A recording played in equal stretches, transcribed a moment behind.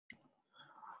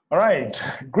All right,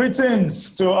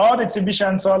 greetings to all the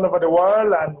TBians all over the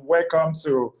world and welcome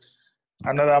to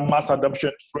another mass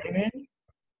adoption training.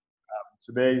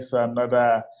 Today is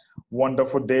another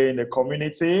wonderful day in the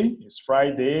community. It's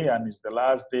Friday and it's the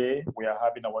last day we are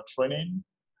having our training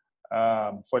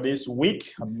for this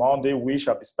week. On Monday, we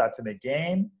shall be starting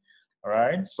again. All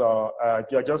right, so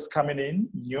if you're just coming in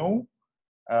new,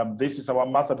 this is our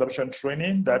mass adoption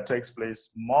training that takes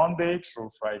place Monday through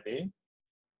Friday.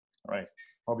 All right.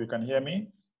 Hope you can hear me.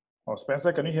 Oh,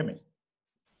 Spencer, can you hear me?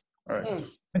 All right.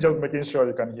 Just making sure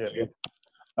you can hear me.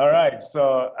 All right.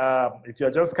 So if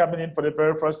you're just coming in for the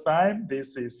very first time,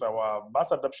 this is our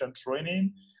mass adoption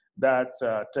training that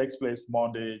takes place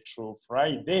Monday through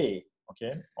Friday.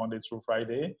 Okay, Monday through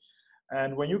Friday.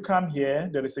 And when you come here,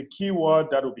 there is a keyword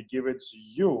that will be given to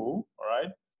you. All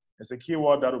right. It's a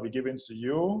keyword that will be given to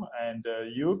you, and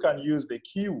you can use the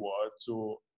keyword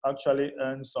to actually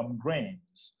earn some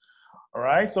grains. All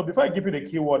right, so before I give you the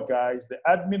keyword, guys, the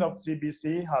admin of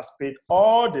TBC has paid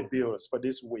all the bills for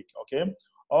this week, okay?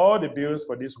 All the bills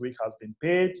for this week has been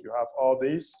paid. You have all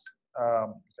this.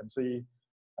 You can see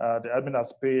the admin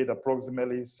has paid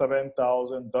approximately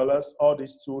 $7,000. All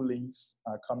these two links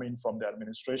are coming from the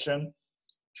administration,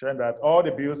 showing that all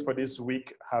the bills for this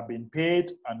week have been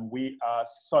paid and we are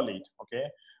solid,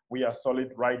 okay? We are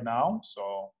solid right now,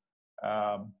 so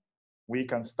we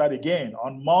can start again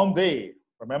on Monday.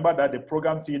 Remember that the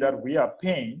program fee that we are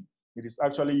paying, it is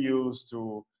actually used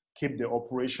to keep the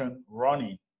operation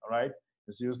running, all right?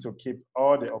 It's used to keep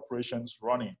all the operations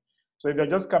running. So if you're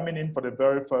just coming in for the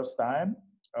very first time,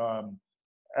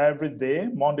 every day,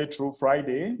 Monday through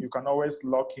Friday, you can always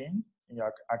log in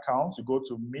your account. You go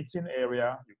to meeting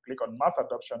area, you click on mass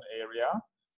adoption area,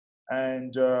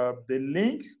 and the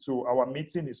link to our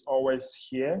meeting is always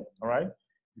here, all right?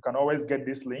 You can always get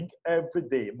this link every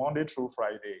day, Monday through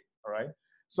Friday, all right?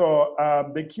 So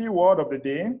the keyword of the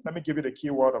day, let me give you the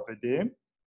keyword of the day.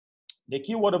 The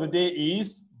keyword of the day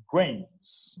is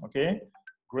grains, okay?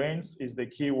 Grains is the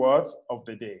keyword of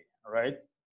the day, all right?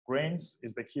 Grains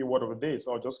is the keyword of the day.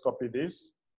 So I'll just copy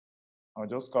this. I'll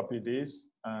just copy this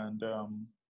and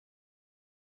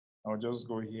I'll just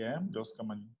go here, just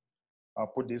come and I'll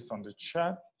put this on the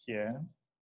chat here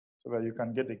so that you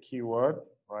can get the keyword,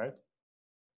 right?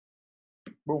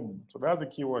 Boom, so that's the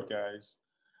keyword, guys.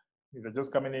 If you're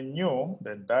just coming in new,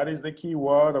 then that is the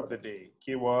keyword of the day.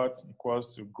 Keyword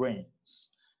equals to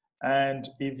grains. And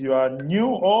if you are new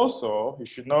also, you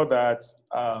should know that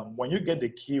when you get the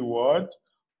keyword,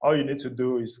 all you need to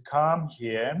do is come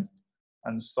here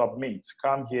and submit.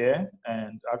 Come here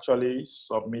and actually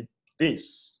submit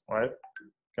this, right?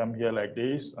 Come here like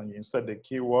this and you insert the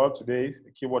keyword. Today,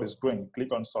 the keyword is grain.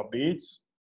 Click on submit.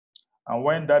 And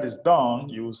when that is done,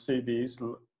 you will see this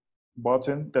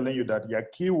button telling you that your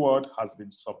keyword has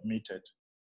been submitted,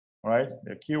 right?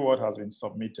 The keyword has been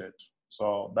submitted.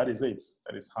 So that is it.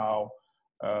 That is how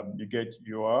you get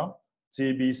your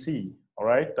TBC, all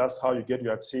right? That's how you get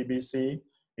your TBC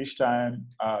each time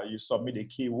you submit a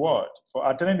keyword. For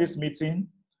attending this meeting,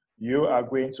 you are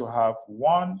going to have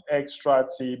one extra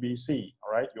TBC,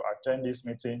 all right? You attend this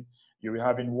meeting, you'll be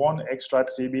having one extra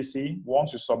TBC.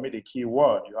 Once you submit a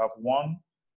keyword, you have one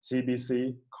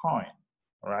TBC coin.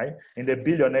 All right, in the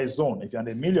billionaire zone. If you're in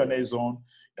the millionaire zone,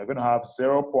 you're going to have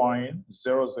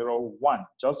 0.001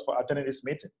 just for attending this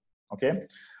meeting. Okay.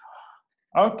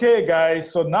 Okay,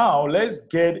 guys. So now let's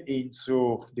get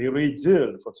into the real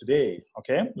deal for today.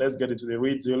 Okay, let's get into the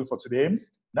real deal for today.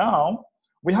 Now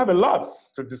we have a lot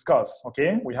to discuss.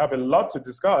 Okay, we have a lot to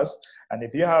discuss. And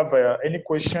if you have any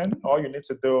question, all you need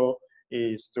to do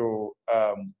is to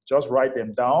just write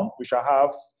them down. We shall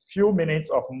have few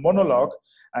minutes of monologue.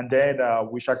 And then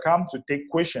we shall come to take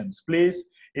questions.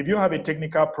 Please, if you have a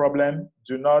technical problem,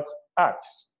 do not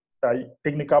ask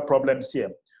technical problems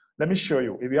here. Let me show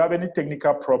you. If you have any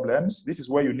technical problems, this is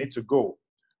where you need to go.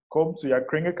 Come to your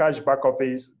Kringle Cash back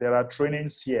office. There are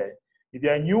trainings here. If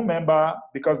you're a new member,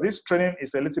 because this training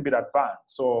is a little bit advanced.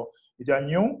 So if you're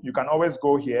new, you can always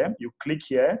go here. You click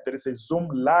here. There is a Zoom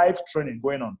live training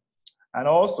going on. And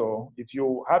also, if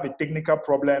you have a technical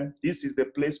problem, this is the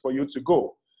place for you to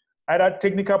go. Either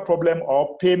technical problem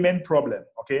or payment problem,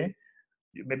 okay?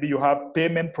 Maybe you have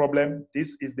payment problem.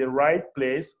 This is the right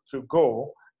place to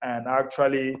go and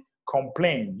actually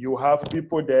complain. You have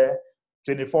people there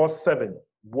 24/7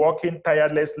 working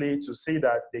tirelessly to see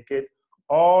that they get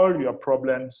all your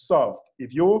problems solved.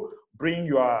 If you bring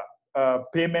your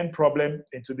payment problem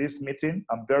into this meeting,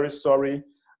 I'm very sorry,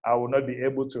 I will not be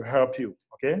able to help you,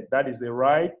 okay? That is the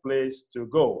right place to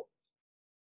go.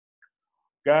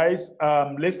 Guys,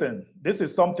 listen, this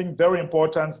is something very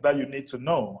important that you need to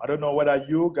know. I don't know whether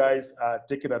you guys are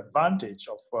taking advantage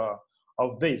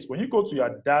of this. When you go to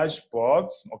your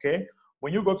dashboard, okay,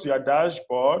 when you go to your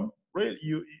dashboard, really,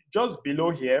 you just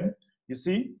below here, you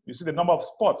see the number of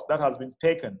spots that has been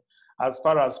taken as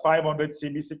far as 500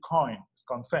 CBC coin is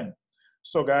concerned.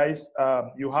 So guys,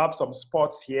 you have some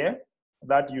spots here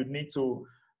that you need to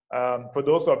for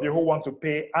those of you who want to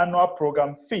pay annual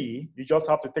program fee, you just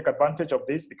have to take advantage of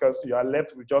this because you are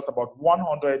left with just about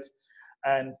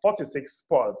 146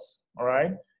 spots, all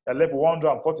right? You're left with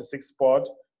 146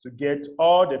 spots to get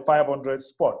all the 500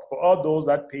 spots. For all those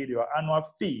that paid your annual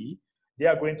fee, they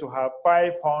are going to have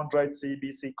 500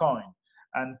 CBC coin.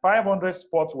 And 500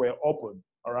 spots were open,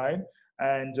 all right?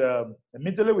 And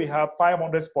immediately we have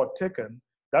 500 spots taken,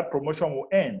 that promotion will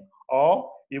end.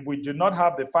 Or if we do not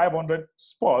have the 500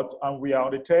 spots and we are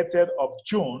on the 30th of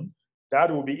June,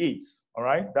 that will be it, all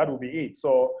right? That will be it.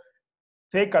 So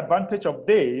take advantage of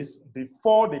this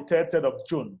before the 30th of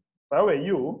June. If I were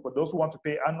you, for those who want to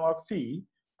pay annual fee,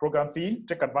 program fee,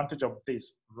 take advantage of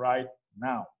this right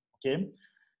now, okay?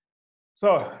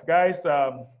 So guys,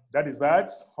 that is that.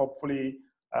 Hopefully,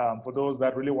 for those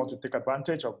that really want to take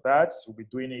advantage of that, we'll be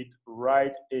doing it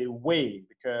right away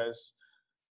because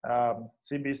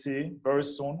CBC, very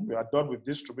soon, we are done with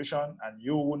distribution and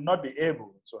you will not be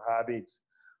able to have it.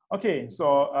 Okay,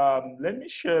 so let me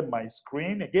share my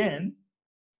screen again.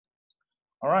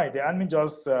 All right, the admin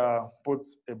just put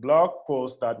a blog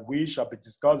post that we shall be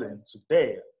discussing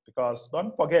today because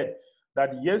don't forget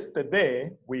that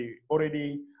yesterday we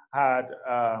already had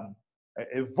a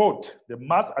vote. The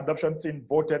mass adoption team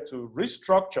voted to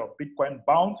restructure Bitcoin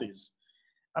bounties.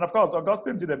 And of course,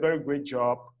 Augustine did a very great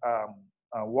job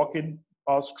walking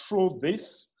us through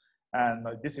this. And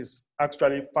this is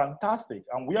actually fantastic.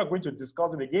 And we are going to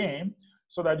discuss it again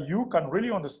so that you can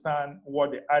really understand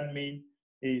what the admin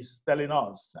is telling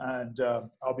us. And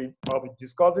I'll be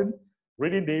discussing,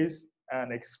 reading this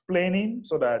and explaining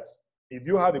so that if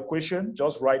you have a question,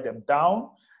 just write them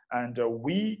down and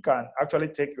we can actually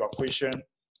take your question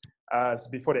as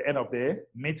before the end of the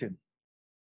meeting.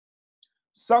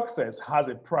 Success has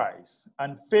a price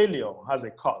and failure has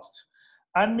a cost.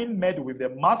 Admin met with the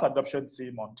mass adoption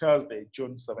team on Thursday,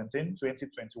 June 17,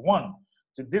 2021,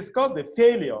 to discuss the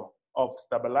failure of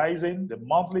stabilizing the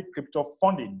monthly crypto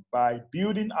funding by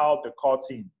building out the core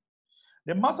team.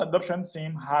 The mass adoption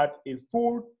team had a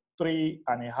full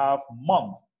 3.5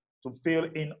 months to fill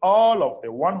in all of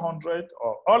the 100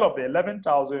 or all of the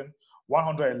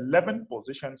 11,111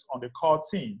 positions on the core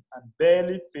team and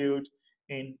barely filled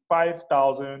in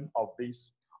 5,000 of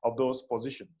those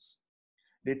positions.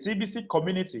 The TBC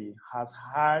community has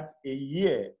had a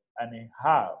year and a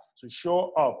half to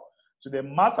show up to the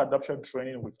mass adoption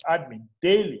training with admin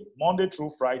daily, Monday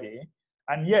through Friday,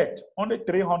 and yet only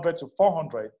 300 to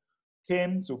 400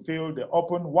 came to fill the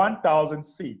open 1,000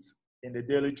 seats in the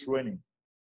daily training.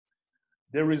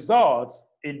 The results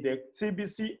in the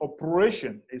TBC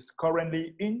operation is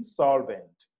currently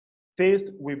insolvent,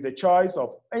 faced with the choice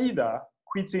of either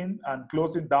quitting and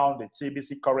closing down the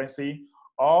TBC currency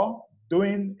or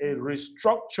doing a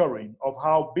restructuring of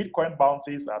how Bitcoin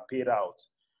bounties are paid out.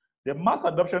 The mass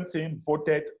adoption team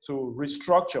voted to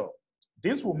restructure.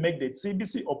 This will make the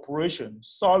TBC operation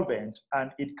solvent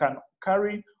and it can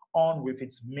carry on with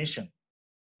its mission.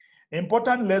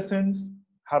 Important lessons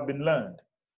have been learned.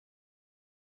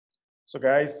 So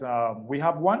guys, we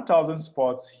have 1,000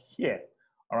 spots here,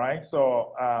 all right?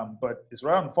 So, but it's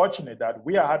very unfortunate that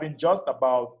we are having just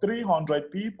about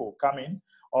 300 people coming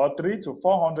or 300 to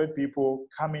 400 people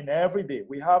coming every day.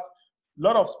 We have a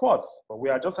lot of spots, but we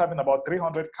are just having about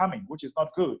 300 coming, which is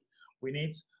not good. We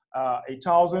need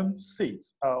 1,000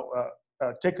 seats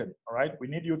taken, all right? We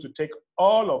need you to take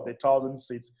all of the 1,000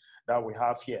 seats that we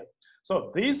have here.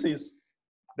 So this is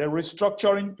the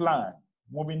restructuring plan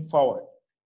moving forward.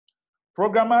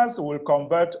 Programmers will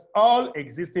convert all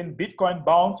existing Bitcoin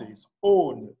bounties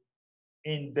owned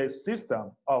in the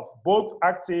system of both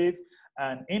active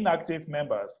and inactive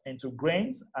members into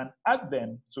grains and add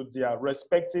them to their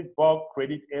respective bulk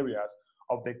credit areas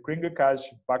of the KringoCash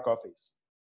back office.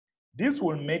 This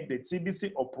will make the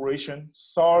TBC operation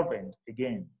solvent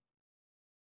again.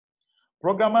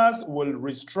 Programmers will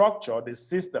restructure the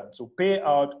system to pay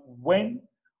out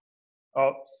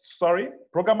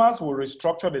Programmers will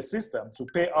restructure the system to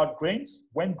pay out grains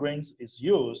when grains is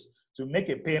used to make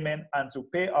a payment and to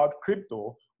pay out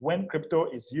crypto when crypto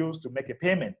is used to make a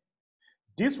payment.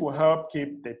 This will help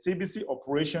keep the TBC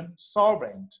operation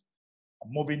solvent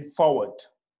moving forward.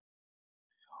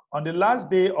 On the last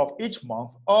day of each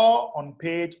month, all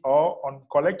unpaid or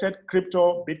uncollected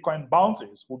crypto Bitcoin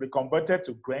bounties will be converted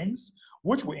to grains,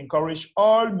 which will encourage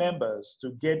all members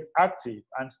to get active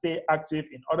and stay active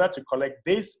in order to collect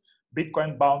these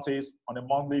Bitcoin bounties on a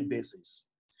monthly basis.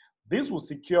 This will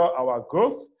secure our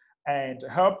growth and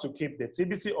help to keep the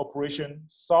TBC operation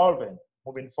solvent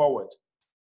moving forward.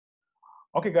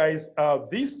 Okay, guys,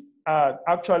 these are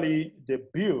actually the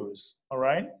bills, all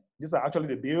right? These are actually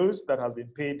the bills that has been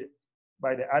paid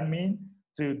by the admin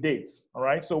to date, all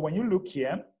right? So when you look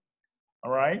here,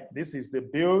 all right, this is the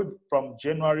bill from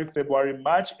January, February,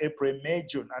 March, April, May,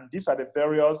 June, and these are the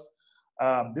various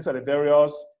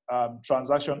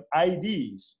transaction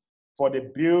IDs for the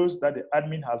bills that the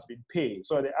admin has been paid.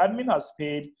 So the admin has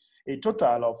paid a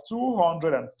total of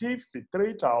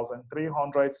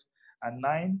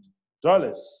 $253,309.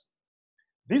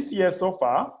 This year so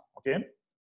far, okay,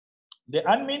 the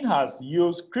admin has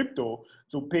used crypto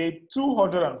to pay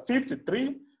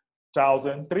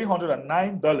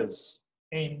 $253,309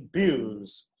 in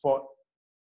bills for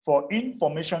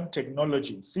information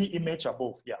technology. See image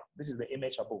above. Yeah, this is the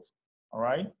image above. All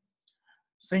right.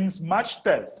 Since March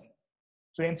 10th,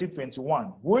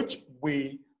 2021, which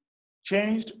we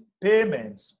changed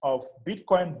payments of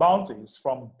Bitcoin bounties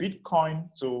from Bitcoin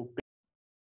to Bitcoin.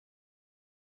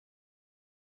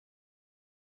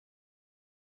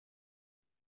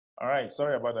 All right,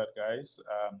 sorry about that, guys.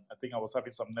 I think I was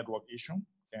having some network issue.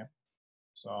 Okay,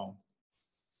 so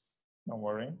don't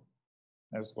worry.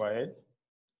 Let's go ahead.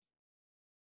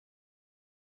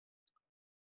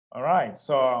 All right,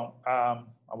 so I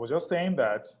was just saying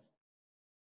that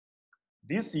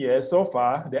this year so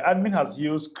far, the admin has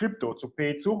used crypto to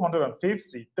pay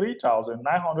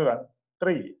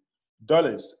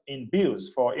 $253,903 in bills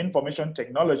for information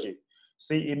technology.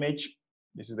 See image.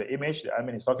 This is the image the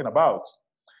admin is talking about.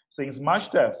 Since March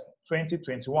 10th,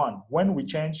 2021, when we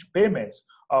changed payments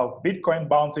of Bitcoin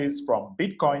bounties from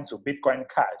Bitcoin to Bitcoin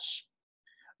Cash.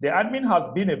 The admin has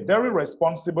been a very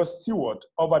responsible steward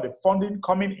over the funding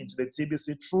coming into the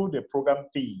TBC through the program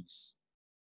fees.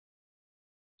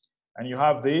 And you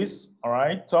have this, all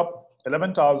right, top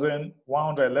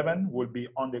 11,111 will be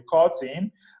on the core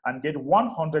team and get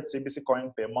 100 TBC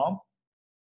coin per month.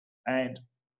 And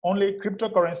only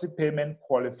cryptocurrency payment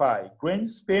qualify.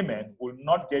 Grains payment will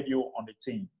not get you on the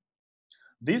team.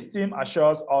 This team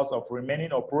assures us of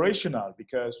remaining operational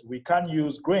because we can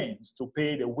use grains to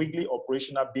pay the weekly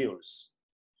operational bills.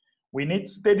 We need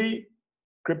steady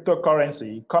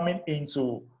cryptocurrency coming in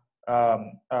to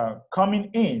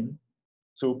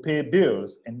pay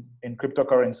bills in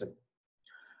cryptocurrency.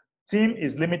 Team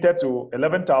is limited to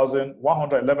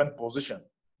 11,111 position.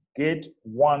 Get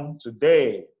one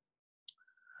today.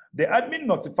 The admin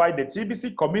notified the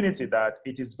TBC community that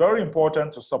it is very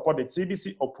important to support the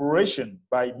TBC operation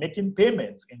by making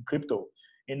payments in crypto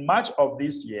in March of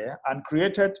this year and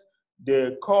created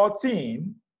the core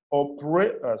team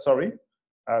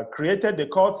created the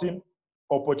core team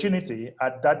opportunity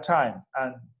at that time,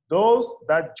 and those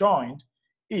that joined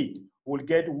it will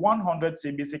get 100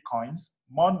 TBC coins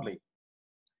monthly.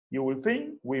 You will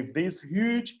think with these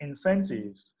huge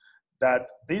incentives that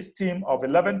this team of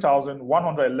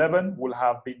 11,111 will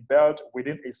have been built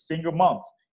within a single month.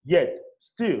 Yet,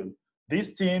 still,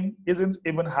 this team isn't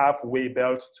even halfway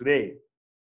built today.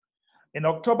 In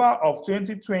October of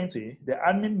 2020, the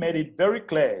admin made it very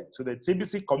clear to the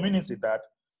TBC community that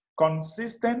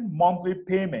consistent monthly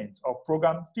payments of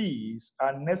program fees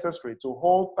are necessary to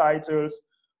hold titles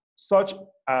such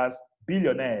as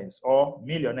billionaires or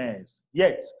millionaires.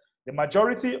 Yet, the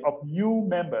majority of new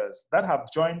members that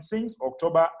have joined since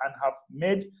October and have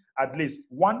made at least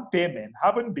one payment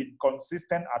haven't been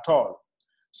consistent at all.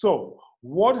 So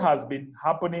what has been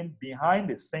happening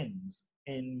behind the scenes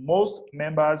in most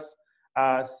members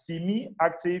are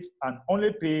semi-active and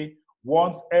only pay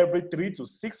once every 3 to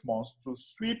 6 months to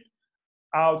sweep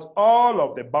out all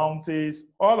of the bounties,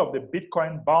 all of the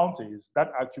Bitcoin bounties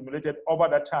that accumulated over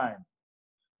that time.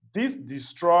 This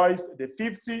destroys the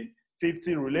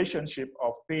 50-50 relationship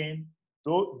of paying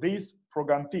these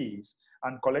program fees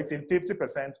and collecting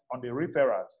 50% on the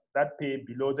referrals that pay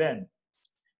below them.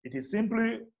 It is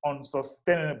simply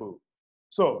unsustainable.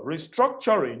 So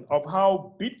restructuring of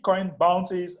how Bitcoin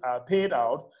bounties are paid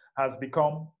out has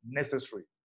become necessary.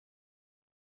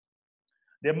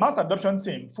 The mass adoption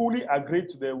team fully agreed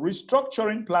to the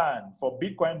restructuring plan for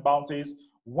Bitcoin bounties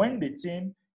when the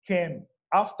team came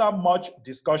after much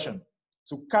discussion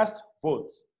to cast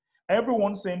votes.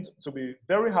 Everyone seemed to be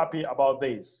very happy about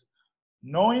this,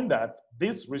 knowing that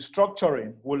this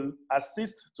restructuring will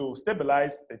assist to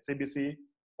stabilize the TBC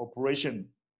operation.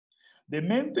 The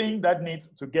main thing that needs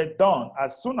to get done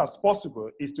as soon as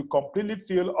possible is to completely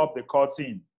fill up the core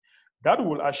team. That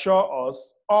will assure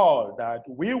us all that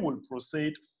we will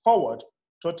proceed forward,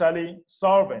 totally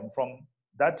solvent from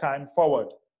that time forward.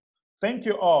 Thank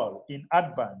you all in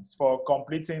advance for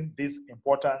completing these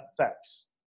important tasks.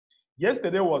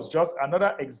 Yesterday was just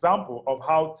another example of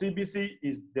how TBC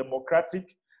is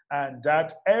democratic and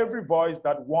that every voice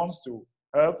that wants to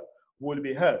help will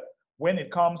be heard when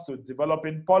it comes to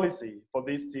developing policy for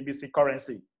this TBC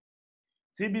currency.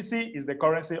 TBC is the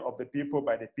currency of the people,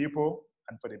 by the people,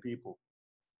 and for the people.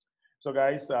 So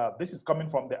guys, this is coming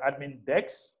from the admin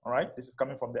decks, all right? This is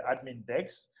coming from the admin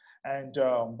decks. And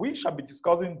we shall be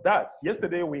discussing that.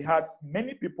 Yesterday, we had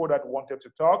many people that wanted to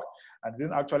talk and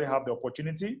didn't actually have the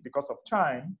opportunity because of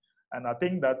time. And I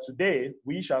think that today,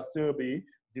 we shall still be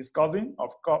discussing.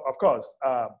 Of course,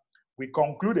 we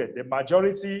concluded the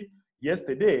majority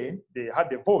yesterday, they had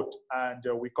the vote and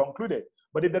we concluded.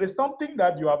 But if there is something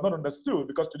that you have not understood,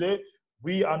 because today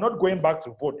we are not going back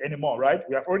to vote anymore, right?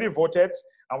 We have already voted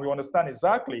and we understand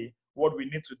exactly what we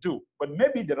need to do. But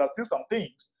maybe there are still some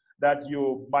things that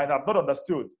you might have not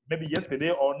understood, maybe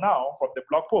yesterday or now from the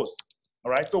blog post,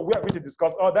 all right? So we are going to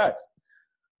discuss all that.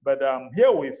 But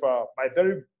here with my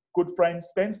very good friend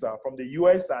Spencer from the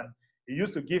US, and he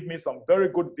used to give me some very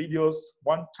good videos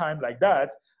one time like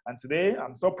that. And today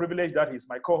I'm so privileged that he's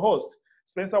my co-host.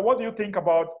 Spencer, what do you think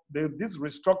about this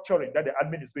restructuring that the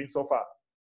admin is doing so far?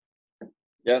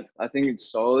 Yeah, I think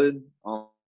it's solid.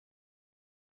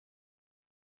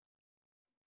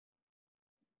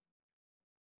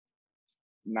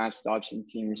 Mass adoption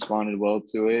team responded well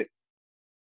to it.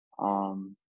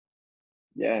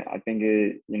 Yeah, I think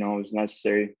it, was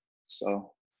necessary.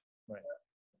 So. Right.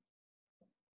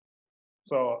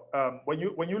 So when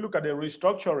you look at the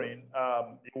restructuring,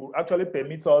 it will actually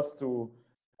permit us to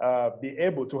be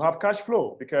able to have cash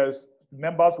flow, because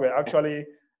members were actually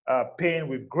paying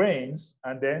with grains,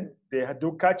 and then they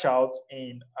do cash out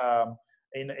in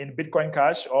Bitcoin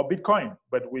Cash or Bitcoin.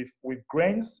 But with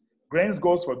grains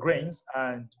goes for grains,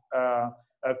 and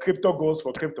crypto goes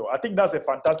for crypto. I think that's a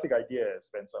fantastic idea,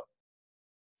 Spencer.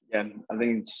 Yeah, I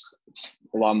think it's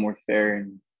a lot more fair,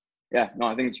 and yeah, no,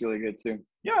 I think it's really good too.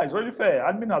 Yeah, it's really fair.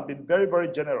 Admin has been very, very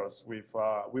generous with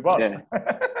us.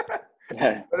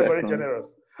 Yeah, very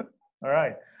generous. All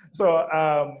right. So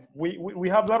we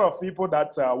have a lot of people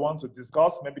that want to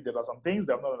discuss. Maybe there are some things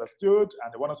they have not understood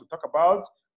and they want us to talk about.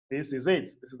 This is it.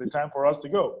 This is the time for us to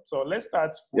go. So let's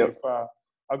start with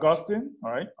Augustine.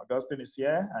 All right. Augustine is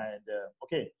here. And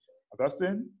okay,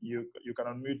 Augustine, you can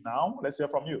unmute now. Let's hear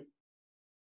from you.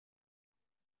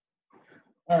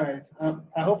 All right.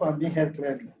 I hope I'm being heard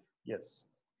clearly. Yes.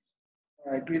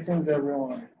 All right. Greetings,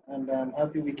 everyone. And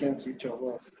happy weekend to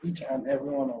each and every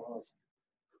one of us.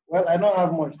 Well, I don't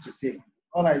have much to say.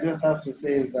 All I just have to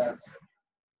say is that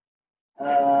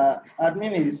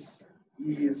admin is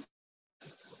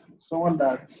someone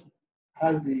that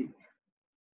has the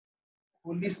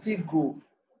holistic goal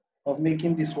of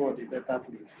making this world a better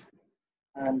place.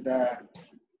 And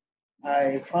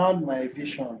I found my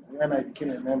vision when I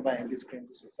became a member in this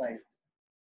criminal society.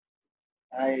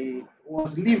 I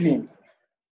was living,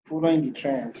 following the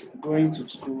trend, going to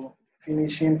school,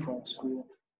 finishing from school,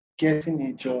 getting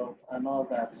a job and all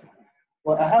that.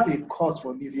 But I have a cause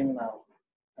for living now.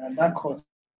 And that cause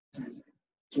is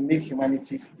to make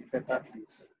humanity a better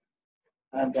place.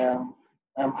 And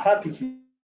I'm happy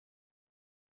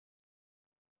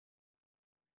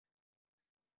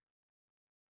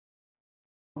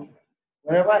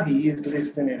wherever he is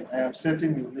listening, I am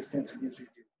certain he will listen to this video.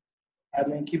 I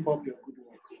mean, keep up your good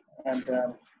work.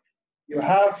 And you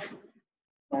have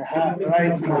my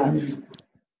right hand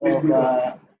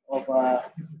of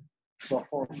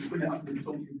support.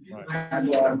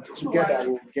 And together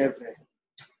we'll get there.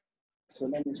 So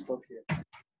let me stop here.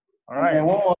 All right. And then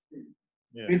one more thing.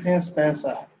 Yeah. Greetings,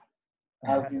 Spencer.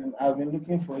 I've been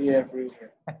looking for you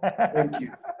everywhere. Thank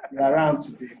you. You're around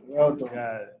today. Well done.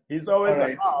 Yeah, he's always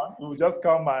around. He will just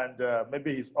come and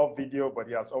maybe he's off video, but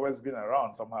he has always been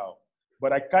around somehow.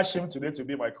 But I catch him today to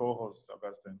be my co-host,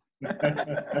 Augustine.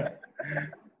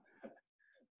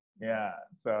 Yeah,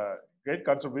 so great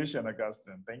contribution,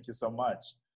 Augustine. Thank you so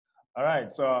much. All right,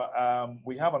 so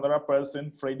we have another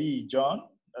person, Freddie Joe.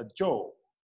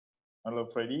 Hello,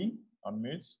 Freddie,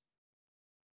 unmute.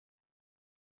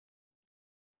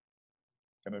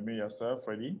 Can you unmute yourself,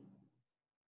 Freddie?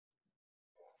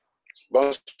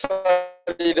 Bonsoir,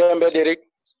 leader Mbederic.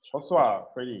 Bonsoir,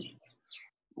 Freddie.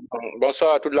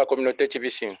 Bonsoir à toute la communauté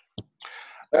TBC.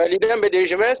 Leader Mbederic,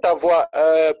 je veux savoir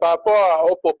par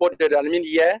rapport au propos de l'admin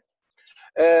hier,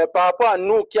 par rapport à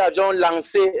nous qui avions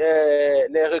lancé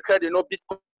les recueils de nos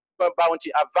bitcoins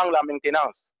bounty avant la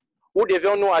maintenance? Ou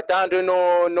devons-nous attendre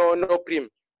nos primes?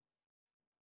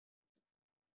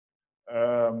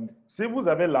 Si vous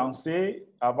avez lancé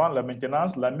avant la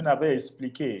maintenance, la mine avait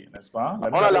expliqué, n'est-ce pas?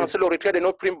 On a lancé le retrait de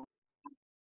nos primes.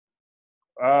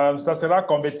 Ça sera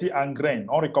converti en graines.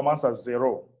 On recommence à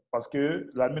zéro parce que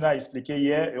la mine a expliqué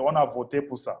hier et on a voté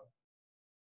pour ça.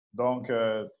 Donc,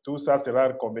 tout ça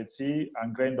sera converti en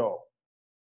graines d'or.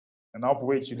 Maintenant, vous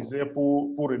pouvez utiliser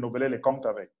pour renouveler les comptes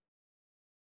avec.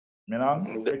 Maintenant,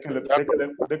 dès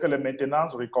que la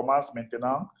maintenance recommence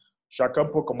maintenant, chacun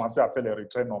peut commencer à faire les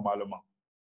retraits normalement.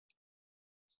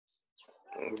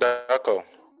 D'accord.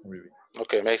 Oui, oui.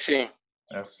 OK, merci.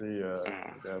 Merci,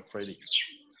 Freddy.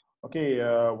 Okay,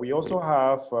 we also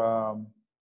have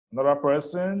another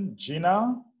person,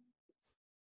 Gina.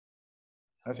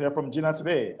 Let's hear from Gina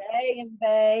today. Hey,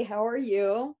 Mbe, how are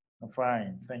you? I'm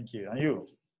fine, thank you. And you?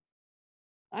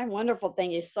 I'm wonderful,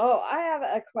 thank you. So I have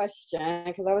a question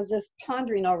because I was just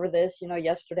pondering over this,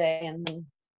 yesterday and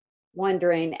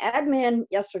wondering. Admin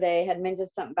yesterday had mentioned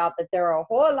something about that there are a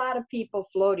whole lot of people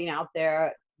floating out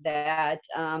there that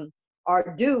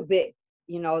are due big,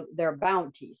 their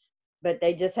bounties, but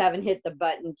they just haven't hit the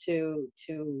button to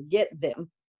get them.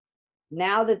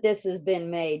 Now that this has been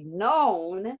made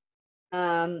known,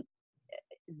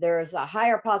 there's a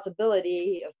higher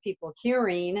possibility of people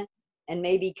hearing and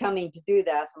maybe coming to do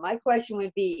that. So my question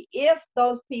would be, if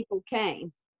those people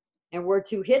came and were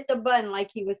to hit the button like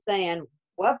he was saying,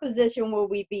 what position will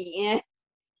we be in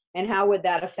and how would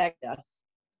that affect us?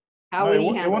 How would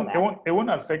he handle that? It won't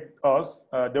affect us.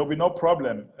 There will be no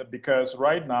problem because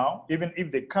right now, even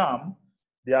if they come,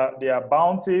 their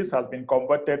bounties has been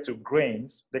converted to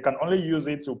grains. They can only use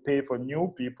it to pay for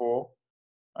new people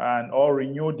and or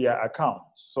renew their account.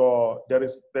 So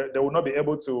they will not be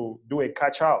able to do a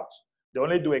cash out. They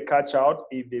only do a cash out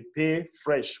if they pay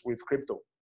fresh with crypto.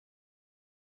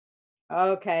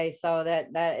 Okay, so that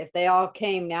if they all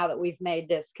came now that we've made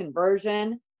this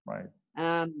conversion, right?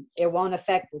 It won't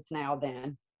affect us now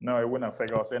then. No, it won't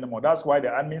affect us anymore. That's why the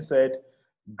admin said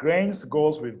grains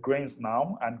goes with grains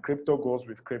now and crypto goes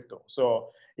with crypto.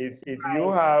 So if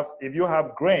you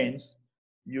have grains,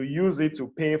 you use it to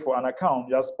pay for an account,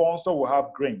 your sponsor will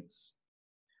have grains.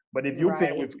 But if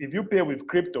you pay with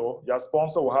crypto, your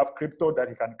sponsor will have crypto that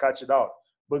he can catch it out.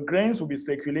 But grains will be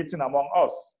circulating among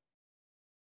us.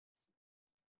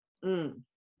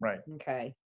 Right.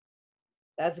 Okay.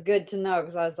 That's good to know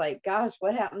because I was like, gosh,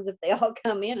 what happens if they all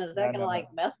come in? Is that gonna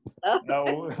mess up?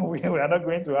 No, we are not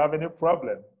going to have any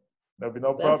problem. There'll be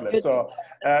no problem. So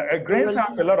grains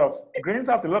has a lot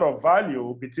of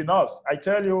value between us. I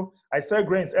tell you, I sell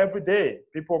grains every day.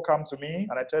 People come to me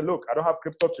and I tell, look, I don't have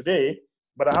crypto today,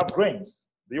 but I have grains.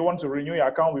 Do you want to renew your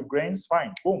account with grains?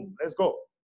 Fine, boom, let's go.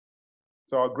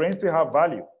 So grains still have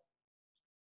value.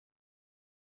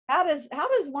 How does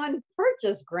one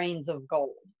purchase grains of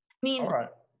gold? I mean, all right.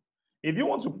 If you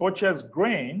want to purchase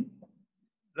grain,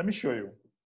 let me show you.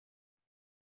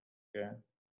 Okay.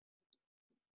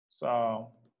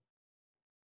 So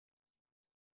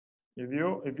if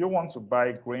you want to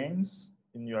buy grains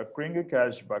in your Kringle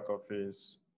Cash back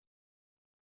office,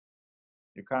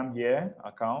 you come here,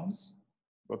 accounts,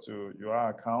 go to your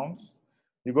accounts,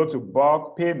 you go to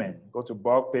bulk payment. Go to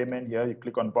bulk payment here, you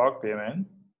click on bulk payment.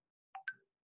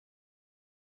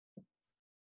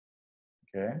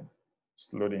 Okay, it's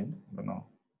loading, I don't know.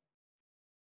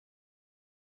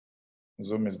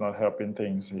 Zoom is not helping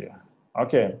things here.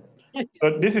 Okay,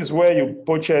 so this is where you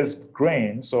purchase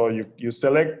grain. So you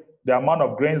select the amount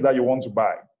of grains that you want to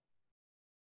buy.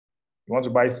 You want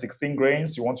to buy 16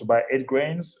 grains, you want to buy 8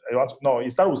 grains, you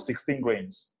start with 16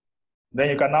 grains. Then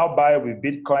you can now buy with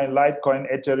Bitcoin,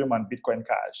 Litecoin, Ethereum, and Bitcoin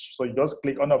Cash. So you just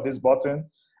click on this button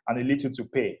and it leads you to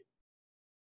pay.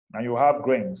 And you have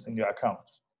grains in your account.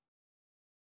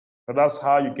 So that's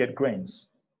how you get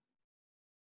grains.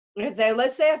 So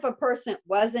let's say if a person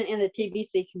wasn't in the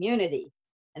TBC community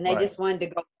and they just wanted to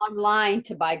go online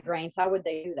to buy grains, how would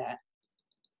they do that?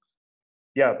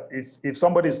 Yeah, if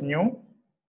somebody's new,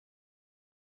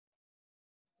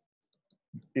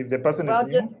 if the person is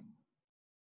new.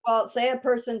 Well, say a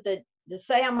person that, just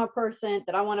say I'm a person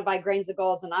that I want to buy grains of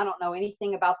gold and I don't know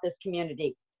anything about this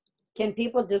community. Can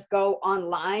people just go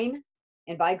online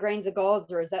and buy grains of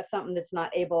gold, or is that something that's no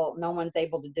one's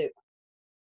able to do?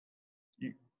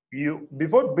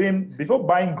 Before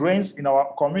buying grains in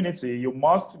our community, you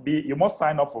must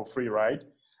sign up for free, right?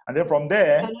 And then from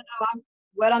there. No.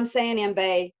 What I'm saying,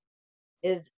 Mbe,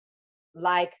 is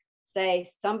like, say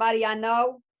somebody I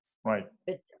know, right?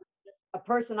 A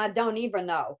person I don't even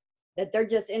know, that they're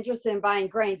just interested in buying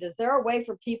grains. Is there a way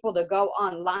for people to go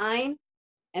online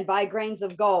and buy grains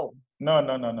of gold? No,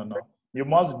 no, no, no, no. You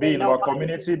must be in our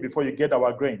community before you get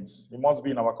our grains. You must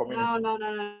be in our community. No, no,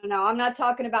 no, no, no. I'm not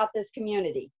talking about this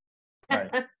community.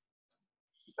 Right.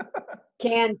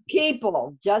 Can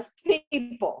people, just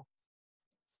people,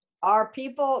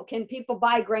 can people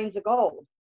buy grains of gold?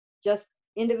 Just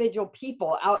individual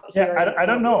people out here. Yeah, I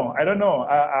don't know. I don't know.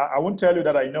 I won't tell you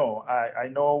that I know. I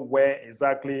know where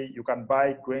exactly you can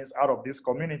buy grains out of this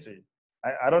community.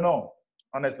 I don't know.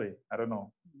 Honestly, I don't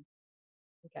know.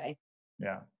 Okay.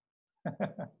 Yeah.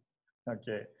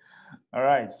 Okay. All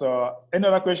right. So any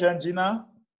other question, Gina?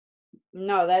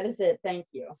 No, that is it. Thank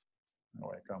you. You're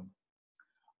welcome.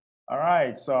 All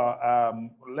right. So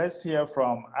let's hear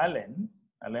from Alan.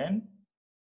 Alan?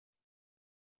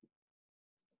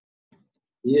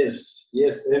 Yes,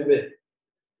 Ebe.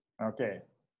 Okay.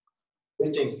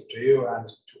 Greetings to you and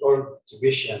to all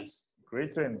divisions.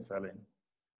 Greetings, Alan.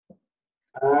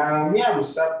 Me, I'm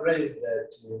surprised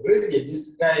that really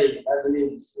this guy,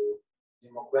 admin, is a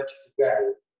democratic guy.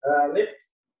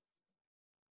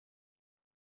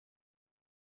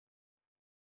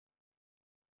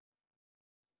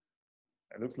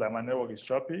 It looks like my network is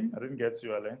choppy. I didn't get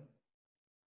you, Alan.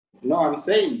 No, I'm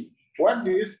saying, what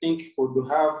do you think could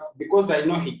have, because I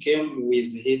know he came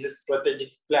with his strategic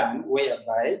plan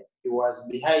whereby he was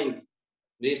behind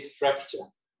this structure.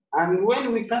 And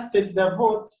when we casted the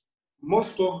vote,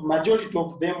 majority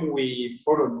of them, we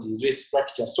followed the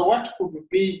restructure. So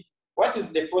what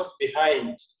is the force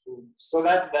behind so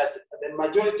that the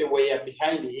majority were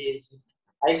behind his,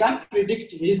 I can't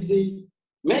predict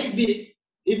maybe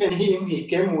even him, he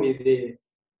came with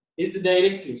his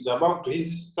directives about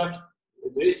his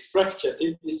restructure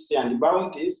TPC and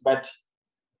bounties, but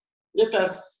let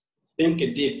us think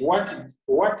deep. What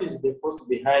is the force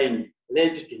behind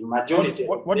led to the majority?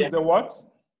 What is the what?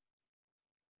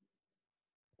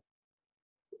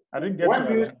 I didn't get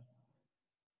you.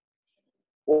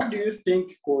 What do you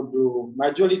think could do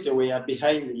majority were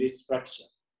behind this structure?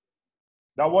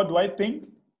 Now, what do I think?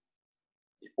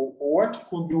 What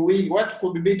could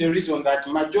be the reason that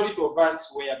majority of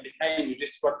us were behind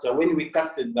this structure when we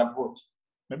casted the vote?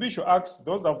 Maybe you should ask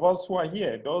those of us who are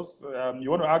here. Those you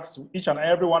want to ask each and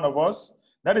every one of us.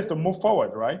 That is to move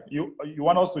forward, right? You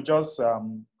want us to just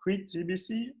quit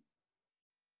TBC?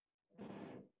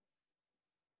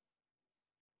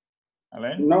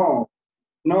 Alain? No.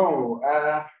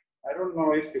 I don't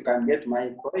know if you can get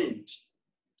my point.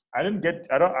 I don't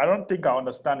think I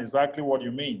understand exactly what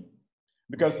you mean.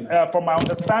 Because from my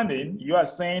understanding, you are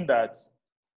saying that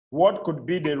what could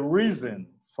be the reason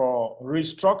for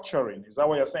restructuring? Is that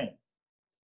what you're saying?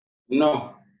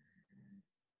 No.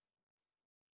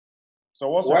 So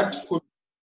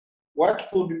what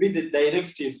could be the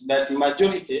directives that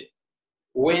majority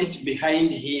went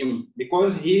behind him?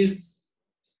 Because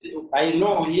I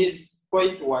know his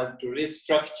point was to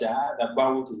restructure the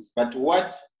bounties, but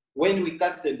when we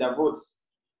casted the votes,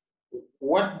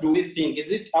 what do we think?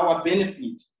 Is it our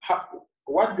benefit?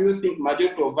 What do you think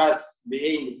majority of us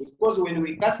behind? Because when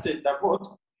we casted the vote,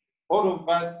 all of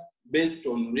us based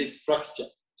on restructure.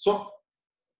 So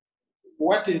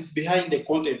what is behind the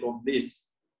content of this?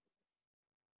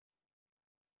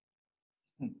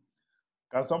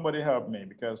 Can somebody help me?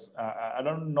 Because I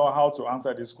don't know how to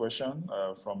answer this question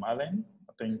from Alan.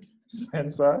 I think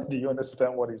Spencer, do you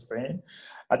understand what he's saying?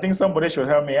 I think somebody should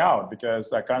help me out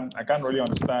because I can't really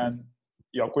understand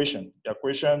your question. Your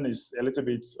question is a little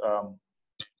bit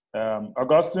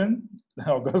Augustine.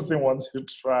 Augustine wants to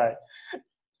try.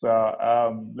 So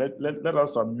let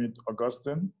us unmute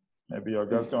Augustine. Maybe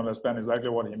Augustine understand exactly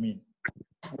what he means.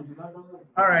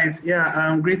 All right.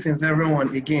 Yeah. Greetings,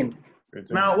 everyone, again.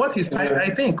 Greetings. Now, I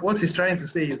think what he's trying to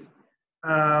say is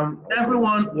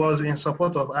everyone was in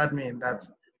support of admin that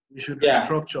we should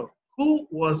restructure. Who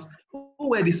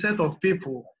were the set of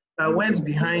people that went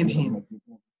behind him?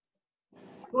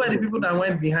 Who were the people that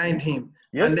went behind him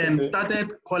and then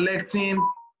started collecting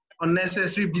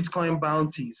unnecessary Bitcoin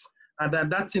bounties? And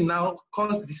that thing now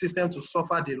caused the system to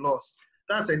suffer the loss.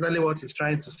 That's exactly what he's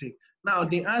trying to say. Now,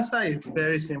 the answer is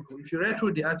very simple. If you read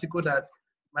through the article that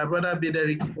my brother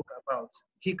Bederik spoke about,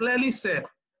 he clearly said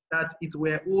that it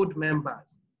were old members,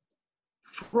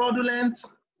 fraudulent,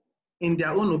 in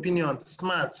their own opinion,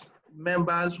 smart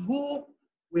members who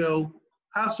will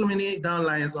have so many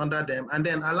downlines under them and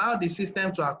then allow the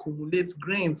system to accumulate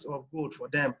grains of gold for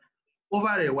them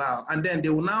over a while. And then they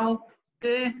will now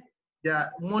pay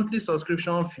their monthly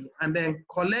subscription fee and then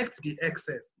collect the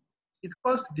excess. It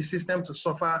caused the system to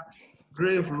suffer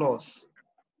grave loss.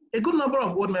 A good number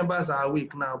of old members are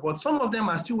awake now, but some of them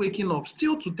are still waking up,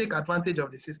 still to take advantage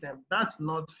of the system. That's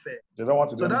not fair. They don't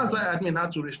want to. So that's why admin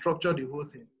had to restructure the whole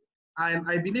thing. and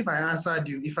I believe I answered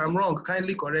you. If I'm wrong,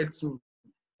 kindly correct me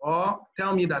or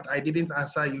tell me that I didn't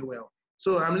answer you well.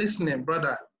 So I'm listening,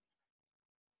 brother.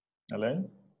 Elaine?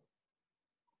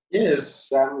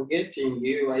 Yes, I'm getting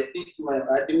you. I think my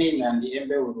admin and the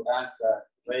Embe will answer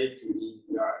rightly.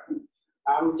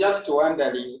 I'm just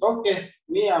wondering, okay,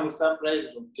 me, I'm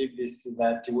surprised with TBC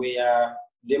that we are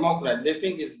Democrat. They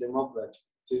think it's Democrat.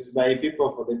 It is by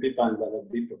people, for the people, and by the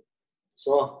people.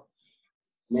 So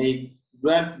may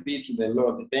grant be to the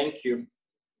Lord. Thank you.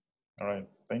 All right.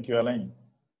 Thank you, Elaine.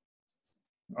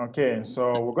 Okay,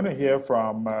 so we're going to hear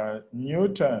from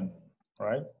Newton,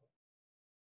 right?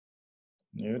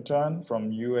 Newton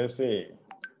from USA.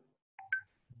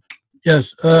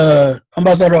 Yes,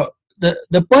 Ambassador,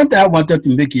 the point I wanted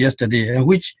to make yesterday, and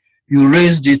which you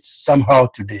raised it somehow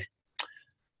today,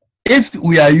 if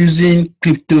we are using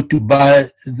crypto to buy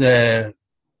the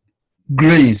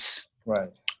grains, right,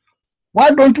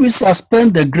 why don't we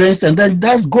suspend the grains and then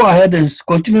just go ahead and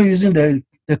continue using the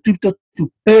crypto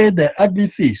to pay the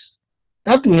admin fees?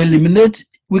 That will eliminate,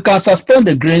 we can suspend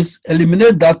the grains,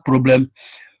 eliminate that problem.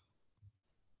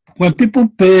 When people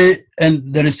pay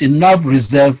and there is enough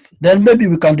reserve, then maybe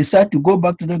we can decide to go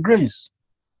back to the grains.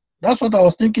 That's what I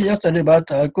was thinking yesterday,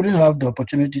 but I couldn't have the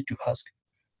opportunity to ask.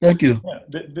 Thank you.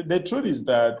 Yeah, the truth is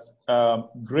that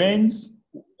grains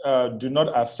do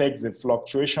not affect the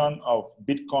fluctuation of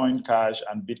Bitcoin Cash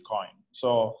and Bitcoin.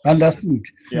 So understood.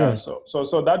 Yeah. Yes.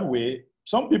 So that way,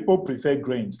 some people prefer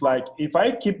grains. Like if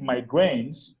I keep my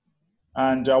grains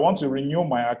and I want to renew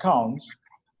my account,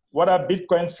 whether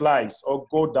Bitcoin flies or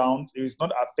go down, it is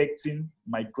not affecting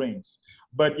my grains,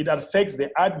 but it affects the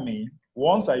admin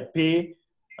once I pay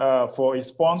for a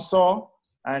sponsor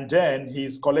and then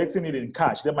he's collecting it in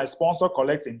cash. Then my sponsor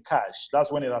collects in cash.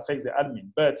 That's when it affects the admin.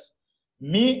 But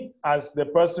me as the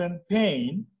person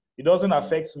paying, it doesn't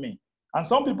affect me. And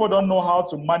some people don't know how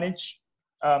to manage.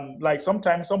 Like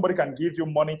sometimes somebody can give you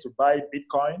money to buy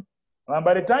Bitcoin. And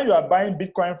by the time you are buying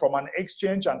Bitcoin from an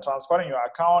exchange and transferring your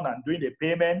account and doing the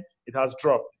payment, it has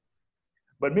dropped.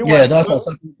 But meanwhile, yeah, that's what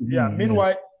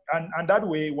meanwhile, yes. and that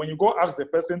way, when you go ask the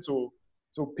person to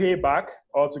pay back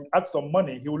or to add some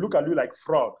money, he will look at you like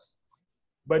frogs.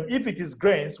 But if it is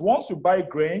grains, once you buy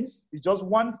grains, it's just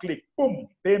one click, boom,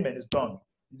 payment is done.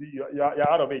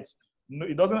 You're out of it.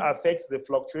 It doesn't affect the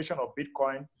fluctuation of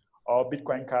Bitcoin or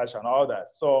Bitcoin Cash and all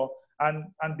that. So,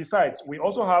 and besides, we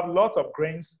also have lots of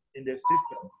grains in the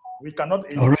system. We cannot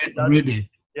eliminate that. Already.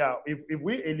 Yeah, if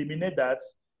we eliminate that,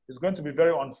 it's going to be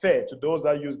very unfair to those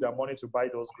that use their money to buy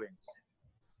those grains.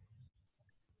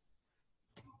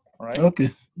 All right.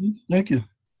 Okay. Thank you.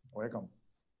 Welcome.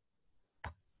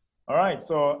 All right.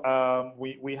 So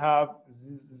we have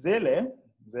Zele.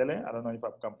 Zele. I don't know if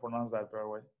I can pronounce that very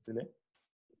well. Zele.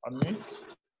 Unmute.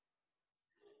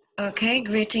 Okay.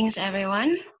 Greetings,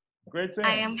 everyone. Greetings.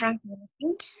 I am from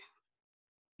Philippines.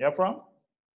 You're from?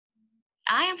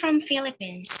 I am from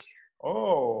Philippines.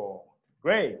 Oh,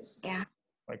 great. Yeah.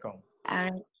 Welcome. All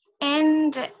right.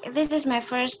 And this is my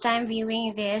first time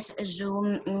viewing this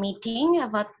Zoom meeting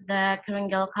about the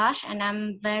Kringle Cash, and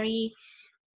I'm very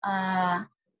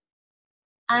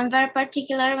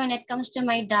particular when it comes to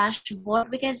my dashboard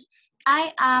because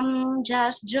I am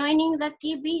just joining the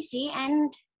TBC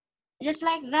and just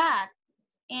like that.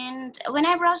 And when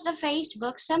I browsed the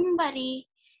Facebook, somebody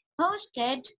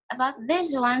posted about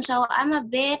this one, so I'm a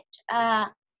bit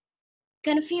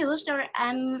confused, or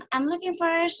I'm looking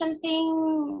for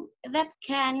something that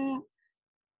can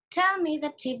tell me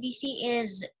that TBC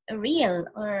is real,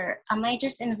 or am I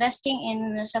just investing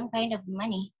in some kind of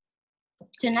money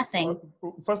to nothing?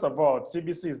 First of all,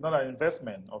 TBC is not an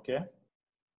investment, okay?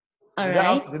 All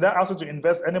right. Did I ask you to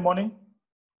invest any money?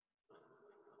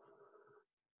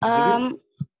 I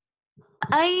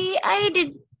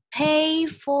did pay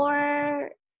for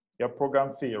your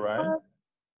program fee, right?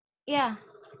 Yeah.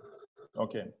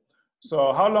 Okay.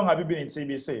 So how long have you been in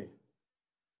TBC?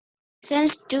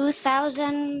 Since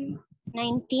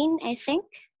 2019, I think.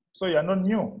 So you're not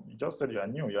new. You just said you are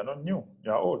new. You're not new.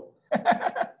 You're old.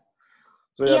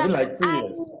 So you've been like 2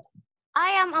 years.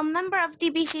 I am a member of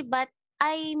TBC, but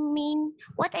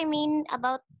what I mean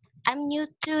about I'm new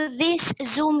to this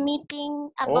Zoom meeting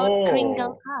about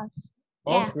Kringle Cash.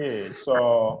 Yeah. Okay,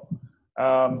 so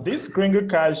this Kringle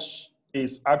Cash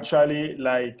is actually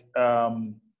like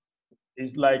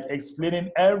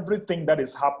explaining everything that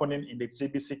is happening in the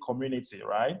TBC community,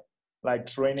 right? Like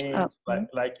trainings, okay.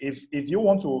 like if you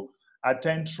want to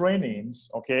attend trainings,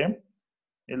 okay?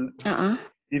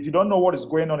 If you don't know what is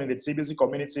going on in the TBC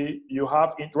community, you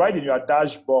have it right in your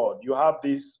dashboard. You have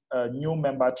this new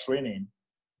member training.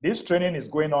 This training is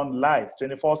going on live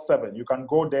 24/7. You can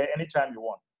go there anytime you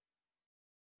want.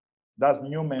 That's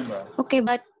new member. Okay,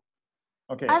 but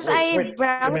Okay, as I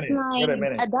browse my wait a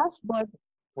minute. dashboard.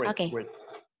 Wait, Okay. wait.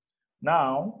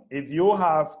 Now, if you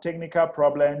have technical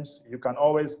problems, you can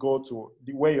always go to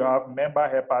the way you have member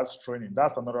helpers training.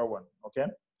 That's another one, okay?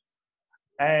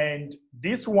 And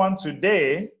this one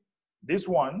today, this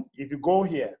one, if you go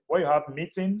here, where you have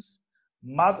meetings,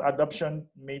 mass adoption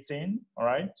meeting, all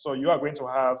right? So you are going to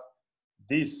have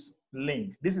this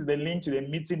link. This is the link to the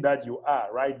meeting that you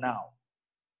are right now.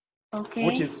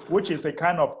 Okay. Which is a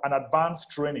kind of an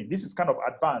advanced training. This is kind of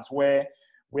advanced where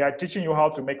we are teaching you how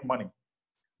to make money.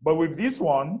 But with this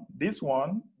one,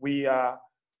 we are,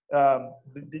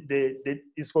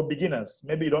 it's for beginners.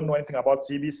 Maybe you don't know anything about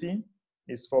TBC.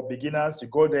 It's for beginners. You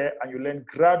go there and you learn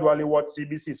gradually what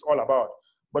TBC is all about.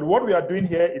 But what we are doing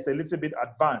here is a little bit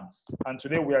advanced. And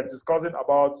today we are discussing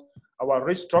about our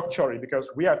restructuring, because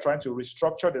we are trying to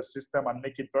restructure the system and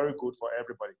make it very good for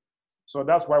everybody. So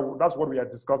that's what we are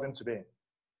discussing today.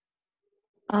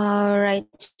 All right.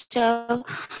 So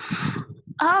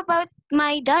how about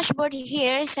my dashboard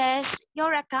here says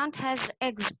your account has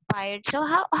expired. So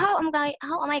how am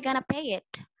I gonna pay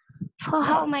it?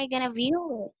 How am I gonna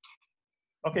view it?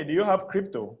 Okay, do you have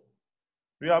crypto?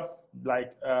 Do you have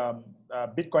like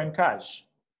Bitcoin Cash?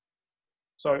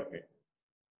 So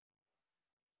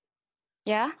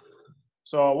yeah.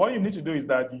 So what you need to do is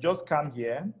that you just come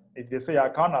here. If they say your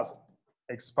account has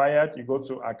expired, you go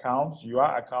to accounts, your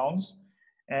accounts,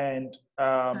 and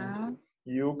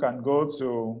you can go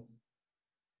to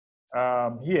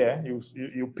here,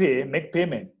 you pay, make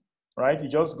payment, right? You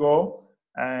just go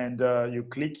and you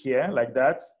click here like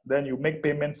that. Then you make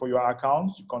payment for your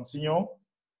accounts, you continue.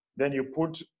 Then you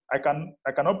put, I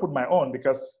cannot put my own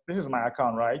because this is my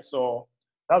account, right? So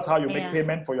that's how you make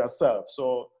payment for yourself.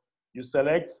 So you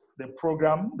select the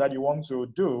program that you want to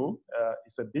do.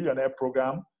 It's a billionaire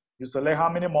program. You select how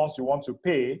many months you want to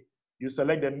pay. You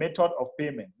select the method of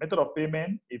payment. Method of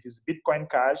payment, if it's Bitcoin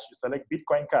Cash, you select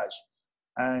Bitcoin Cash.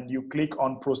 And you click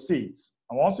on proceeds.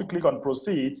 And once you click on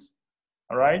proceeds,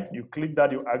 all right, you click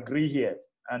that, you agree here,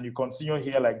 and you continue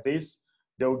here like this.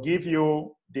 They'll give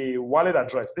you the wallet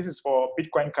address. This is for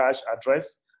Bitcoin Cash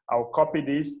address. I'll copy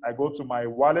this. I go to my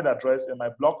wallet address in my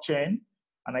blockchain,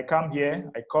 and I come here,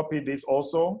 I copy this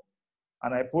also,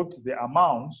 and I put the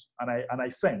amount, and I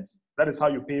send. That is how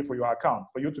you pay for your account,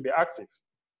 for you to be active.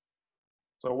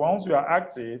 So once you are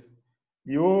active,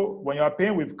 when you are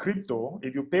paying with crypto,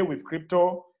 if you pay with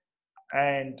crypto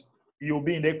and you'll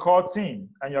be in the core team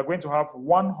and you're going to have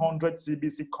 100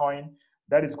 CBC coin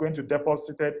that is going to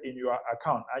deposit it in your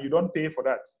account, and you don't pay for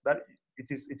that.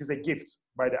 It is a gift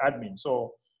by the admin.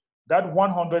 So that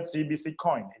 100 CBC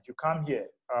coin, if you come here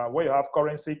where you have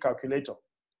currency calculator,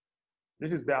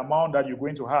 this is the amount that you're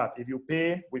going to have if you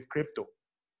pay with crypto.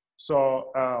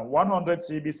 So 100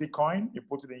 CBC coin, you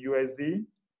put it in USD.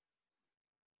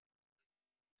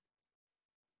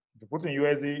 If you put in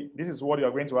USD, this is what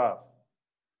you're going to have.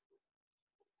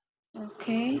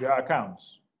 Okay. Your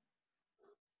accounts.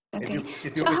 Okay.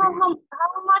 So how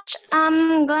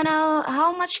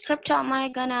much crypto am I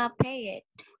gonna pay it?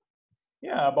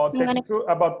 Yeah, about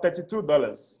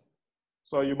 $32.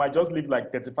 So you might just leave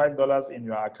like $35 in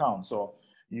your account. So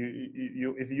if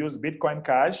you use Bitcoin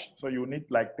Cash, so you need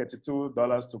like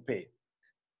 $32 to pay.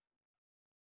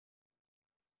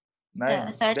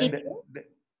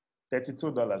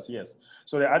 $32, yes.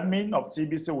 So the admin of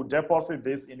TBC will deposit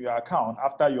this in your account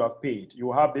after you have paid.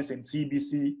 You have this in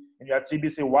TBC, in your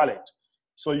TBC wallet.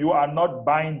 So you are not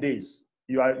buying this.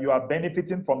 You are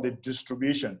benefiting from the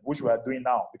distribution, which we are doing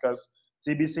now, because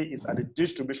TBC is at the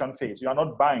distribution phase. You are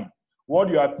not buying. What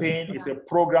you are paying is a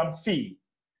program fee.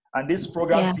 And this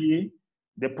program fee,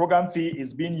 the program fee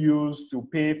is being used to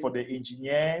pay for the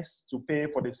engineers, to pay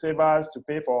for the servers, to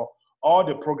pay for all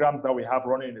the programs that we have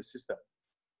running in the system.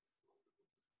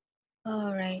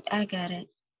 All right, I got it.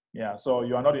 Yeah, so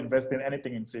you are not investing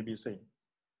anything in TBC.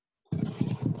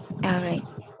 All right,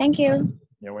 thank you.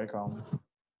 You're welcome.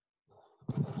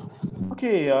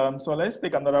 Okay, so let's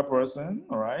take another person,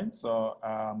 all right? So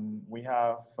we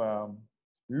have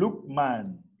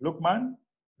Lukman. Lukman?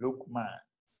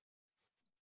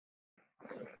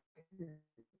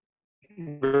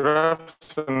 Good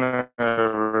afternoon,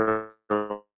 everyone.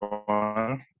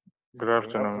 Good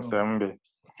afternoon, Mr. Mbe.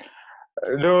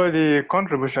 Though the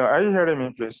contribution, are you hearing me,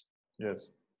 please? Yes.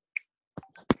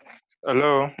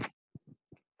 Hello.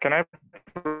 Can I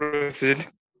proceed?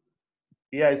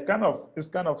 Yeah, it's kind of. I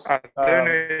don't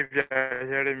know if you are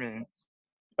hearing me.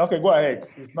 Okay, go ahead.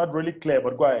 It's not really clear,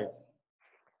 but go ahead.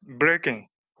 Breaking.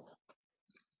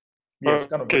 Yes, okay,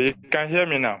 kind of breaking. You can hear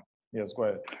me now. Yes, go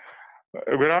ahead.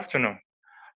 Good afternoon.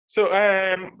 So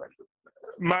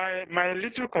my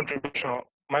little contribution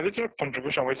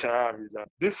which I have is that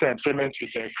this payment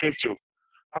with crypto.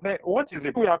 I mean, what is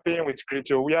it? We are paying with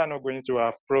crypto. We are not going to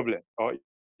have problem or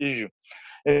issue.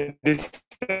 In the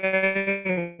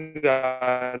sense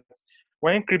that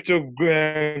when crypto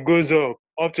goes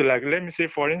up to, like, let me say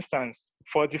for instance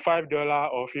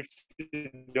 $45 or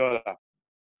 $50,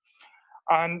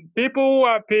 and people who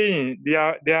are paying, they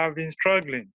have been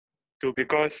struggling to,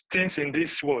 because things in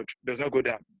this world does not go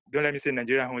down. Don't let me say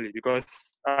Nigeria only, because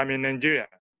I'm in Nigeria.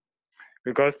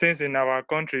 Because things in our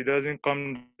country doesn't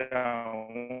come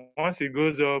down. Once it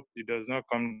goes up, it does not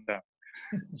come down.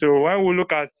 So when we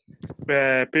look at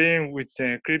paying with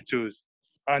cryptos,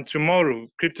 and tomorrow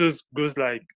cryptos goes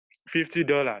like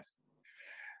 $50,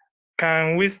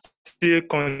 can we still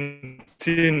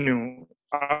continue?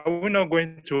 Are we not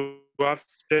going to have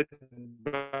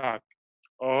setback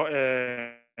or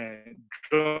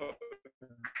drop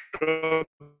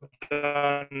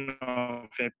down of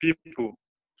people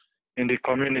in the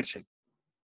community?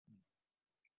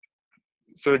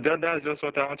 So that's just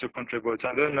what I want to contribute.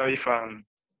 I don't know if I'm...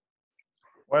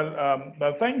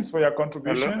 Well, thanks for your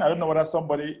contribution. Hello? I don't know whether some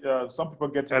people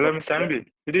get it. Hello, Mr. Ambi.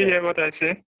 Did you hear what I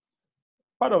say?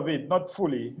 Part of it, not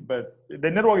fully, but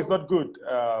the network is not good,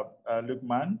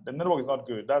 Lukman. The network is not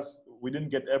good. We didn't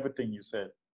get everything you said.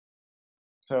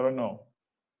 So I don't know.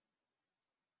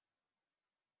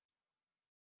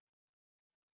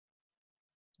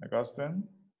 Augustine?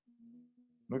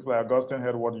 Looks like Augustine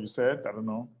heard what you said. I don't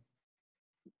know.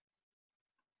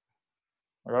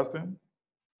 Augustine?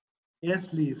 Yes,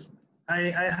 please.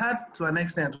 I heard to an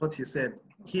extent what he said.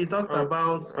 He talked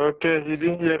about... Okay, he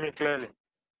didn't hear me clearly.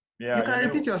 Yeah, you can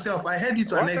repeat yourself. I heard you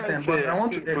to an extent, but I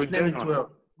want to explain it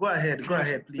well. Go ahead, please.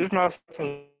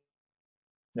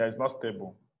 Yeah, it's not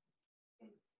stable.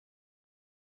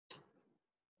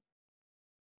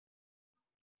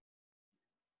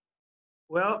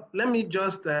 Well, let me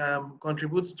just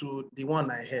contribute to the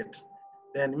one I heard.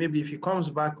 Then maybe if he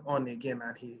comes back on again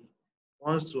and he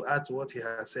wants to add to what he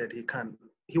has said, he can.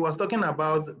 He was talking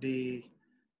about the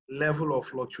level of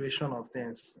fluctuation of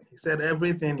things. He said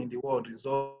everything in the world is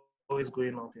always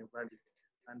going up in value,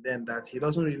 and then that he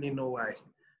doesn't really know why.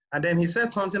 And then he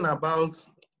said something about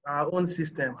our own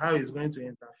system, how it's going to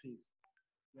interface.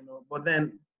 But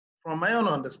then from my own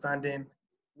understanding,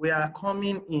 we are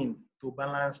coming in to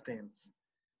balance things.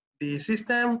 The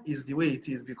system is the way it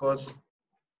is because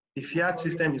the fiat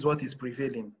system is what is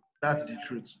prevailing. That's the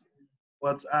truth.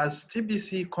 But as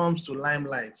TBC comes to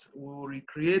limelight, we will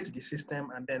recreate the system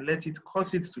and then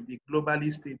cause it to be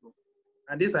globally stable.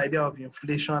 And this idea of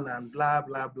inflation and blah,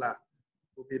 blah, blah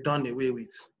will be done away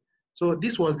with. So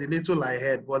this was the little I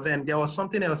heard, but then there was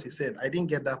something else he said. I didn't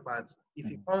get that part. If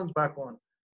he comes back on,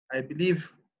 I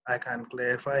believe I can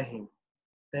clarify him.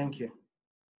 Thank you.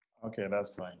 Okay,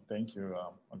 that's fine. Thank you,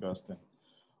 Augustine.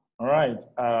 All right,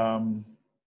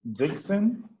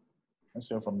 Dixon. Let's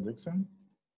hear from Dixon.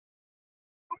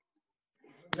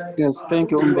 Yes,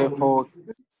 thank you, Umbe,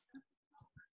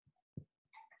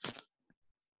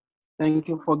 thank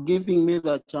you for giving me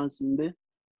the chance, Umbe.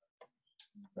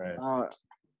 Right.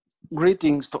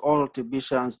 Greetings to all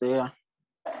Tibetians there.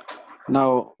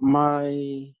 Now,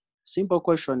 my simple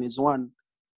question is one.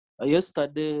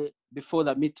 Yesterday, before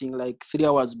the meeting, like 3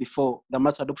 hours before the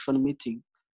mass adoption meeting,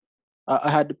 I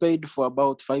had paid for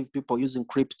about 5 people using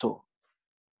crypto.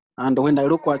 And when I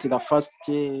look at the first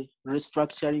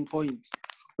restructuring point,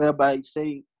 whereby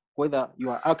saying whether you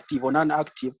are active or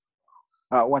non-active,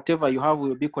 whatever you have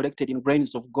will be collected in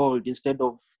grains of gold instead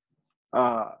of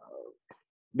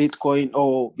Bitcoin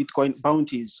or Bitcoin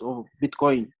bounties or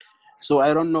Bitcoin. So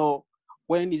I don't know,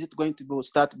 when is it going to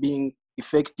start being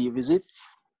effective? Is it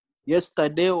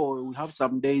yesterday, or we have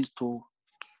some days to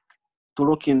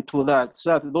look into that?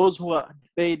 So that those who are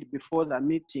paid before the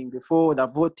meeting, before the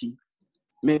voting,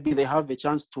 maybe they have a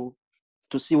chance to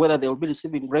see whether they will be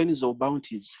receiving grains or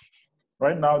bounties.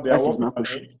 Right now, they are working on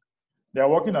it. They are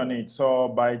working on it. So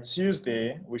by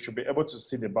Tuesday, we should be able to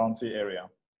see the bounty area.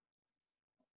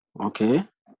 Okay.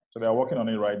 So they are working on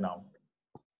it right now.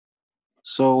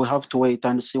 So we have to wait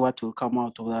and see what will come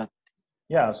out of that.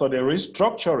 Yeah, so the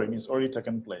restructuring is already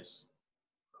taking place.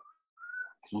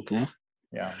 Okay.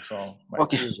 Yeah, so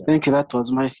okay, Tuesday. Thank you. That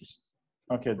was my...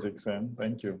 Okay, Dixon,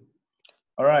 thank you.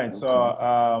 All right,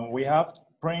 so we have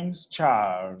Prince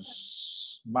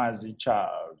Charles, Mazi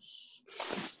Charles.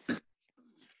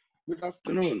 Good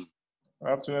afternoon.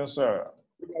 Good afternoon, sir.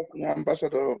 Good afternoon,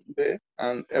 Ambassador Bay,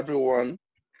 and everyone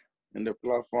in the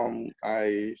platform.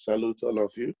 I salute all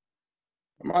of you.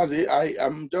 Mazi, I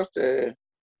am just to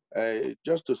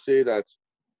say that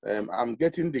I'm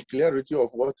getting the clarity of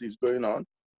what is going on.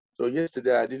 So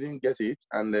yesterday I didn't get it,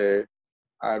 and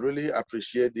I really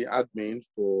appreciate the admin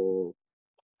for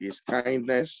his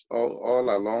kindness all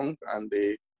along and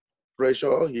the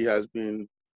pressure he has been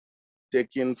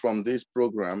taking from this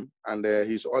program, and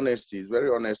his honesty. He's a very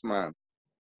honest man.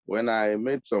 When I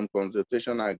made some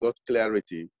consultation, I got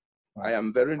clarity. I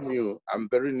am very new. I'm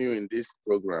very new in this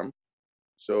program,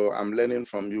 so I'm learning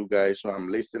from you guys, so I'm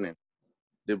listening.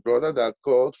 The brother that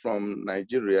called from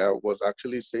Nigeria was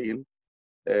actually saying,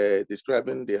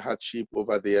 describing the hardship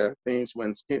over there. Things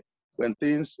when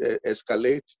things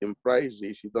escalate in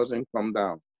prices, it doesn't come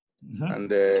down. Mm-hmm.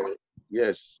 And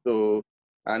yes, so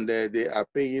they are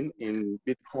paying in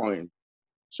Bitcoin.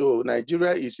 So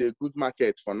Nigeria is a good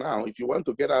market for now. If you want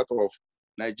to get out of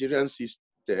Nigerian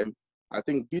system, I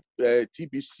think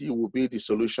TBC will be the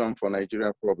solution for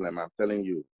Nigeria problem. I'm telling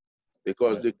you,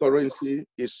 because the currency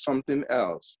is something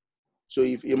else. So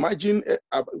if imagine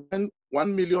when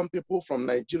 1 million people from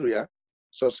Nigeria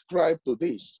subscribe to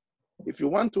this, if you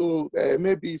want to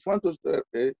maybe if you want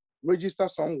to register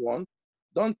someone,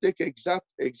 don't take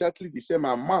exactly the same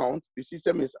amount the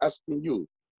system is asking you.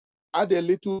 Add a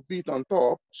little bit on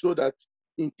top so that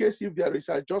in case if there is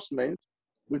adjustment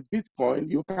with Bitcoin,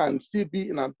 you can still be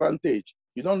in advantage.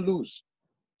 You don't lose.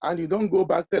 And you don't go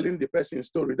back telling the person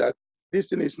story that this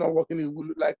thing is not working. It will,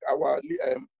 like our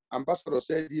ambassador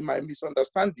said, he might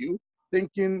misunderstand you,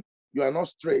 thinking you are not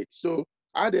straight. So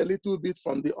add a little bit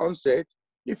from the onset.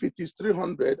 If it is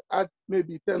 300, add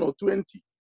maybe 10 or 20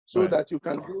 so that you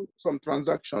can do some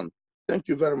transaction. Thank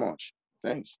you very much.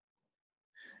 Thanks.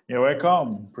 You're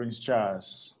welcome, Prince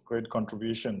Charles. Great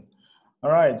contribution.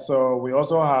 All right, so we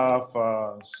also have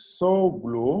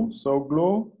Soglo.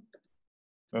 Soglo.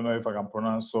 I don't know if I can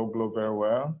pronounce Soglo very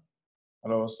well.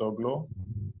 Hello, Soglo.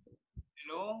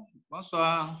 Hello,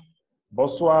 bonsoir.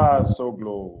 Bonsoir,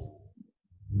 Soglo.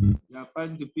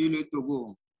 J'appelle depuis le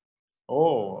Togo.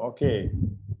 Oh, OK.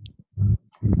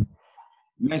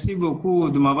 Merci beaucoup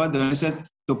de m'avoir donné cette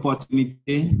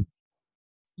opportunité.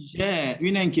 J'ai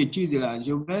une inquiétude là.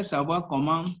 Je voudrais savoir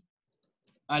comment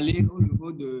aller au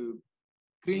niveau de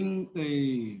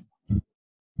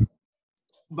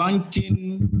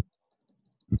banking,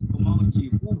 comment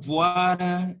dire, pour voir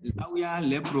là où il y a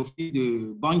les profits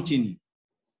de banking.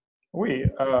 Oui,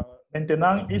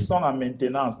 maintenant, ils sont en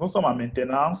maintenance. Nous sommes en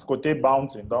maintenance côté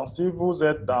bouncing. Donc, si vous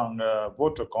êtes dans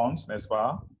votre compte, n'est-ce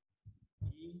pas?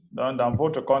 Donc, dans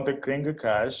votre compte Kring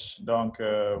Cash, donc,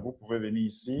 vous pouvez venir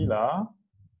ici, là,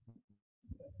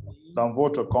 dans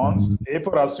votre compte. Et il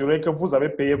faut rassurer que vous avez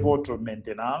payé votre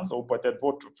maintenance ou peut-être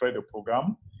votre frais de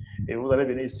programme. Et vous allez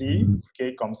venir ici,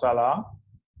 cliquer comme ça, là.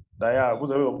 D'ailleurs,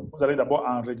 vous allez d'abord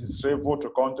enregistrer votre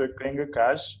compte Kring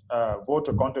Cash,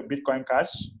 votre compte Bitcoin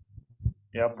Cash.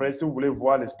 Et après, si vous voulez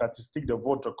voir les statistiques de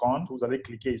votre compte, vous allez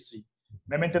cliquer ici.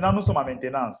 Mais maintenant, nous sommes en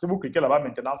maintenance. Si vous cliquez là-bas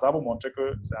maintenant, ça va vous montrer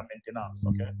que c'est en maintenance.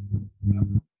 OK?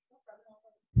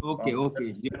 OK, donc, OK.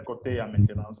 Quel côté en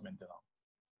maintenance maintenant?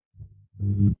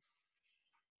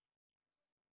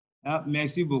 Ah,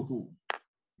 merci beaucoup.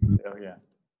 De rien.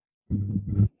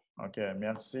 OK,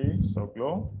 merci,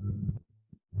 Soglo.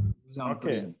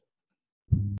 OK.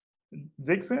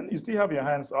 Dixon, you still have your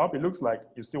hands up. It looks like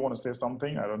you still want to say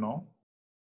something. I don't know.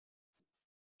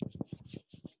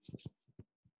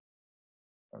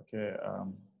 Okay,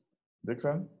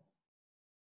 Dixon?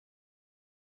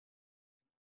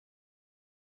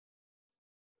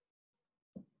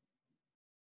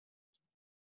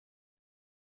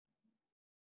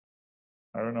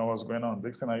 I don't know what's going on.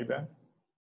 Dixon, are you there?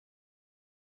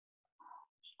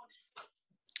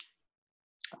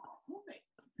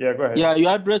 Yeah, go ahead. Yeah, you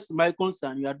addressed my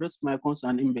concern. You addressed my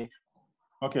concern, Imbe.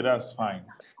 Okay, that's fine.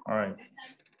 All right.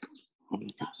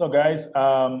 So, guys,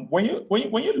 when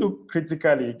you look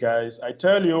critically, guys, I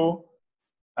tell you,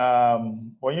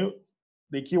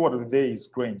 the keyword of the day is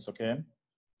grains. Okay.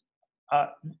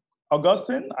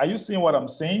 Augustine, are you seeing what I'm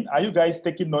saying? Are you guys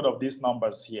taking note of these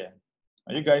numbers here?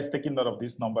 Are you guys taking note of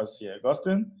these numbers here?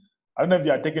 Augustine, I don't know if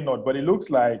you are taking note, but it looks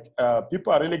like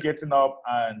people are really getting up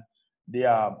and they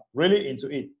are really into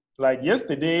it. Like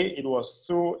yesterday, it was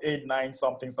 289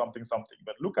 something.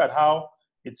 But look at how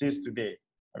it is today.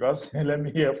 Augustine, let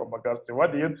me hear from Augustine.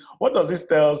 What does this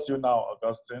tell you now,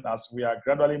 Augustine, as we are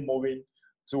gradually moving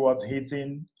towards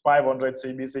hitting 500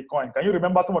 CBC coin? Can you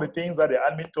remember some of the things that the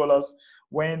admin told us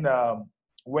when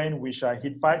we shall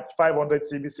hit 500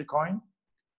 CBC coin?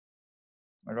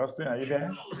 Augustine, are you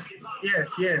there?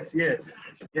 Yes.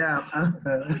 Yeah.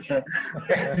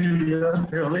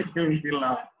 You're making me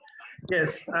laugh.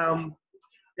 Yes.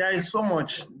 There is so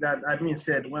much that admin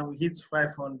said when we hit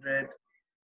 500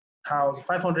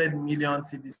 million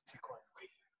TBC coins.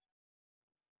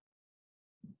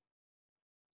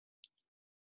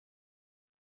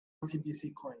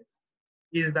 TBC coins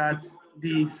is that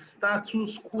the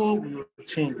status quo will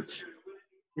change.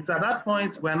 It's at that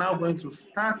point we're now going to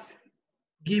start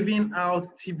giving out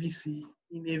TBC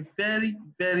in a very,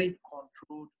 very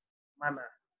controlled manner.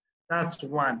 That's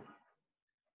one.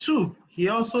 Two, he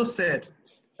also said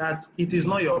that it is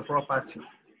not your property.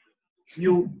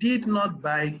 You did not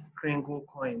buy Kringle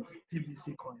coins,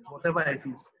 TBC coins, whatever it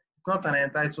is. It's not an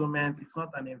entitlement, it's not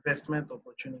an investment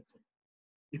opportunity.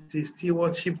 It's a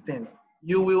stewardship thing.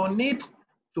 You will need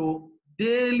to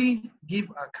daily give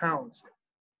account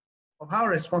of how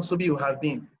responsible you have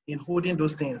been in holding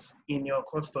those things in your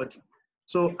custody.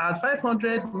 So at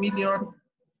 500 million,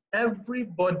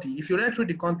 everybody, if you read through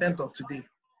the content of today,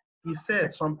 he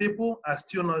said some people are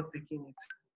still not taking it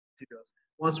serious.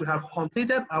 Once we have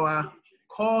completed our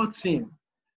core team,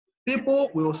 people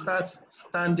will start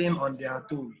standing on their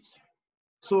toes.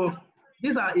 So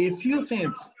these are a few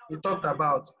things he talked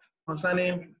about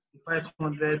concerning the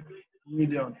 500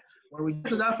 million. When we get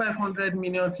to that 500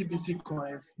 million TBC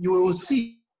coins, you will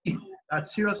see that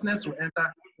seriousness will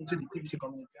enter into the TBC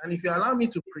community. And if you allow me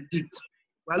to predict,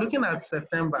 we're looking at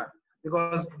September,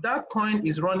 because that coin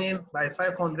is running by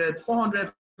 500,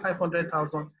 400,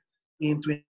 500,000 in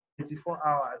 24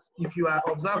 hours. If you are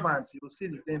observant, you will see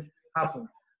the thing happen.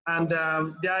 And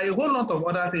there are a whole lot of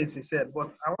other things he said,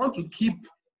 but I want to keep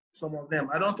some of them.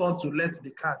 I don't want to let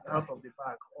the cat out of the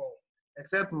bag,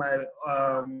 except my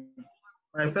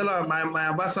my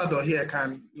ambassador here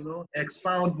can,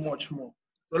 expound much more.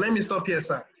 So let me stop here,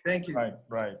 sir. Thank you.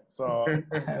 Right. So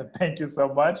thank you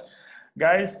so much.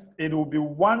 Guys, it will be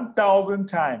 1,000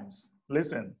 times.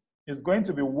 Listen, it's going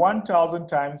to be 1,000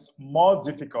 times more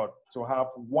difficult to have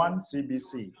one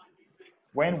TBC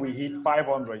when we hit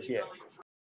 500 here.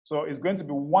 So it's going to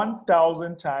be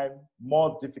 1,000 times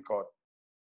more difficult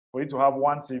for you to have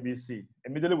one TBC.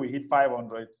 Immediately we hit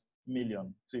 500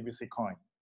 million TBC coin.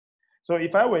 So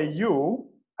if I were you,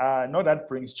 I know that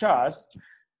Prince Charles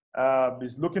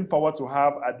is looking forward to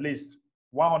have at least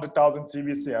 100,000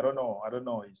 TBC. I don't know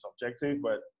his objective,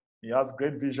 but he has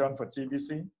great vision for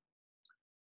TBC.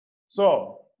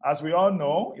 So as we all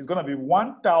know, it's going to be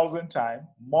 1,000 times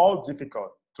more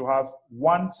difficult to have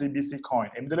one TBC coin.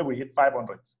 Immediately we hit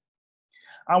 500.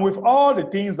 And with all the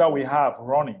things that we have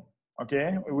running,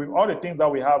 okay, with all the things that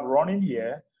we have running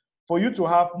here, for you to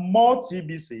have more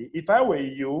TBC, if I were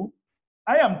you,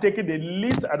 I am taking the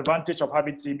least advantage of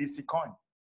having TBC coin.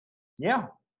 Yeah,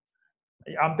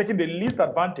 I'm taking the least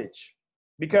advantage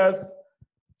because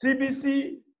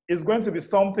TBC is going to be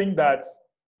something that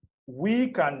we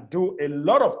can do a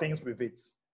lot of things with it.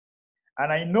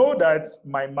 And I know that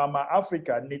my Mama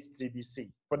Africa needs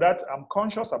TBC. For that, I'm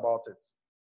conscious about it.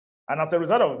 And as a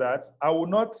result of that, I will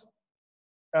not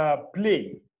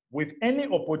play with any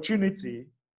opportunity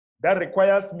that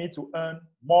requires me to earn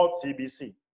more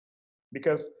TBC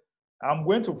because I'm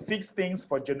going to fix things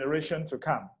for generations to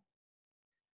come.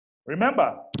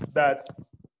 Remember that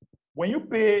when you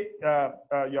pay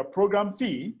your program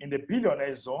fee in the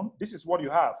billionaire zone, this is what you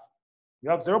have. You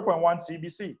have 0.1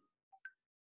 TBC.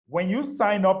 When you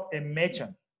sign up a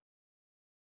merchant,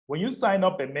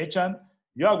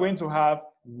 you are going to have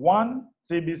 1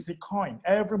 TBC coin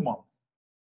every month.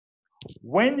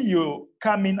 When you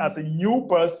come in as a new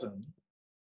person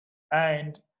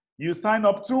and you sign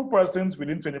up 2 persons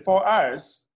within 24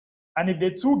 hours, and if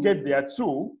they 2 get their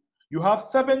 2, you have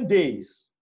 7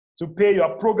 days to pay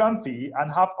your program fee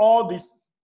and have all these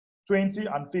 20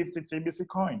 and 50 TBC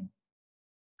coin.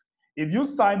 If you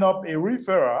sign up a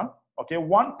referrer, okay,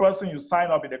 1 person you sign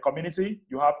up in the community,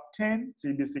 you have 10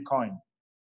 TBC coin.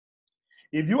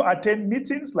 If you attend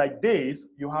meetings like this,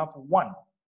 you have 1.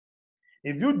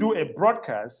 If you do a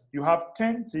broadcast, you have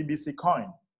 10 TBC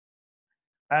coin.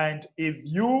 And if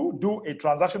you do a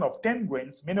transaction of 10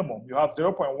 grains minimum, you have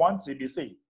 0.1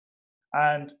 TBC.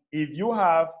 And if you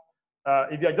have,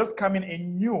 if you're just coming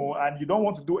in new and you don't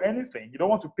want to do anything, you don't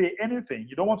want to pay anything,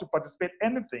 you don't want to participate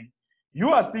anything, you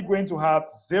are still going to have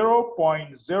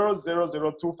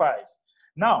 0.00025.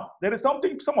 Now, there is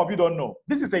something some of you don't know.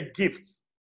 This is a gift.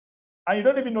 And you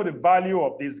don't even know the value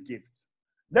of this gift.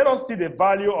 Let us see the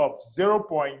value of 0.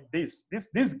 This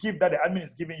gift that the admin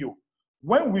is giving you.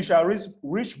 When we shall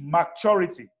reach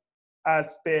maturity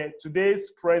as per today's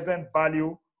present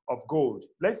value of gold.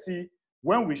 Let's see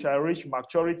when we shall reach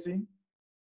maturity.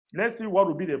 Let's see what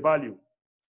will be the value.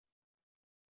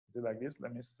 Is it like this?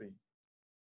 Let me see.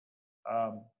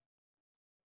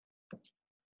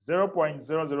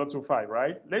 0.0025,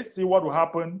 right? Let's see what will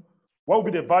happen. What will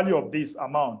be the value of this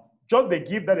amount? Just the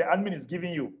gift that the admin is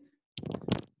giving you.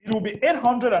 It will be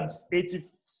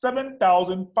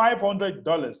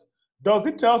 $887,500. Does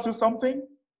it tell you something?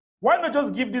 Why not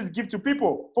just give this gift to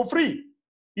people for free?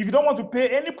 If you don't want to pay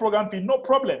any program fee, no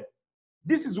problem.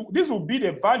 This will be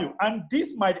the value, and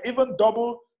this might even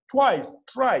double twice,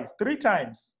 thrice, 3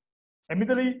 times.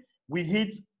 Immediately we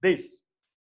hit this.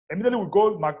 Immediately we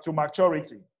go to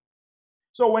maturity.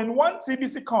 So when one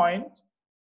TBC coin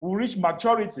will reach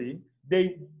maturity,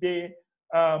 the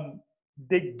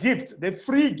gift, the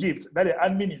free gift that the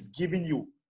admin is giving you,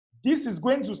 this is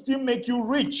going to still make you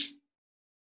rich.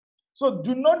 So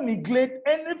do not neglect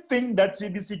anything that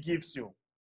TBC gives you.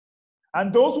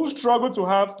 And those who struggle to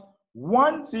have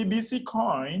one TBC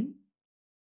coin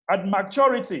at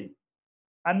maturity,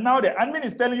 and now the admin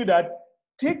is telling you that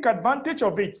take advantage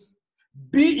of it,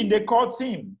 be in the core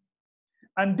team,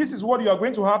 and this is what you are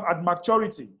going to have at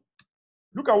maturity.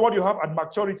 Look at what you have at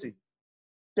maturity.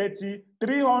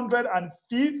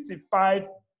 355,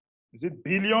 is it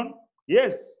billion?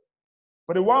 Yes.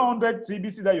 For the 100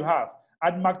 TBC that you have,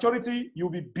 at maturity, you'll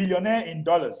be billionaire in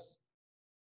dollars.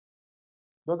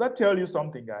 Does that tell you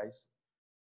something, guys?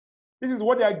 This is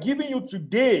what they are giving you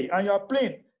today, and you are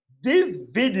playing. This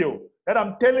video that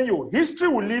I'm telling you, history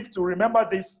will live to remember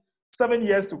this 7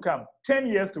 years to come, 10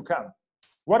 years to come.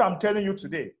 What I'm telling you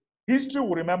today, history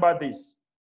will remember this.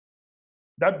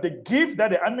 That the gift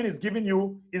that the admin is giving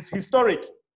you is historic.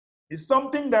 It's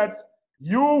something that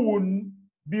you will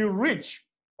be rich,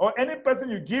 or any person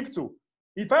you give to.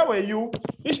 If I were you,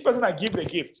 each person I give a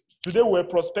gift. Today we're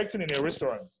prospecting in a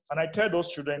restaurant, and I tell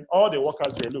those children, all the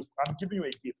workers there, look, I'm giving you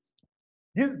a gift.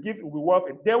 This gift will be worth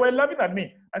it. They were laughing at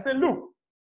me. I said, look,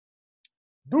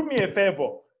 do me a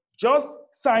favor. Just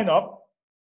sign up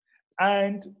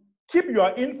and keep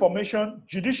your information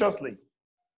judiciously.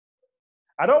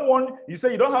 I don't want, you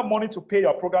say you don't have money to pay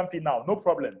your program fee now. No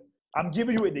problem. I'm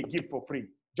giving you the gift for free.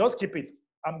 Just keep it.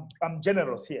 I'm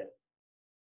generous here.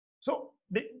 So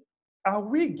are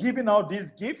we giving out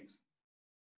these gifts?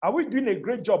 Are we doing a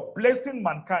great job blessing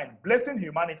mankind, blessing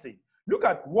humanity? Look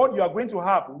at what you are going to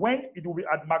have when it will be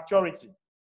at maturity.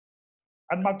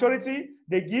 At maturity,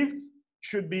 the gift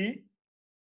should be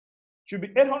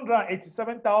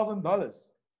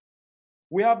 $887,000.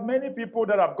 We have many people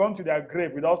that have gone to their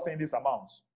grave without saying this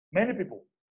amount. Many people.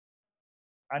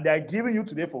 And they are giving you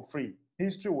today for free.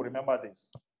 History will remember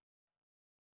this.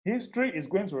 History is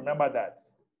going to remember that.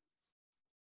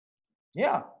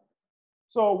 Yeah.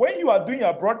 So when you are doing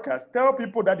your broadcast, tell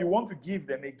people that you want to give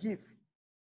them a gift.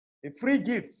 A free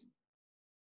gift.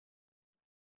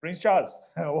 Prince Charles,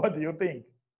 what do you think?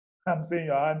 I'm seeing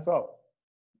your hands up.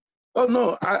 Oh,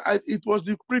 no, it was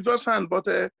the previous hand, but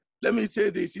let me say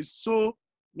this, is so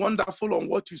wonderful on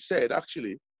what you said,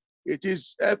 actually. It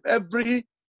is every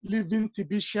living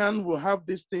Tibetian will have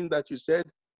this thing that you said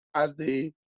as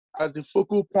the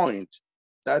focal point,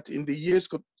 that in the years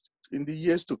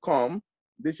to come,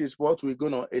 this is what we're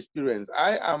going to experience.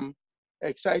 I am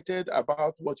excited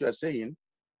about what you are saying,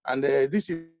 and this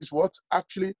is what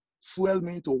actually fueled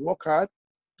me to work hard,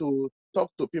 to talk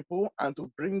to people, and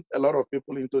to bring a lot of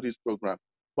people into this program.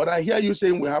 But I hear you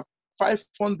saying we have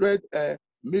 500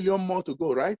 million more to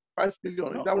go, right? 5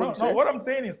 billion, is that what you said? No, what I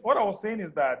was saying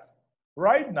is that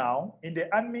right now, in the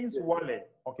admin's wallet,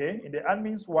 okay, in the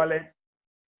admin's wallet,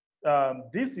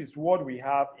 this is what we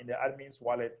have in the admin's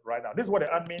wallet right now. This is what the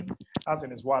admin has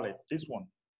in his wallet, this one.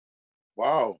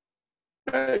 Wow.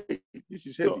 Hey, this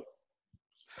is heavy. So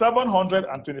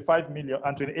 725 million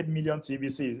and 28 million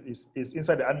TBC is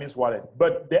inside the admin's wallet.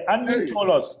 But the admin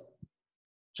told us,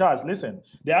 Charles, listen,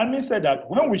 the admin said that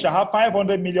when we shall have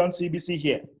 500 million TBC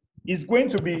here, it's going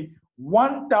to be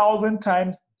 1,000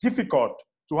 times difficult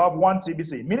to have one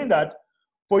TBC, meaning that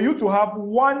for you to have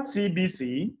one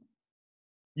TBC,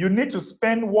 you need to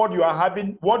spend what you are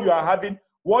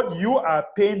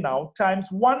paying now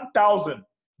times 1,000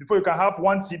 before you can have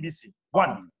one TBC.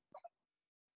 One.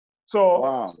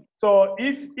 So, so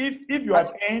if you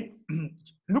are paying,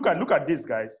 look at this,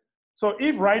 guys. So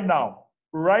if right now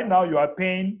you are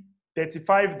paying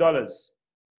 $35,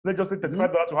 let's just say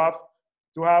 $35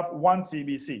 to have one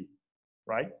TBC,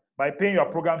 right? By paying your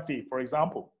program fee, for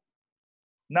example.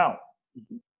 Now,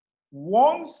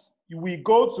 once we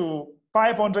go to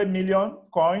 500 million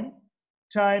coin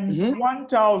times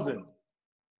 1,000.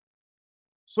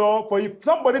 So for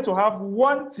somebody to have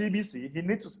one TBC, he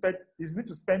needs to spend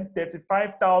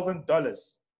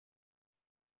 $35,000.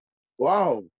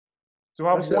 Wow. To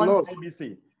have one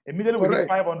TBC. Immediately we get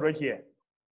 500 here.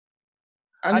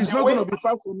 And it's not going to be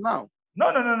far from now. No.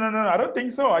 I don't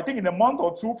think so. I think in a month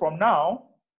or two from now,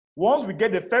 once we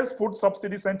get the first food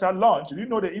subsidy center launched, you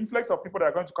know the influx of people that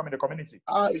are going to come in the community.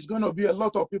 It's going to be a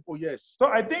lot of people, yes. So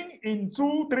I think in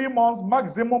 2-3 months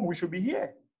maximum, we should be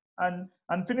here and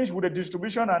finish with the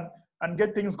distribution and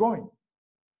get things going.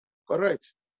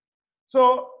 Correct.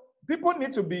 So people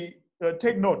need to be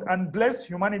take note and bless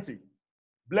humanity,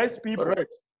 bless people,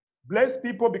 Correct. bless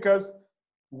people, because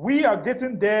we are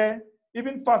getting there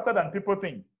even faster than people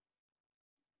think.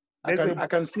 I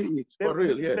can see it for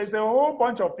real. Yes. There's a whole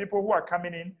bunch of people who are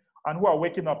coming in and who are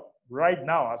waking up right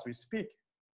now as we speak.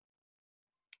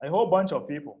 A whole bunch of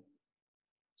people.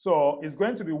 So it's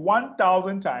going to be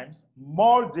 1,000 times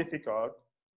more difficult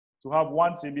to have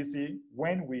one TBC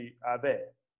when we are there.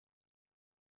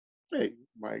 Hey,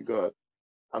 my God.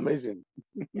 Amazing.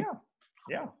 Yeah,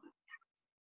 yeah.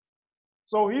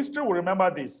 So history will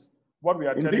remember this, what we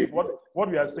are telling, what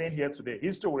we are saying here today.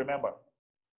 History will remember.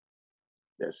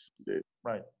 Yes, indeed.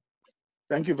 Right.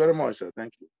 Thank you very much, sir.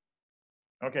 Thank you.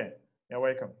 Okay, you're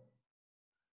welcome.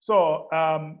 So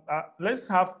let's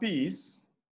have peace.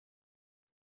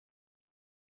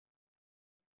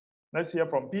 Let's hear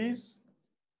from Peace.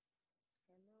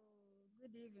 Hello,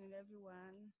 good evening,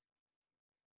 everyone.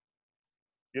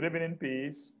 Good evening,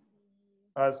 Peace.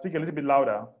 Speak a little bit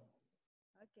louder.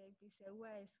 Okay, Peace is here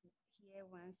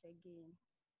once again.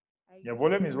 Your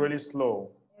volume is really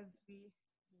slow.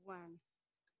 Everyone,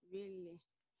 really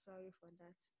sorry for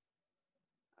that.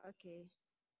 Okay,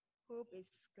 hope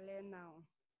it's clear now.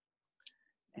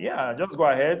 Yeah, just go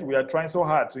ahead. We are trying so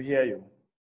hard to hear you.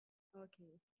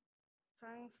 Okay.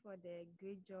 Thanks for the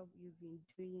great job you've been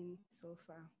doing so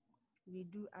far. We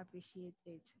do appreciate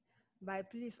it. But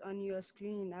please, on your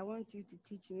screen, I want you to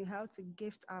teach me how to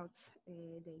gift out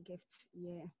the gifts.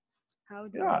 Yeah. How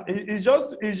do I do it's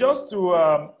just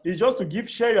to give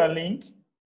share your link.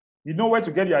 You know where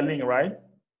to get your link, right?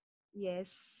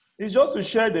 Yes. It's just to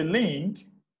share the link,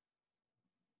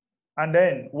 and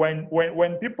then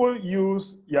when people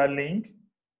use your link,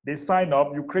 they sign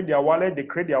up. You create their wallet. They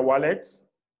create their wallets.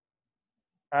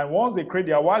 And once they create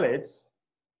their wallets,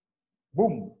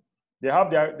 boom, they have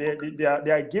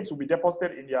their gifts will be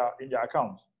deposited in their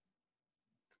account.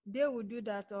 They will do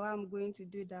that, or I'm going to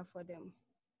do that for them?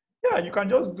 Yeah, you can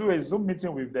just do a Zoom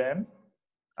meeting with them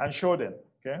and show them,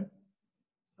 okay?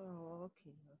 Oh,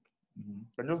 okay. You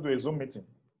can just do a Zoom meeting.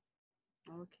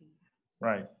 Okay.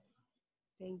 Right.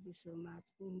 Thank you so much.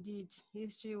 Indeed,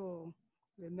 history will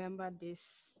remember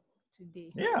this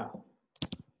today. Yeah.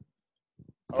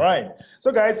 All right.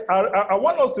 So guys, I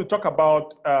want us to talk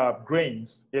about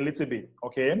grains a little bit,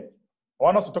 okay? I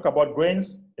want us to talk about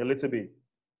grains a little bit.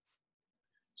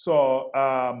 So,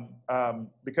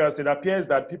 because it appears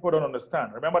that people don't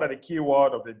understand. Remember that the key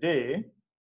word of the day,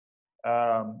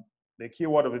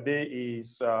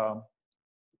 is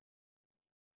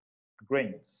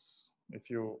grains.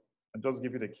 I'll just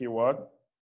give you the keyword.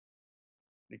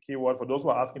 The keyword, for those who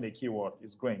are asking, the keyword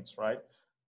is grains, right?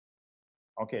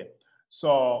 Okay.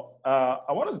 So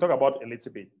I want us to talk about a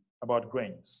little bit about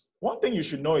grains. One thing you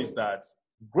should know is that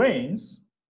grains,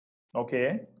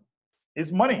 okay, is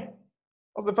money.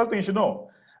 That's the first thing you should know.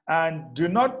 And do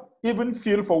not even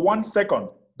feel for 1 second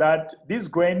that this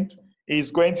grain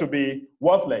is going to be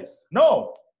worthless.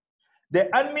 No. The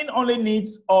admin only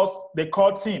needs us, the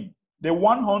core team, the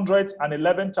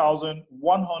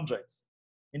 111,100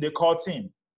 in the core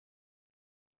team,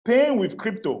 paying with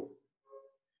crypto.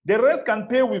 The rest can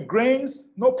pay with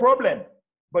grains, no problem.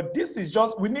 But this is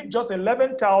just, we need just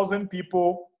 11,000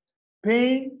 people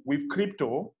paying with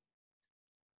crypto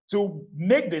to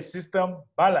make the system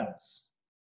balance.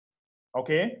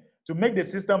 Okay? To make the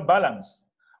system balance.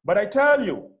 But I tell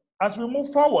you, as we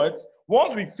move forward,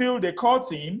 once we fill the core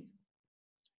team,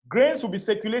 grains will be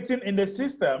circulating in the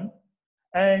system,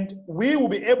 and we will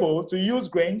be able to use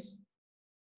grains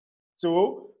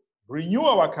to renew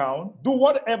our account, do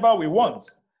whatever we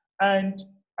want. And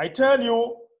I tell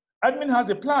you, admin has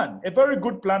a plan, a very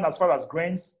good plan as far as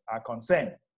grains are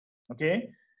concerned. Okay?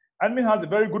 Admin has a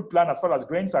very good plan as far as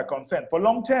grains are concerned for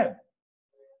long term.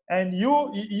 And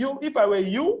you, if I were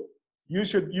you, you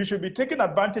should be taking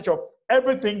advantage of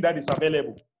everything that is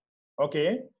available.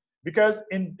 Okay? Because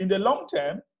in the long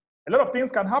term, a lot of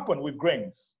things can happen with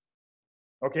grains.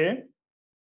 Okay?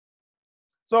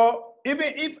 So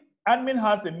even if admin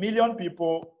has 1 million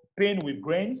people paying with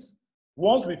grains,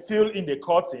 once we fill in the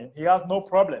core team, he has no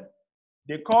problem.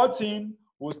 The core team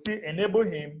will still enable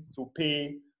him to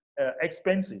pay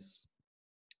expenses.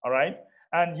 All right?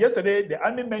 And yesterday, the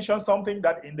admin mentioned something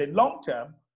that in the long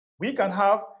term, we can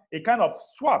have a kind of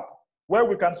swap where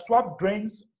we can swap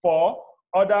grains for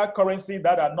other currency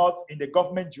that are not in the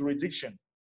government jurisdiction,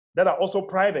 that are also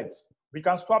private. We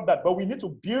can swap that, but we need to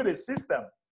build a system.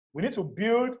 We need to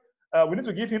build, we need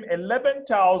to give him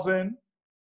 11,000,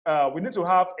 we need to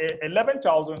have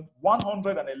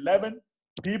 11,111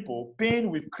 people paying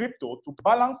with crypto to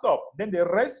balance up. Then the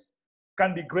rest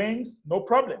can be grains, no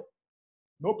problem.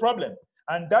 No problem.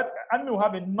 And that admin will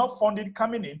have enough funding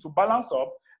coming in to balance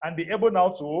up and be able now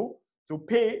to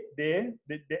pay the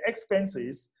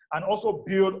expenses and also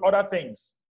build other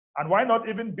things. And why not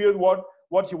even build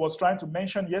what he was trying to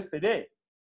mention yesterday?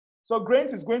 So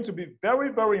grains is going to be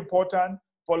very, very important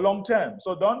for long term.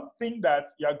 So don't think that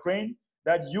your grain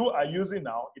that you are using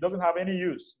now, it doesn't have any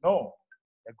use. No,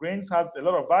 the grains has a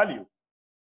lot of value,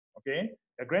 okay?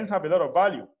 The grains have a lot of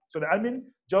value. So the admin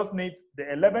just needs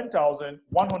the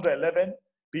 11,111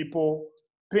 people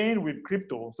paying with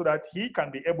crypto so that he can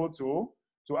be able to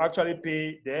actually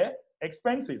pay their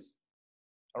expenses,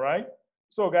 all right?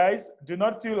 So guys, do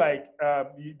not feel like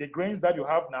the grains that you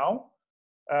have now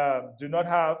do not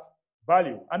have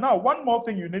value. And now one more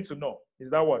thing you need to know is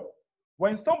that what?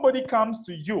 When somebody comes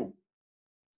to you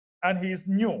and he's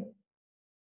new,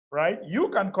 right? You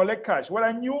can collect cash,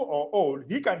 whether new or old,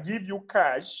 he can give you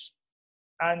cash,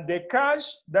 and the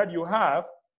cash that you have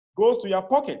goes to your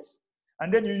pockets.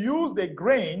 And then you use the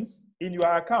grains in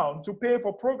your account to pay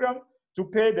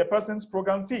the person's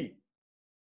program fee.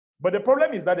 But the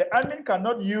problem is that the admin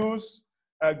cannot use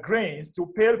grains to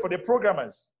pay for the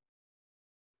programmers.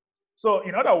 So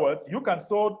in other words, you can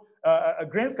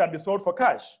grains can be sold for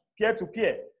cash,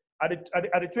 peer-to-peer, at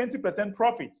a 20%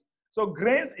 profit. So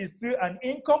grains is still an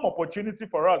income opportunity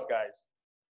for us, guys.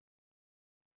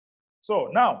 So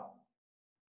now,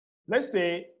 let's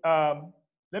say,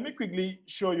 let me quickly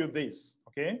show you this,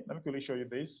 okay? Let me quickly show you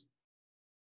this.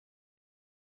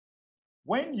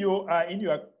 When you are in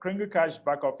your Kringle Cash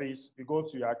back office, you go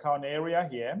to your account area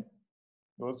here,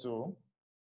 go to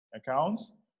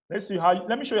accounts. Let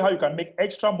me show you how you can make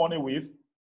extra money with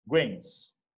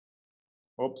grains.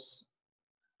 Oops.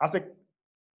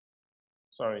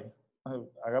 Sorry,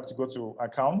 I have to go to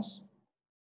accounts.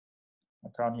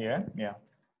 Account here, yeah.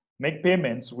 Make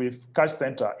payments with Cash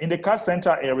Center. In the Cash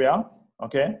Center area,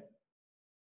 okay?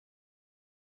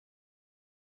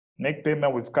 Make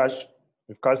payment with Cash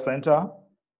Center.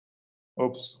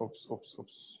 Oops.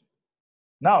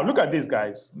 Now look at this,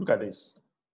 guys. Look at this.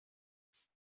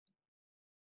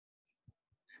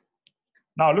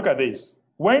 Now look at this.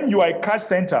 When you are a Cash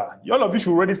Center, all of you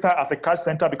should register as a Cash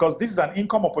Center because this is an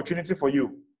income opportunity for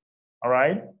you. All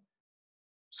right?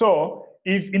 So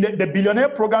if in the billionaire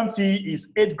program fee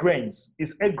is 8 grains,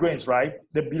 right?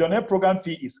 The billionaire program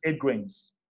fee is 8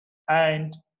 grains,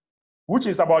 and which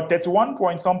is about 31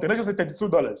 point something, let's just say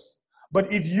 $32.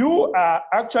 But if you are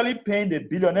actually paying the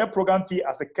billionaire program fee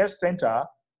as a Cash Center,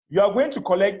 you are going to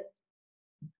collect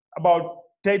about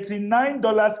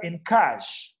 $39 in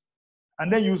cash.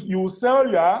 And then you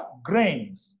sell your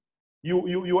grains.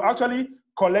 You actually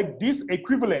collect this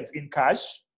equivalent in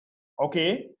cash,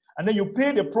 okay? And then you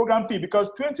pay the program fee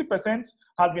because 20%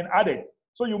 has been added.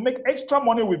 So you make extra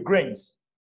money with grains.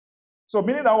 So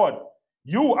meaning that what?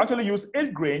 You actually use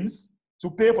 8 grains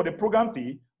to pay for the program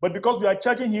fee, but because we are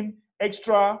charging him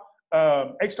extra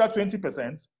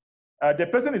 20%, the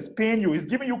person is paying you, is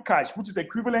giving you cash, which is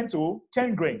equivalent to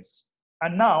 10 grains.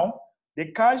 And now the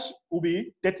cash will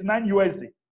be 39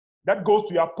 USD. That goes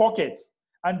to your pocket.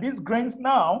 And these grains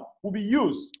now will be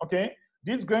used, okay?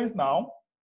 These grains now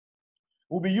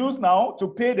will be used now to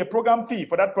pay the program fee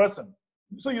for that person.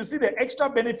 So you see the extra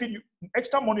benefit,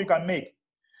 extra money you can make.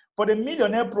 For the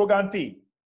millionaire program fee,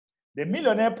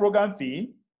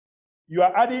 you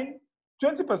are adding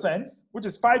 20%, which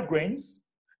is 5 grains.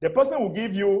 The person will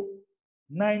give you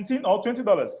 $19 or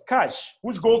 $20 cash,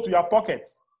 which goes to your pocket.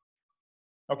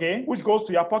 Okay, which goes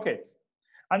to your pocket.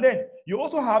 And then you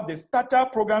also have the starter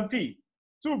program fee,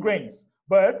 2 grains.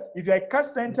 But if you're a Cash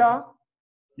Center,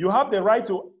 you have the right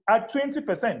to add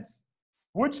 20%,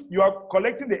 which you are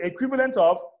collecting the equivalent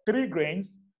of 3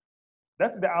 grains.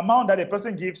 That's the amount that the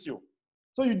person gives you.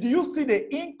 So do you see the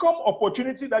income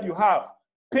opportunity that you have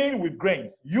paying with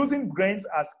grains, using grains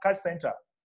as Cash Center?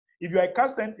 If you're a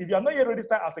Cash Center, if you are not yet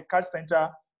registered as a Cash Center,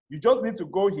 you just need to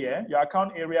go here, your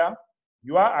account area,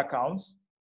 your accounts,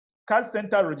 Cash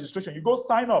Center registration. You go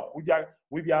sign up with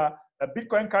your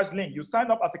Bitcoin Cash link. You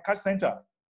sign up as a Cash Center.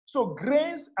 So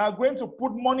grains are going to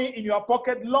put money in your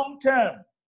pocket long term.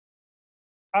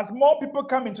 As more people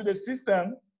come into the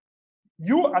system,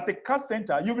 you as a Cash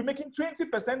Center, you'll be making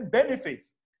 20%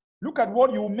 benefits. Look at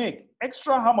what you make.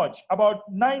 Extra how much? About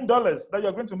 $9 that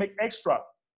you're going to make extra.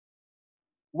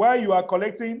 While you are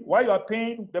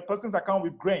paying the person's account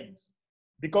with grains.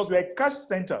 Because we're a Cash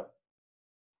Center.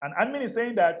 And admin is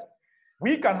saying that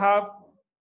we can have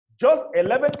just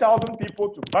 11,000 people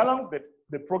to balance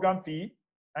the program fee,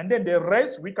 and then the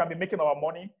rest we can be making our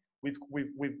money with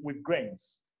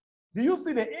grains. Do you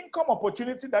see the income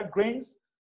opportunity that grains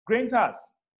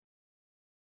has?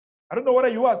 I don't know whether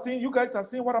you guys are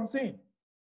seeing what I'm saying.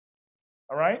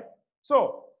 All right.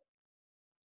 So,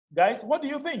 guys, what do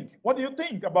you think? What do you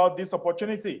think about this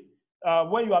opportunity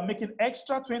where you are making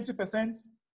extra 20%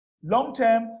 long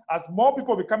term as more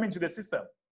people will come into the system?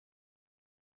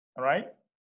 All right.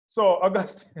 So,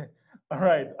 Augustine. All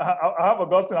right. I have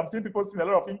Augustine. I'm seeing people seeing a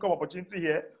lot of income opportunity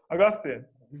here. Augustine.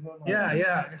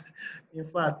 Yeah. In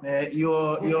fact,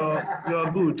 you're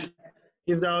good.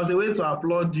 If there was a way to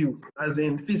applaud you, as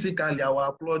in physically, I will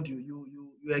applaud you.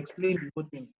 You explained the whole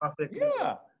thing perfectly.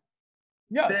 Yeah.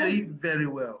 Yeah. Very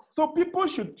well. So people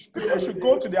should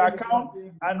go to their account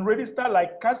and register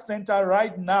like Cash Center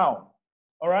right now.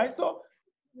 All right. So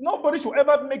nobody should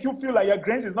ever make you feel like your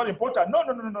grains is not important.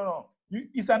 No.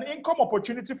 It's an income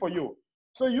opportunity for you.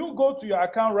 So you go to your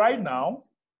account right now.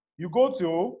 You go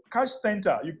to Cash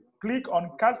Center. You click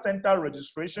on Cash Center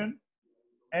registration,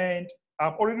 and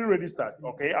I've already registered.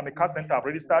 Okay, I'm a Cash Center. I've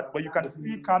registered, but you can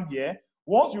still come here.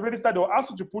 Once you register, they'll ask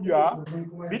you to put your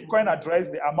Bitcoin address,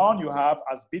 the amount you have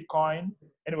as Bitcoin.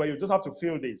 Anyway, you just have to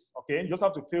fill this. Okay, you just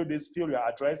have to fill this, fill your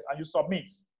address, and you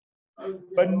submit.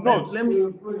 But note, let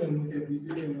me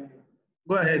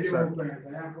go ahead, sir.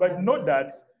 But note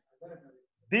that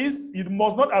this you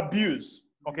must not abuse.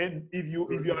 Okay, if you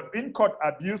have been caught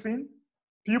abusing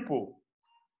people,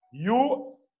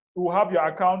 you will have your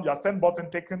account, your send button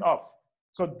taken off.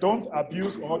 So don't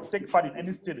abuse or take part in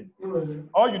any stealing.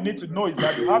 All you need to know is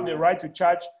that you have the right to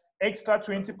charge extra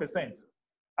 20%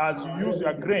 as you use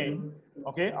your grain.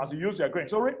 Okay, as you use your grain.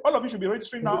 So all of you should be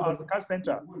registering now as Cash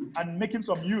Center and making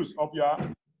some use of your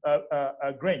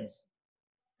grains.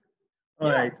 All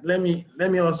right. Let me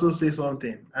also say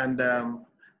something. And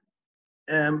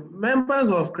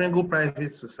members of Kringle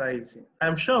Private Society,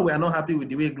 I'm sure we are not happy with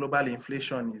the way global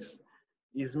inflation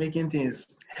is making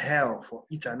things hell for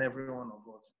each and every one of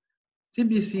us.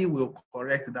 TBC will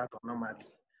correct that anomaly.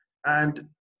 And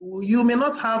you may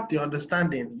not have the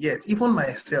understanding yet, even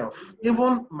myself,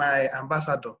 even my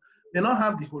ambassador, may not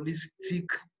have the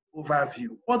holistic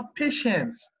overview. But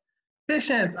patience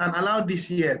and allow this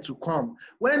year to come.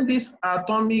 When this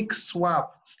atomic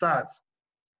swap starts,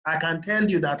 I can tell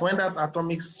you that when that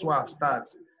atomic swap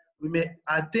starts, we may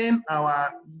attain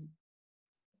our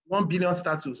 1 billion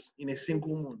status in a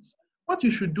single month. What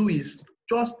you should do is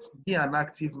just be an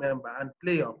active member and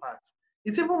play your part.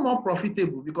 It's even more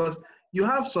profitable because you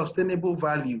have sustainable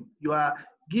value. You are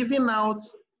giving out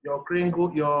your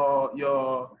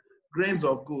grains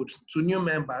of gold to new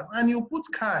members, and you put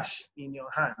cash in your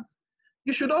hands.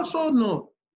 You should also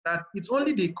know that it's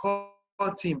only the core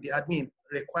team, the admin,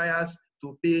 requires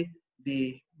to pay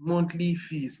the monthly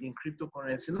fees in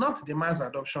cryptocurrency, not the mass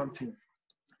adoption team.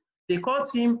 The core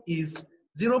team is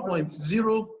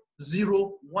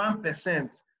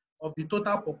 0.001% of the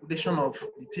total population of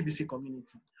the TBC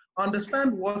community.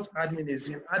 Understand what admin is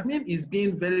doing. Admin is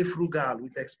being very frugal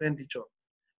with expenditure.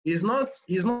 He's not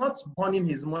burning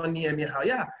his money anyhow.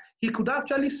 Yeah, he could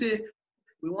actually say,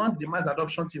 we want the mass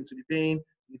adoption team to be paying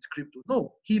with crypto.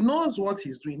 No, he knows what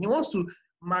he's doing. He wants to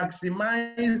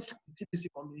maximize the TBC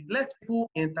community, let people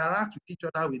interact with each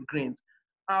other with grains.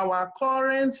 Our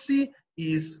currency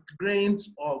is grains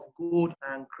of gold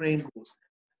and Kringles.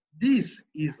 This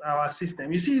is our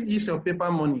system. You see this your paper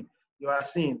money you are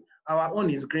seeing. Our own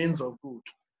is grains of gold.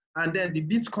 And then the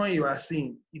Bitcoin you are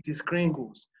seeing, it is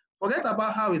Kringles. Forget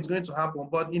about how it's going to happen,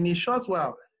 but in a short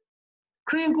while,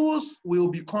 Kringles will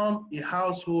become a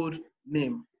household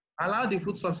name. Allow the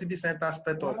food subsidy center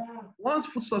start up. Once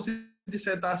food subsidy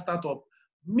center start up,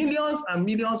 millions and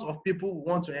millions of people will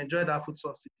want to enjoy that food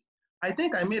subsidy. I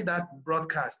think I made that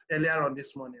broadcast earlier on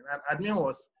this morning, and admin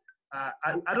was, I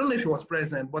don't know if he was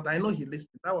present, but I know he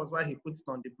listened. That was why he put it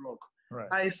on the blog. Right.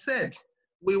 I said,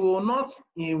 we will not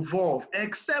involve,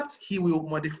 except he will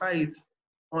modify it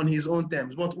on his own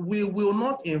terms, but we will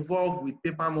not involve with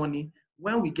paper money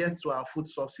when we get to our food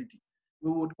subsidy. We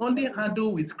would only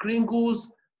handle with Kringles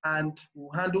and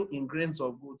we'll handle in grains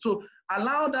of gold. So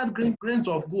allow that grains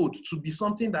of gold to be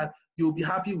something that you'll be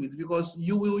happy with, because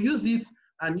you will use it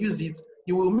and use it.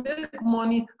 You will make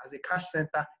money as a cash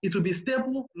center. It will be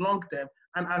stable long term.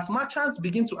 And as merchants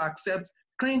begin to accept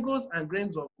Kringles and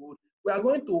grains of gold, we are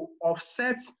going to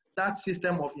offset that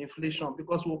system of inflation,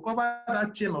 because we'll cover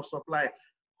that chain of supply.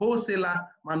 Wholesaler,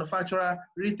 manufacturer,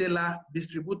 retailer,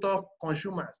 distributor,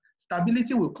 consumers.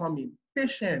 Stability will come in.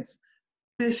 Patience,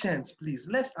 please.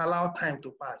 Let's allow time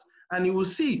to pass. And you will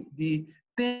see the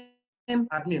thing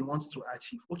admin wants to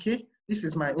achieve. Okay? This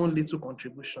is my own little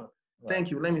contribution. Right. Thank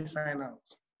you. Let me sign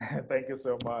out. Thank you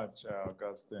so much,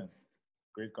 Augustine.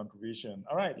 Great contribution.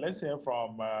 All right, let's hear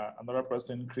from another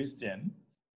person, Christian.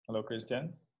 Hello,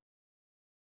 Christian.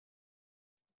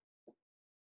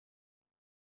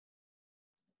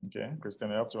 Okay,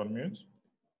 Christian, you have to unmute.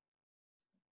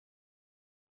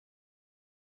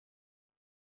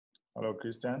 Hello,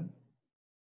 Christian.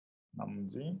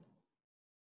 Namdi.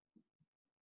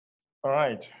 All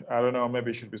right. I don't know, maybe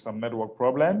it should be some network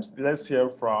problems. Let's hear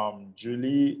from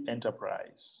Julie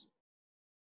Enterprise.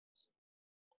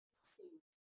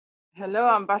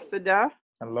 Hello, Ambassador.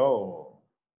 Hello.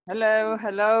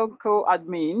 Hello,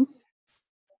 co-admins.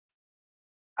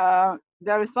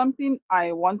 There is something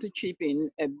I want to chip in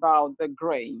about the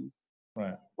grains.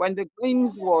 Right. When the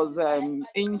grains was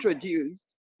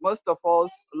introduced, most of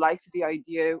us liked the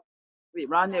idea. We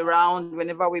ran around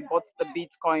whenever we bought the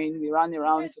Bitcoin, we ran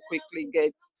around to quickly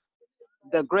get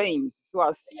the grains so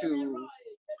as to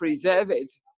preserve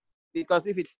it. Because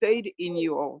if it stayed in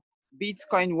your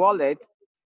Bitcoin wallet,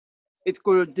 it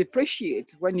could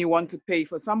depreciate when you want to pay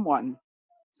for someone.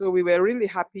 So we were really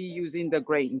happy using the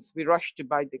grains. We rushed to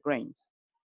buy the grains.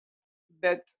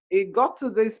 But it got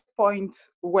to this point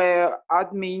where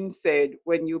admin said,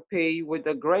 when you pay with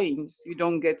the grains, you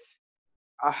don't get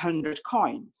 100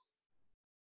 coins.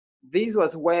 This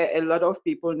was where a lot of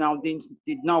people now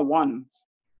did not want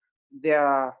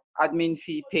their admin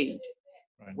fee paid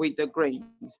with the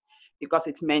grains, because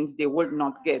it meant they would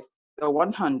not get the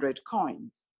 100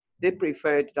 coins. They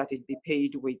preferred that it be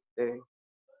paid with the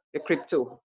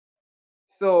crypto.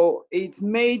 So it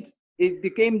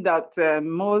became that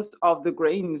most of the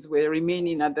grains were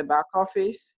remaining at the back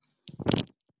office.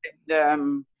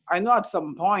 And, I know at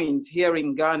some point here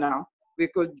in Ghana, we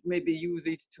could maybe use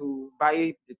it to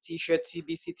buy the t-shirt,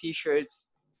 TBC t-shirts.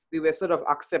 We were sort of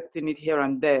accepting it here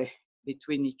and there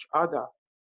between each other,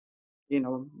 you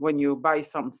know, when you buy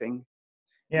something.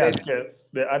 Yes,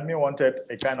 the admin wanted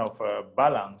a kind of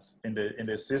balance in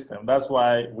the system. That's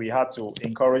why we had to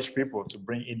encourage people to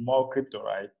bring in more crypto,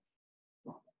 right?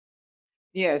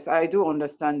 Yes, I do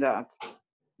understand that.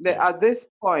 But at this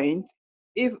point,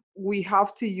 if we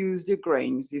have to use the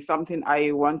grains, is something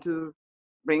I want to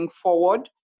bring forward.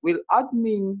 Will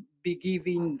admin be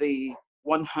giving the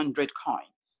 100 coins?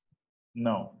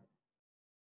 No.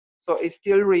 So it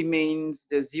still remains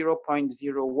the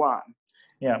 0.01.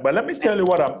 Yeah, but let me tell you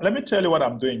what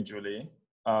I'm doing, Julie.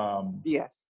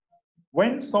 Yes.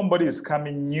 When somebody is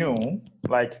coming new,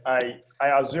 like I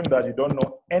assume that you don't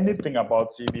know anything about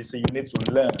CBC, you need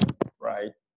to learn,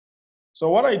 right? So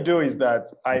what I do is that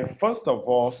I first of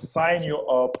all sign you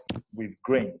up with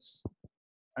grains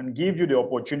and give you the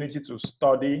opportunity to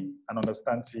study and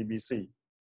understand CBC.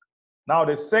 Now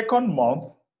the second month,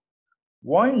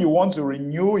 when you want to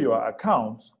renew your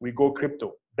account, we go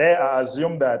crypto. There I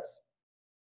assume that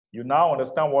you now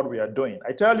understand what we are doing.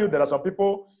 I tell you, there are some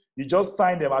people, you just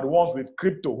sign them at once with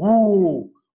crypto. Ooh,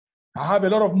 I have a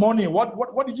lot of money.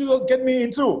 What did you just get me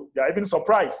into? They're even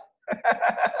surprised.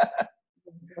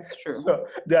 That's true. So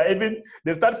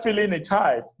they start feeling it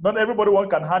high. Not everybody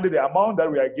can handle the amount that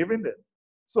we are giving them.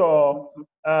 So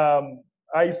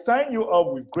I sign you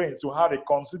up with grains to have a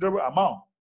considerable amount.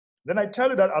 Then I tell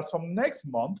you that as from next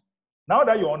month, now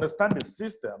that you understand the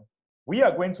system, we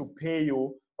are going to pay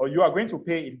you, or you are going to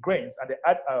pay in grains and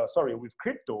with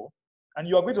crypto, and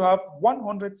you are going to have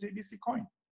 100 CBC coin.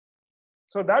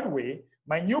 So that way,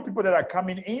 my new people that are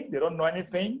coming in, they don't know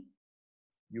anything.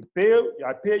 You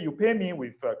pay me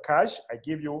with cash. I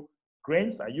give you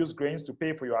grains. I use grains to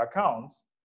pay for your accounts.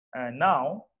 And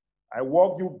now I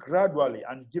walk you gradually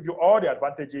and give you all the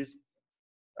advantages,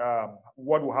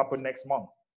 what will happen next month.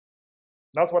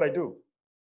 That's what I do.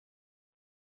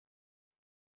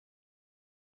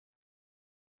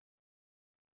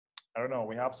 I don't know,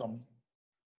 I'm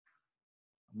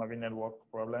having a network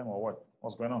problem or what?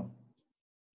 What's going on?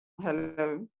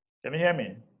 Hello. Can you hear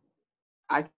me?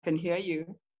 I can hear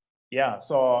you. Yeah,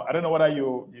 so I don't know whether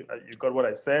you got what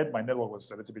I said. My network was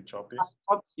a little bit choppy. I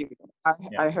got you.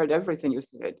 I heard everything you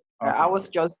said. Okay. I was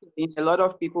just saying, a lot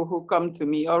of people who come to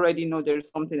me already know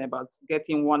there's something about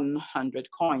getting 100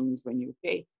 coins when you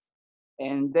pay.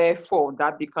 And therefore,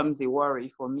 that becomes a worry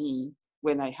for me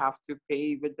when I have to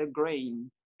pay with the grain,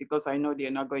 because I know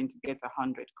they're not going to get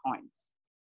 100 coins.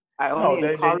 I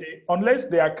only encourage. Unless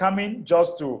they are coming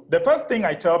just to, the first thing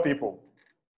I tell people,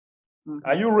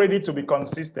 are you ready to be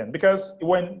consistent? Because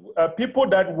when people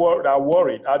that are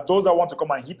worried are those that want to come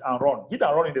and hit and run. Hit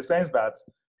and run in the sense that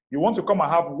you want to come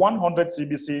and have 100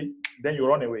 CBC, then you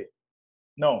run away.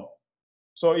 No.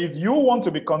 So if you want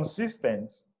to be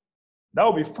consistent, that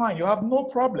will be fine. You have no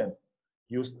problem.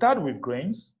 You start with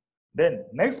grains. Then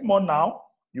next month now,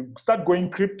 you start going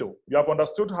crypto. You have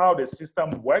understood how the system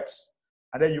works.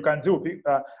 And then you can do it.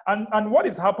 And what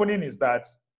is happening is that,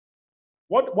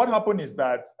 what happened is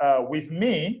that with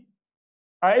me,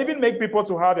 I even make people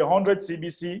to have 100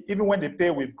 CBC even when they pay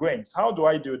with grains. How do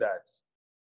I do that?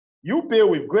 You pay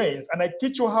with grains and I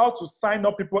teach you how to sign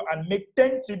up people and make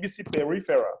 10 CBC per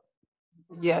referral.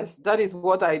 Yes, that is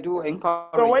what I do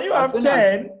encourage. So when you As have soon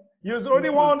as 10, use only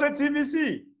 100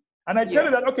 TVC. And I tell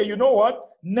you that, yes, okay, you know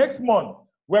what? Next month,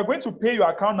 we're going to pay your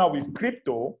account now with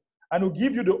crypto, and we'll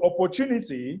give you the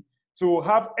opportunity to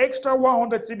have extra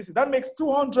 100 TVC. That makes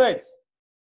 200,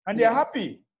 and they're yes,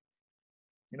 happy,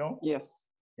 you know? yes,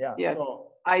 Yeah, yes. so,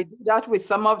 I do that with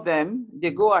some of them.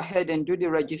 They go ahead and do the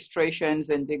registrations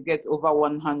and they get over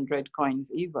 100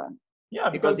 coins even. yeah,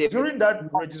 Because because they during that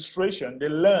registration, they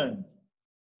learn.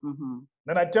 mm-hmm.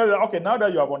 Then I tell you, okay, now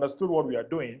that you have understood what we are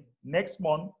doing, next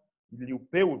month, you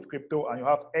pay with crypto and you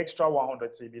have extra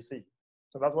 100 CBC.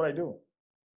 So that's what I do.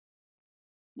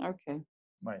 Okay.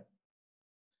 Right.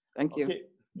 Thank you. Okay,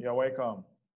 you're welcome.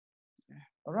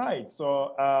 All right,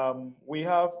 so we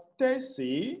have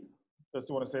Tessie.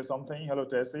 Tessie, want to say something? Hello,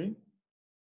 Tessie.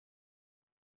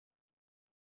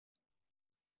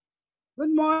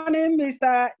 Good morning,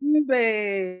 Mr.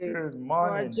 Mbe, Good our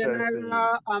morning, Tessie.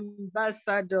 General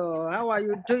Ambassador. How are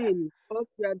you doing? Hope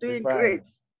you are doing Fine. great.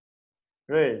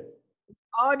 Great.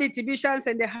 All the Tibicians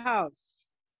in the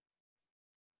house.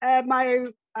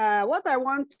 What I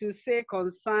want to say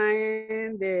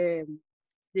concerning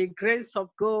the grace of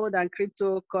gold and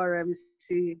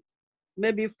cryptocurrency,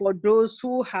 maybe for those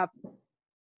who have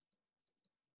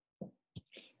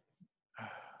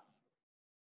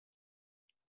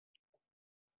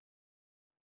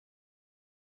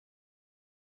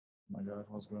My God,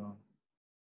 what's going on?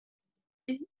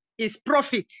 is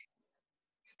profit,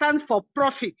 stands for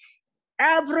profit.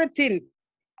 Everything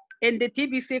in the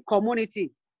TBC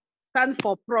community stands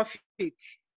for profit.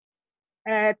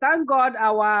 Thank God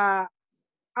our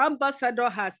ambassador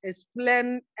has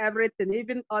explained everything.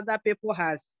 Even other people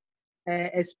has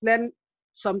explained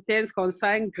some things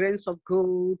concerning grains of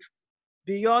gold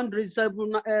beyond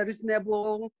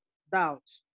reasonable doubt.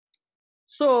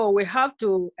 So we have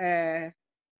to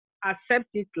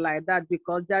accept it like that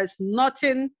because there's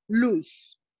nothing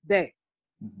loose there.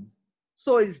 Mm-hmm.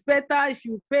 So it's better if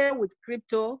you pay with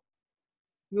crypto,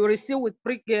 you receive with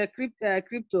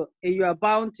crypto in your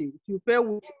bounty. If you pay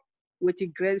with the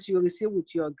grains, you receive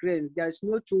with your grains. There's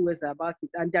no two ways about it,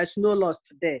 and there's no loss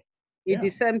there. It's the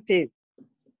same thing.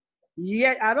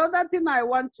 Yeah, another thing I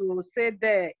want to say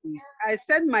there is I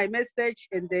sent my message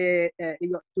in the to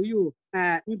you,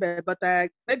 Mbe, but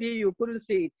maybe you couldn't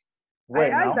see it. Where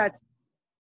I asked now? that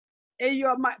in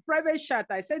your private chat,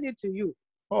 I sent it to you.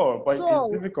 Oh, but So,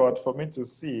 it's difficult for me to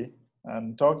see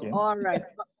and talking. All right,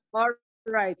 all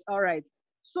right, all right.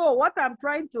 So what I'm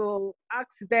trying to ask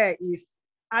there is,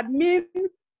 admin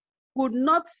could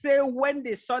not say when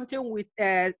the something will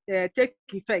take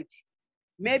effect.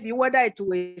 Maybe whether it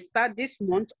will start this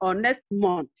month or next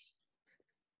month.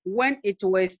 When it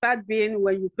will start being,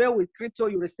 when you pay with crypto,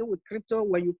 you receive with crypto.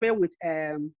 When you pay with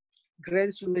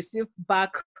grains, you receive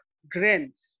back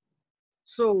grains.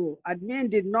 So admin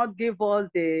did not give us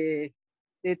the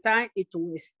time it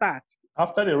will start.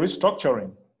 After the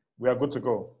restructuring, we are good to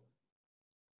go.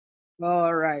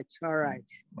 All right, all right.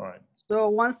 All right. So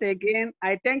once again,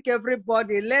 I thank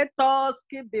everybody. Let us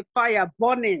keep the fire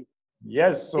burning.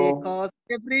 Yes, so because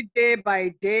every day by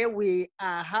day we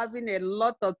are having a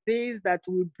lot of things that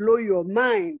will blow your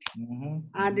mind. Mm-hmm.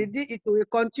 And it will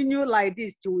continue like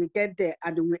this till we get there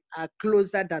and we are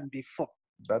closer than before.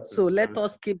 So let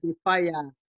us keep the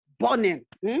fire burning.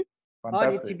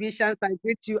 All the Tibicians, I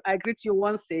greet you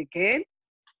once again.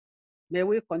 May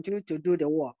we continue to do the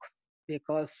work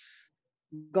because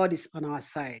God is on our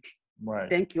side. Right.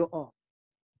 Thank you all.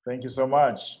 Thank you so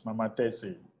much, Mama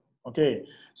Tessie. Okay,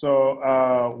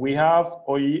 so we have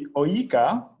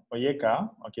Oyeka,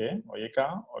 okay,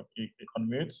 Oyeka, on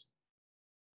mute.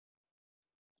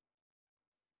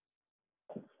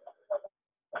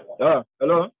 Yeah,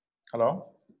 hello. Hello.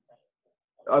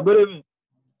 Good evening.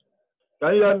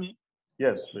 Can you hear me?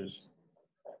 Yes, please.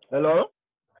 Hello.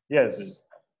 Yes.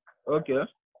 Okay.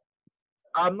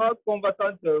 I'm not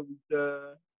conversant with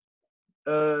the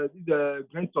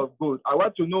grains of gold. I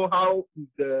want to know how is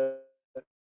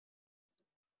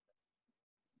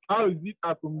it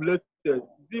accumulated? Is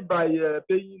it by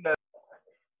paying?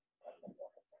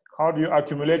 How do you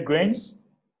accumulate grains?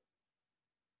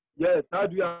 Yes. How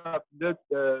do you accumulate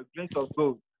grains of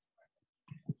gold?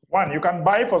 One, you can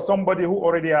buy for somebody who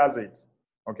already has it.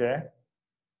 Okay.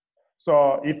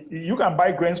 So if you can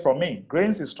buy grains from me,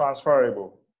 grains is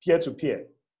transferable peer to peer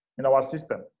in our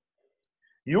system.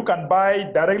 You can buy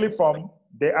directly from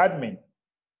the admin.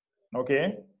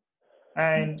 Okay.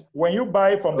 And when you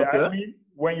buy from the admin,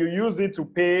 when you use it to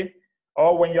pay,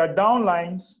 or when your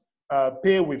downlines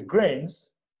pay with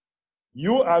grains,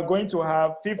 you are going to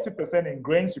have 50% in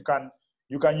grains.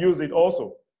 You can use it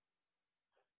also.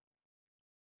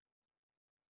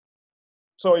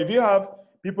 So if you have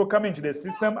people coming to the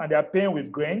system and they are paying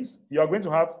with grains, you are going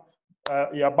to have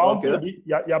your bounty. Okay.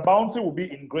 Your bounty will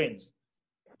be in grains.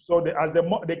 So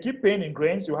they keep paying in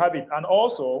grains, you have it. And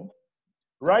also,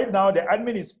 right now the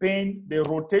admin is paying the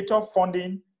rotator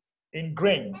funding in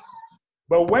grains.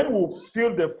 But when we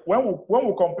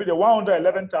complete the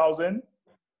 111,000,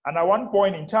 and at one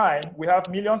point in time we have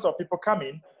millions of people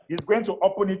coming, he's going to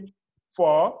open it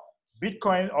for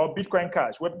Bitcoin or Bitcoin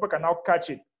Cash, where people can now catch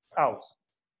it out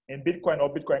in Bitcoin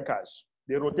or Bitcoin Cash,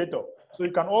 the rotator. So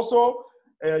you can also,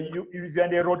 if you're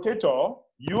in the rotator,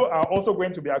 you are also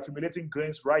going to be accumulating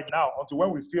grains right now until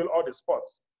when we fill all the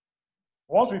spots.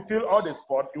 Once we fill all the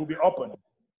spots, it will be open.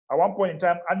 At one point in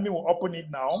time, admin will open it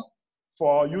now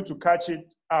for you to catch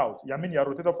it out. I mean, your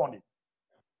rotator funding.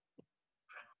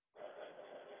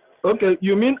 Okay,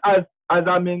 you mean as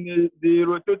I'm in the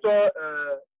rotator,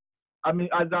 as I'm in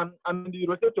the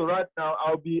rotator right now,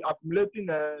 I'll be accumulating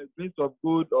grains of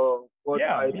gold or what?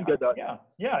 I didn't get that.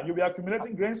 Yeah, you'll be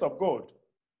accumulating grains of gold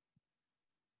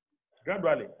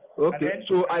gradually. Okay,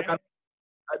 so I can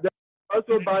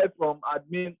also buy from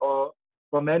admin or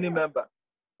from any member.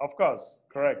 Of course,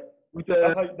 correct.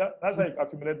 That's how you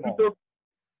accumulate more.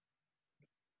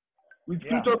 With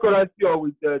cryptocurrency or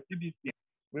with TBC?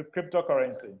 With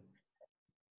cryptocurrency.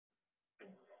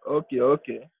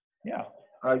 Okay. Yeah.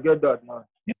 I get that now.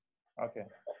 Okay.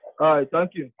 All right,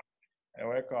 thank you. You're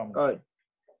welcome. All right.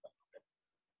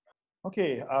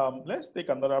 Okay, let's take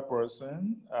another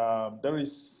person. There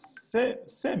is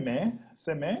Seme,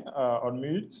 on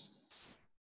mute.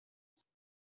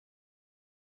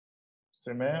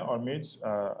 Seme, on mute.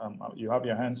 You have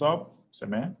your hands up,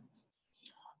 Seme.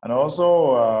 And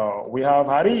also, we have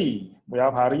Hari.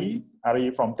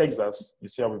 Hari from Texas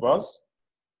is here with us.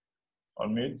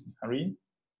 On mute, Hari.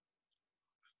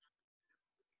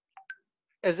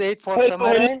 Is it for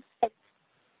Samara?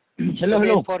 Hello. Is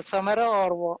it for Samara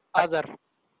or other?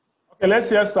 Okay, let's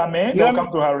hear Same. Don't come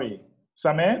to Hari.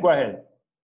 Same, go ahead.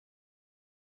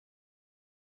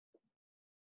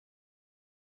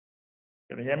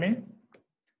 Can you hear me?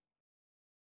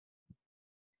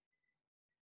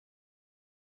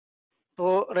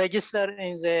 To register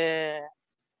in the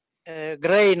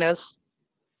grayness,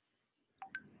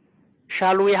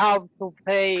 shall we have to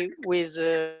pay with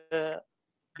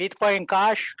Bitcoin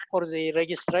Cash for the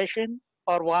registration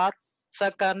or what?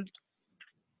 Second,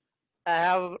 I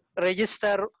have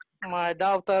registered my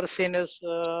daughter since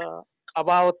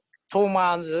about 2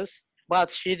 months,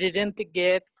 but she didn't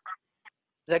get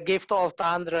the gift of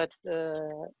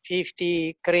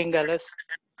 250 kringles.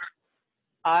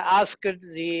 I asked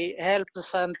the help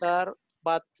center,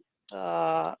 but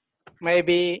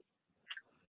maybe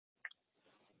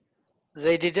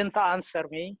they didn't answer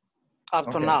me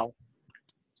up to now.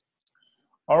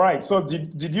 All right. So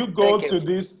did you go to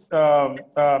this,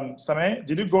 Same?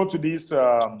 Did you go to this?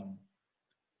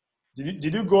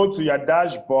 Did you go to your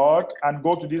dashboard and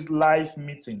go to this live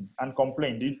meeting and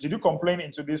complain? Did you complain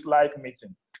into this live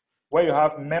meeting where you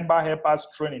have member helpers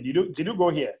training? Did you go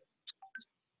here?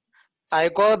 I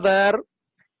go there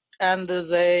and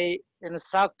they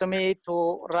instruct me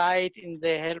to write in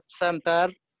the help center.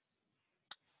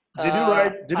 Did you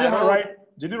write?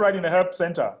 Did you write in the help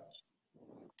center?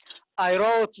 I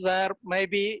wrote there.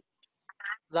 Maybe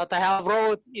that I have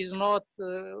wrote is not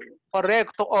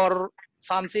correct or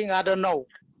something. I don't know.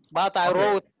 But I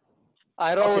wrote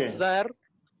there,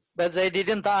 but they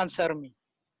didn't answer me.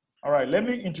 All right. Let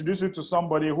me introduce you to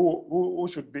somebody who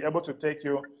should be able to take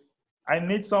you. I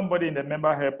need somebody in the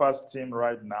member helpers team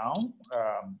right now.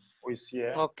 Who is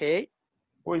here? Okay.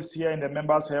 Who is here in the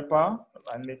members helper?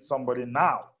 I need somebody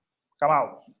now. Come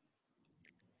out.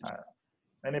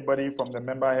 Anybody from the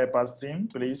member helpers team,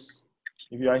 please.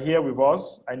 If you are here with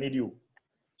us, I need you.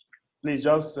 Please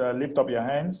just lift up your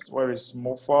hands. Where is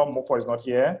Mufo? Mufo is not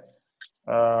here.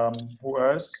 Who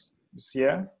else is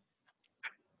here?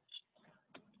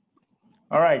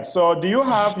 All right. So do you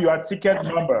have your ticket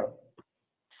number?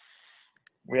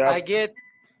 We have. I get.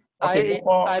 Okay,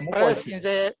 I press in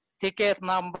the ticket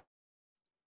number.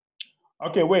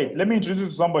 Okay, wait. Let me introduce you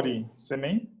to somebody.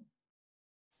 Semi.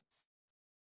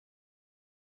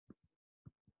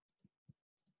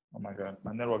 Oh my God,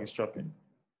 my network is chopping.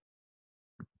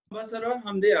 Ambassador,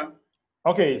 I'm there.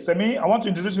 Okay, Semi, I want to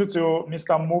introduce you to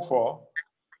Mr. Mufo.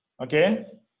 Okay.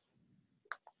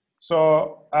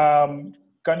 So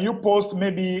can you post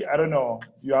maybe, I don't know,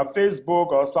 your Facebook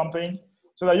or something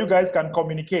so that you guys can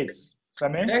communicate?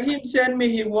 Semi? Let him send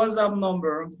me his WhatsApp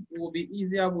number. It will be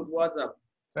easier with WhatsApp.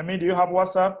 Semi, do you have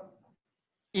WhatsApp?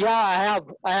 Yeah,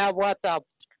 I have WhatsApp.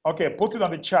 Okay, put it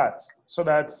on the chat so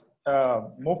that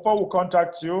Mufo will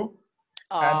contact you.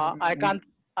 I can't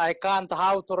I can't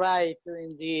how to write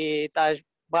in the dash,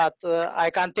 but I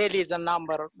can tell you the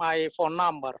number, my phone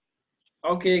number.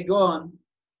 Okay, go on.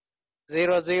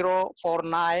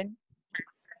 0049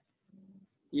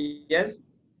 Yes.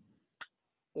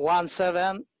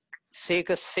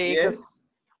 1766 Yes.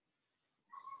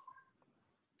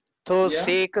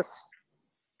 26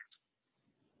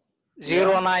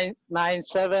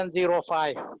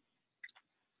 099705.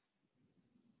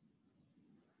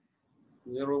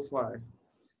 05.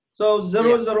 So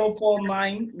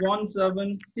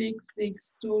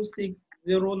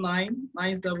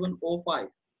 0049176626099705.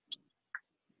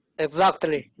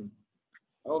 Exactly.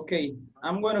 Okay,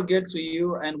 I'm going to get to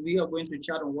you and we are going to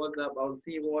chat on WhatsApp. I'll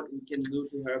see what we can do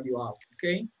to help you out.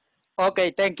 Okay? Okay,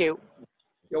 thank you.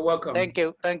 You're welcome. Thank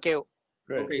you. Thank you.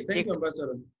 Great. Okay, thank you,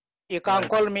 Ambassador. You can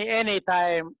call me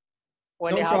anytime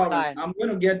when you No have problem. time. I'm going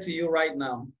to get to you right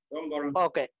now. Don't worry.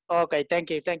 Okay. Okay.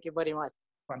 Thank you. Thank you very much.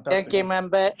 Fantastic. Thank you,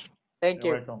 member. Thank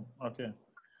You're you. welcome. Okay.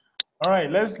 All right.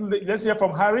 Let's hear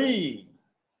from Harry.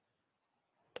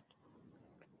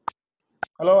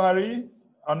 Hello, Harry.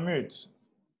 Unmute.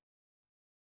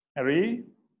 Harry.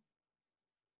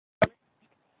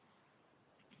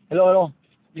 Hello, hello.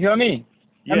 You hear me?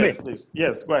 Yes, please.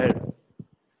 Yes, go ahead.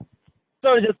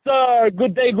 So just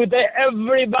good day,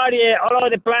 everybody all over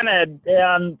the planet,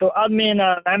 and to admin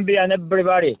and MB and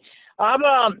everybody. I have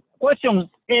a question.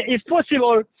 If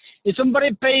possible, if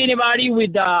somebody pay anybody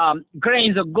with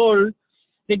grains of gold,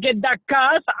 they get that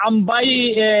cash and buy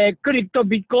crypto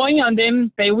Bitcoin and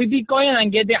then pay with Bitcoin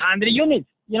and get the 100 units,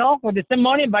 you know, with the same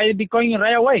money, buy the Bitcoin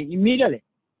right away, immediately.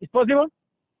 It's possible?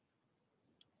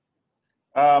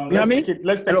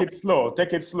 Let's take it slow.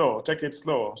 Take it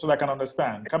slow so that I can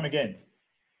understand. Come again.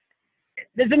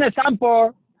 There's an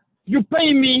example. You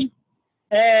pay me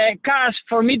cash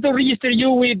for me to register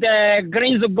you with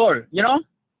grains of gold, you know?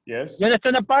 Yes. You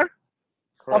understand that part?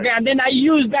 Correct. Okay, and then I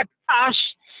use that cash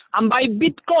and buy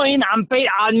Bitcoin and pay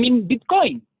admin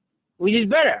Bitcoin, which is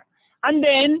better. And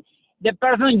then the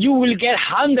person, you will get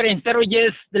 100 instead of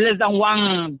just less than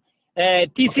one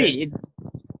TC.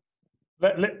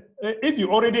 Okay. If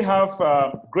you already have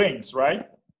grains, right?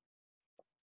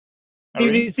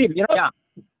 Harry? Yeah.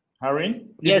 Harry?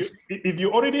 Yes. If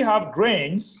you already have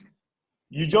grains,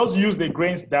 you just use the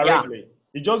grains directly. Yeah.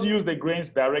 You just use the grains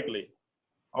directly.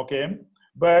 Okay?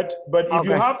 But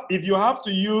if you have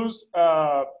to use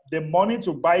the money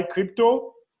to buy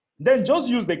crypto, then just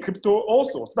use the crypto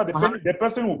also so that the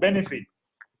person will benefit.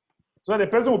 So the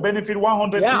person will benefit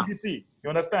 100 TBC. You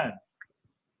understand?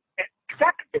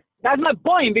 Exactly. That's my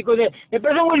point, because the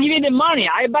person will give you the money.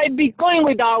 I buy Bitcoin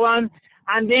with that one,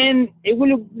 and then it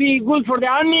will be good for the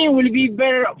army. It will be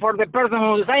better for the person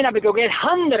who sign up because get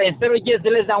 100 instead of just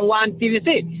less than one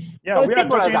TBC. Yeah, so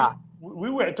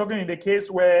we were talking in the case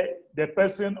where the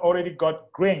person already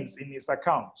got grains in his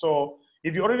account. So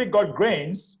if you already got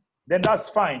grains, then that's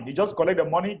fine. You just collect the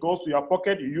money, goes to your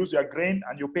pocket, you use your grain,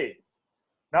 and you pay.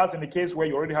 That's in the case where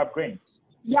you already have grains.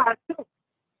 Yeah, true.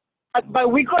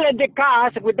 But we collect the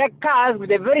cash. With that cash, with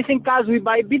the very same cash, we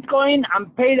buy Bitcoin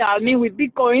and pay the admin with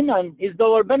Bitcoin, and it's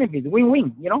double benefit,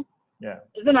 win-win. You know. Yeah.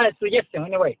 It's not a suggestion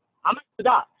anyway. I'm into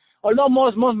that. Although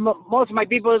most of my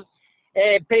people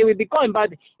pay with Bitcoin,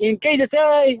 but in case they say,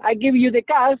 hey, I give you the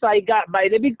cash, I got buy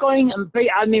the Bitcoin and pay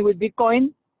admin with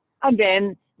Bitcoin, and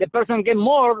then the person get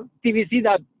more TVC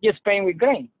than just paying with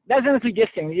grain. That's a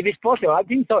suggestion. If it's possible, I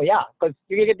think so. Yeah, because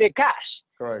you get the cash.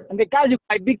 Correct. And the cash you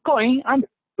buy Bitcoin and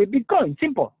with Bitcoin,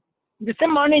 simple. The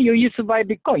same money you used to buy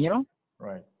Bitcoin, you know?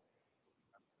 Right.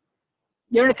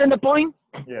 You understand the point?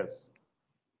 Yes.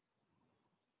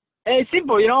 It's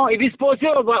simple, you know. If it's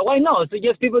possible, why not? So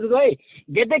just people to go, hey,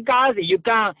 get the cash. If you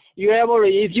can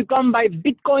buy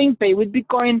Bitcoin, pay with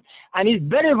Bitcoin, and it's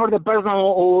better for the person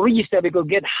who register because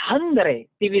get 100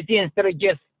 TVC instead of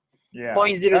just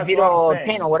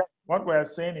 0.0010 or whatever. What we're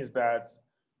saying is that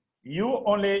you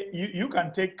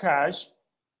can take cash.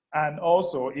 And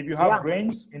also, if you have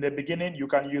grains in the beginning, you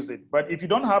can use it. But if you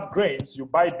don't have grains, you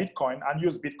buy Bitcoin and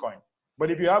use Bitcoin. But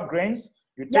if you have grains,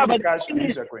 you take the cash and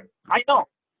use your grain. I know.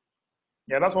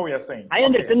 Yeah, that's what we are saying. I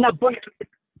understand that point.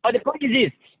 But the point is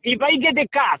this. If I get the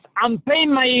cash and pay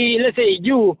my, let's say,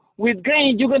 you with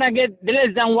grain, you're going to get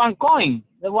less than one coin,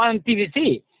 the one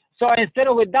TVC. So instead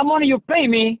of with that money you pay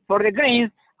me for the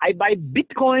grains, I buy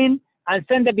Bitcoin and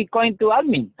send the Bitcoin to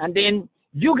admin. And then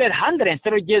you get 100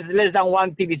 instead of just less than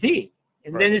one TBC.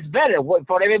 And then it's better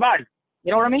for everybody.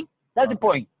 You know what I mean? That's the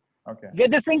point. Okay.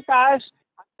 Get the same cash,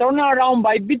 turn it around,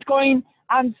 buy Bitcoin,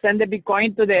 and send the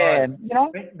Bitcoin to the, you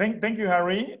know? Thank you,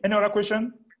 Harry. Any other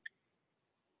question?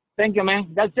 Thank you,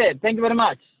 man. That's it. Thank you very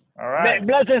much. All right.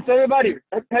 Blessings to everybody.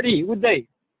 Harry, good day.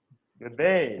 Good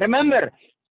day. Remember,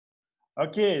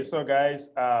 Okay, so guys,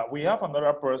 we have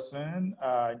another person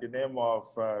in the name of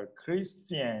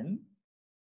Christian.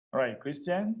 All right,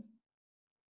 Christian.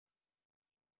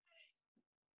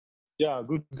 Yeah,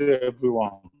 good day,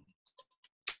 everyone.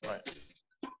 Right.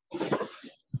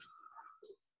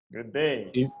 Good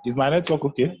day. Is my network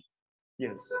okay?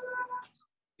 Yes.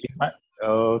 Is my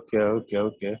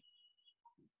okay.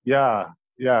 Yeah,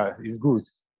 it's good.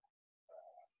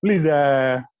 Please,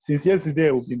 since yesterday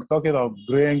we've been talking of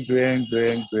grain.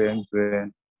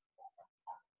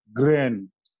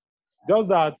 Just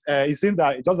that it seems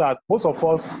that most of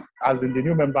us, as in the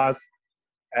new members,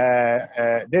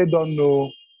 they don't know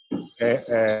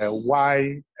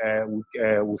why we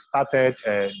started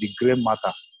the grain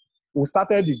matter. We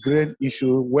started the grain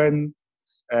issue when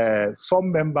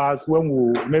some members, when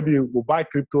we buy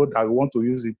crypto that we want to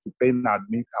use it to pay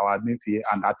our admin fee,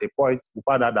 and at a point we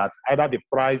find out that either the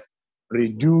price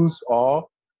reduced or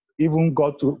even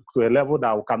got to a level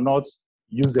that we cannot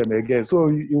use them again. So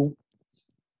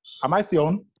am I still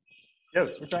on?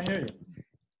 Yes, we can hear you.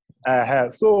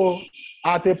 So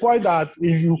at a point that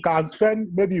if you can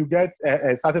spend, maybe you get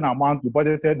a certain amount you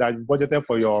budgeted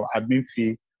for your admin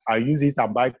fee and use it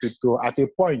and buy crypto, at a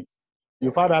point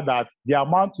you find out that the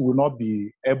amount will not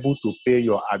be able to pay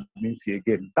your admin fee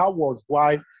again. That was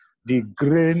why the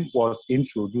grain was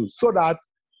introduced, so that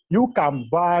you can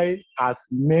buy as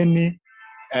many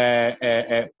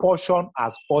portion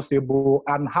as possible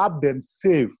and have them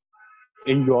saved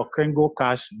in your Kringle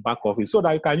Cash back office, so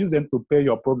that you can use them to pay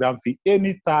your program fee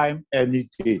anytime, any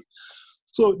day.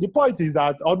 So the point is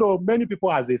that although many people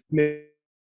has explained,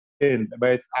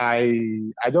 but I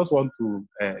just want to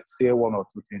say one or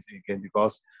two things again,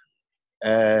 because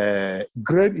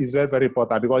grain is very, very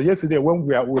important. Because yesterday when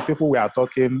people were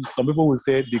talking, some people will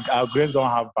say our grains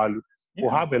don't have value. Yeah.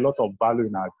 We have a lot of value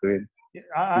in our grain. We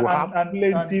have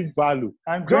plenty value.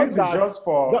 And grains is just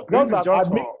for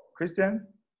Christian.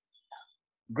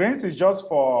 Grains is just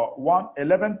for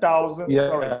 11,000.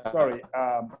 Yeah.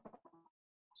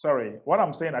 Sorry. What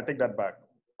I'm saying, I take that back.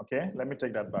 Okay, let me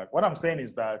take that back. What I'm saying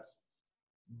is that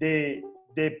the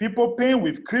people paying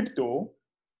with crypto,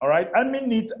 all right, admin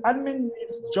needs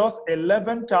just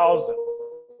 11,000.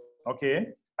 Okay,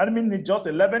 admin needs just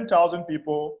 11,000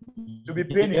 people to be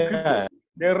paying in crypto.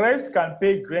 The rest can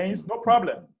pay grains, no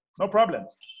problem.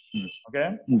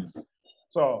 Okay,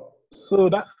 so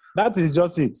that is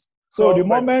just it. So the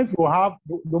moment we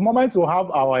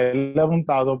have our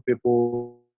 11,000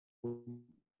 people,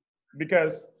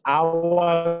 because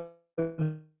our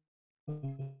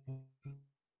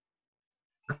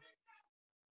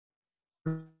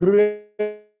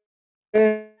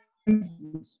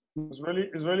it's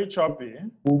really choppy.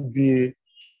 Will be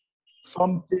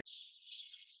something.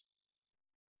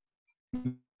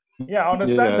 Yeah, I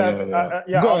understand that.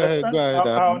 Go ahead.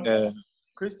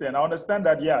 Christian, I understand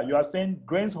that. Yeah, you are saying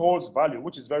grains holds value,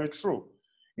 which is very true.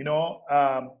 You know,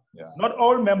 not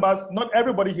all members, not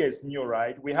everybody here is new,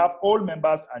 right? We have old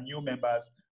members and new members,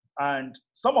 and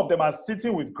some of them are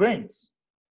sitting with grains,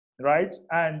 right?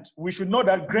 And we should know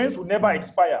that grains will never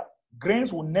expire.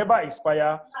 Grains will never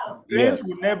expire. Grains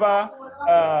will never.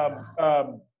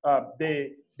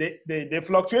 The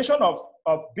fluctuation of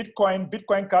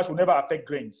Bitcoin Cash will never affect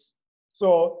grains.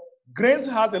 So grains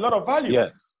has a lot of value.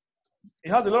 Yes.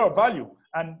 It has a lot of value.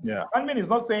 And admin is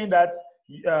not saying that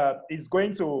he's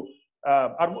going to,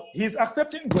 he's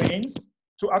accepting grains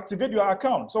to activate your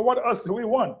account. So what else do we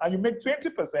want? And you make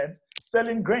 20%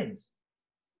 selling grains.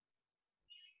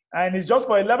 And it's just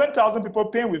for 11,000 people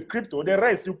paying with crypto. The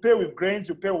rest, you pay with grains,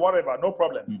 you pay whatever, no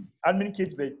problem. Admin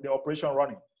keeps the operation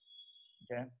running.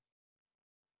 Okay.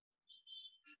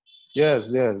 Yes,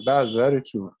 that's very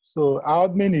true. So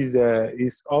admin is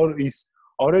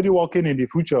already working in the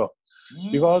future,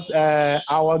 because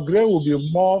our grain will be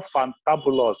more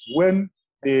fantabulous when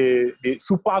the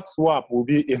super swap will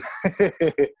be in.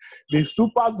 The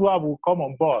super swap will come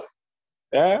on board.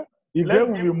 Yeah, the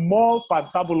grain will be more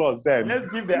fantabulous then. Let's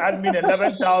give the admin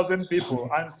 11,000 people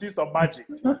and see some magic.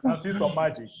 Let's give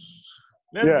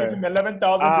him 11,000 people in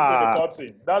the top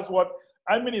team. That's what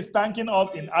admin is thanking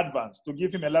us in advance, to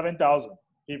give him 11,000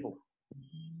 people.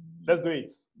 Let's do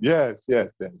it. Yes.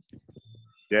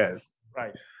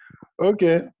 Right.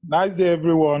 Okay. Nice day,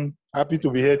 everyone. Happy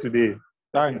to be here today.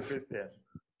 Thanks.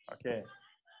 Okay.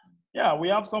 Yeah, we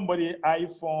have somebody,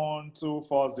 iPhone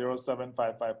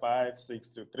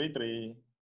 24075556233.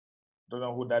 Don't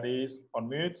know who that is.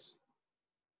 Unmute.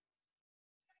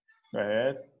 Go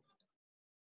ahead.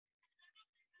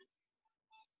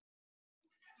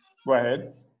 Go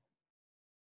ahead.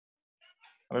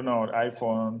 I don't know,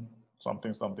 iPhone,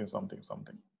 something.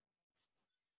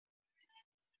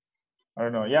 I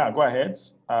don't know. Yeah, go ahead.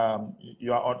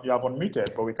 You have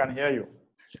unmuted, but we can't hear you.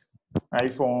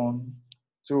 iPhone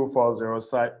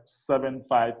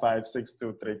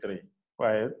 240-755-6233. Go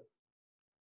ahead.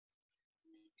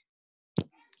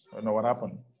 I don't know what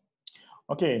happened.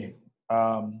 Okay.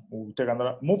 We'll take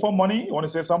another. Move for money. You want to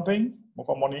say something? Move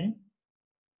for money.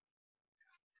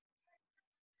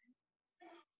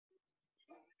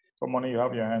 For money, you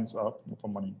have your hands up. Move for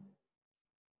money.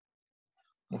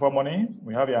 Move for money.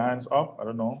 We have your hands up. I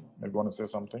don't know. Maybe you want to say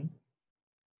something.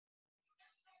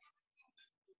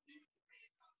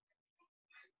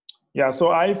 Yeah. So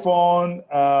iPhone.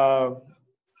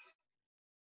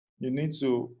 You need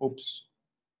to. Oops.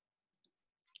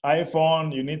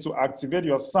 iPhone. You need to activate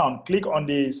your sound. Click on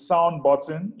the sound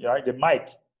button. Yeah, the mic,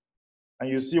 and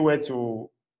you see where to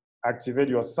activate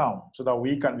your sound so that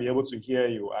we can be able to hear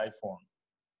you. iPhone.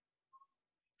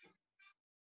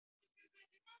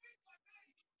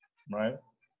 Right.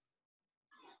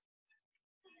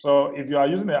 So if you are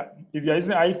using the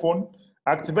iPhone,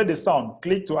 activate the sound.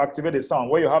 Click to activate the sound.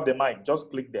 Where you have the mic, just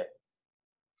click there.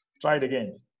 Try it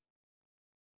again.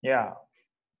 Yeah.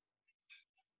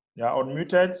 You are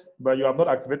unmuted, but you have not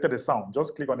activated the sound.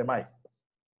 Just click on the mic.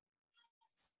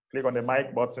 Click on the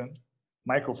mic button,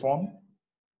 microphone,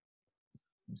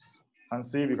 and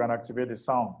see if you can activate the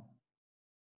sound.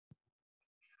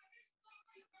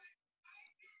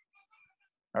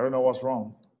 I don't know what's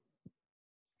wrong.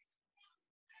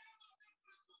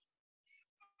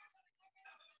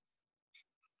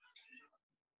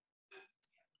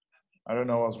 I don't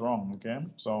know what's wrong, okay?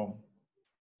 So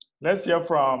let's hear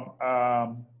from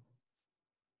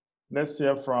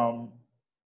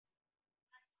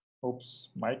oops,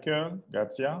 Michael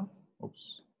Gatia.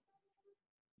 Oops.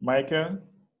 Michael.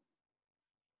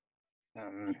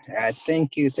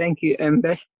 Thank you,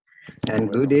 Embe,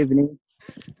 and good evening.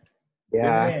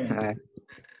 Yeah,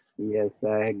 yes,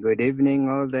 good evening,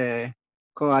 all the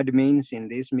co-admins in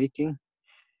this meeting.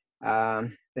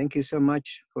 Thank you so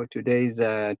much for today's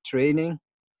training.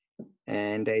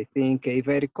 And I think if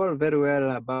I recall very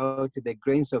well about the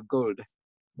grains of gold,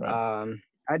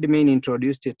 admin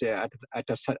introduced it at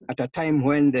a time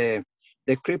when the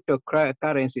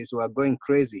cryptocurrencies were going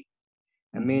crazy.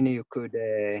 I mean, you could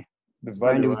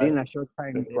find within a short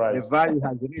time, the value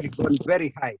has really gone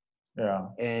very high. Yeah.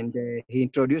 And he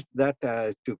introduced that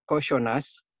to caution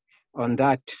us on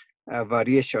that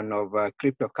variation of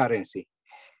cryptocurrency,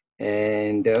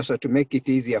 and also to make it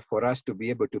easier for us to be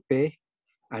able to pay,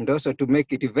 and also to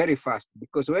make it very fast,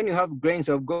 because when you have grains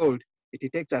of gold, it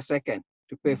takes a second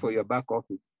to pay for your back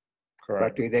office.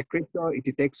 Correct. But with the crypto, it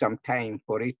takes some time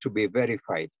for it to be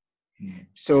verified.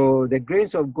 So the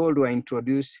grains of gold were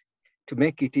introduced to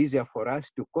make it easier for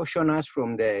us, to caution us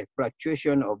from the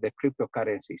fluctuation of the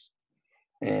cryptocurrencies.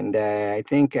 And I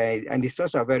think, and it's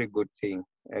also a very good thing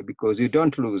because you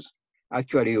don't lose.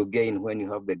 Actually, you gain when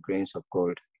you have the grains of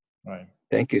gold. Right.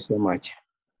 Thank you so much.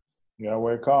 You are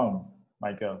welcome,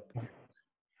 Michael.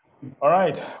 All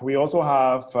right. We also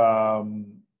have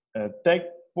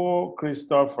Tekpo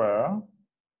Christopher.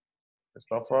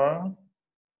 Christopher,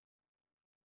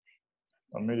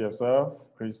 unmute yourself.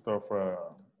 Christopher.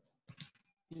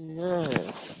 Yeah.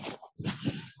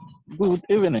 Good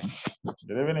evening.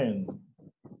 Good evening.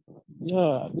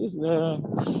 Yeah, this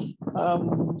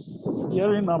I'm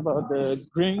hearing about the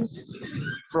greens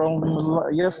from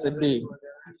yesterday,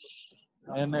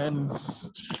 and then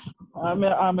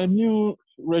I'm a new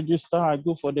register. I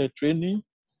go for the training,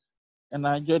 and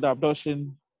I get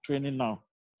adoption training now.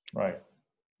 Right.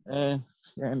 And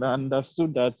I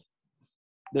understood that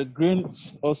the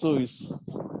greens also is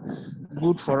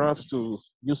good for us to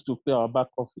use to pay our back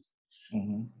office.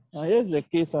 Now here's the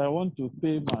case. I want to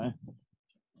pay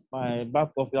my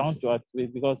back office. I want to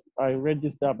activate because I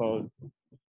registered about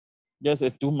just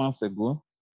 2 months ago.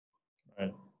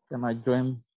 Right. And I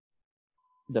joined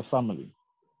the family.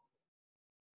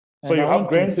 So you have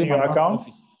grains in your account?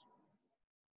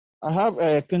 I have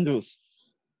Kindles.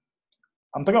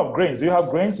 I'm talking of grains. Do you have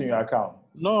grains in your account?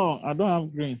 No, I don't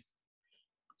have grains.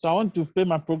 So I want to pay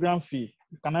my program fee.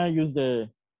 Can I use the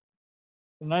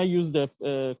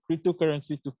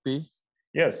cryptocurrency to pay?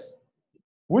 Yes.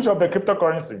 Which of the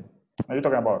cryptocurrency are you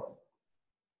talking about?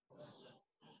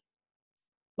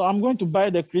 So I'm going to buy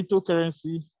the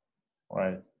cryptocurrency.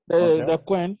 Right. The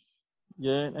coin.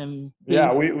 Yeah, and pay.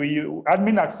 Yeah, we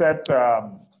admin accept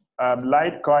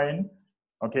Litecoin,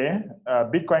 okay,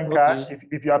 Bitcoin Cash.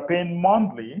 If you are paying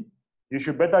monthly, you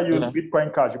should better use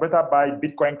Bitcoin Cash. You better buy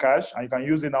Bitcoin Cash, and you can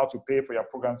use it now to pay for your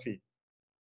program fee.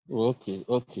 Okay.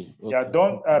 Yeah,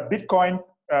 don't Bitcoin.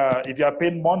 If you are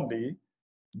paying monthly,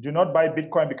 do not buy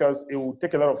Bitcoin because it will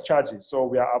take a lot of charges. So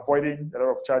we are avoiding a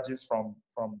lot of charges from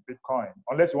Bitcoin.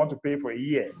 Unless you want to pay for a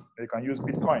year, you can use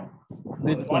Bitcoin.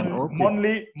 Bitcoin,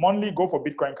 okay. Monthly, go for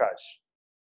Bitcoin Cash.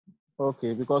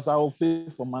 Okay, because I will pay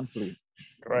for monthly.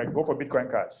 Correct. Go for Bitcoin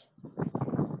Cash.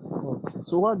 Okay.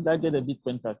 So what did I get a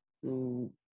Bitcoin Cash?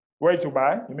 Where to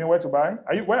buy? You mean where to buy?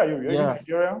 Where are you? You're in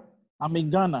Nigeria? I'm in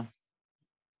Ghana.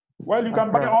 Well, you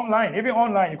can buy online. Even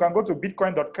online, you can go to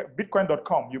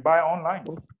bitcoin.com. You buy online,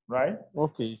 right?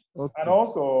 Okay. And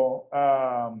also,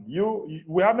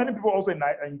 we have many people also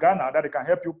in Ghana that they can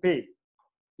help you pay.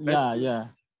 Yeah.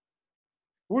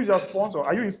 Who is your sponsor?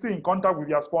 Are you still in contact with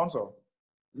your sponsor?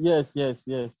 Yes. Yeah,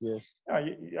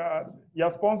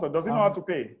 your sponsor, does he know how to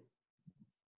pay?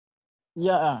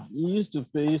 Yeah, he used to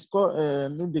pay. It's called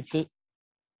Nudike.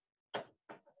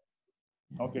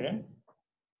 Okay.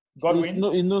 Godwin?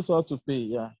 He knows how to pay,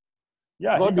 yeah.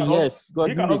 Yeah, Godwin,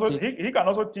 he can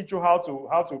also teach you how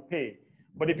to pay.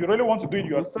 But if you really want to do it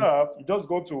yourself, you just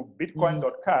go to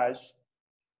bitcoin.cash.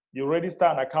 You register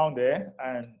an account there,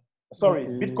 and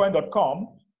bitcoin.com.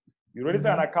 You register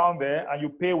an account there, and you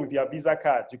pay with your Visa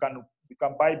card. You can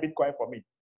buy Bitcoin from it.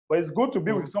 But it's good to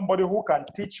be with somebody who can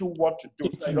teach you what to do.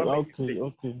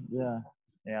 Okay, yeah.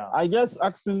 Yeah. I just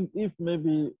asking if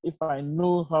I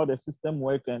know how the system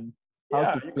works and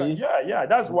how to pay. Yeah.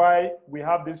 That's why we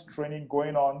have this training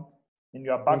going on in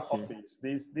your back office.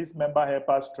 This member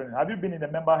helpers training. Have you been in the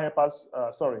member helpers?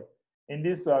 In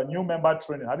this new member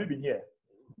training. Have you been here?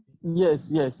 Yes.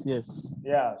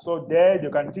 Yeah. So there they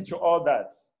can teach you all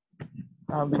that.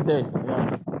 I'll be there.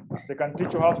 Yeah. They can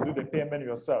teach you how to do the payment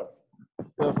yourself.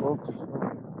 Okay.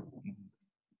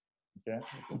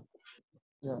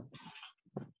 Yeah.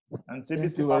 And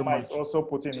TBC Mama is also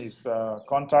putting his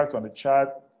contact on the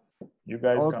chat. You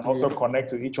guys can also connect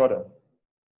to each other.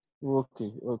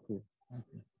 Okay.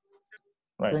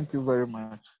 Right. Thank you very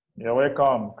much. You're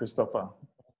welcome, Christopher.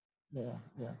 Yeah.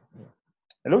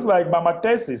 It looks like Mama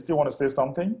Tessie still want to say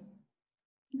something.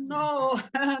 No.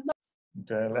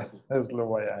 Okay, let's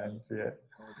lower your hands here.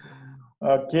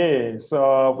 Okay,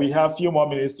 so we have a few more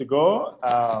minutes to go.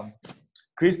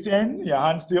 Christian, your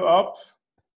hand's still up.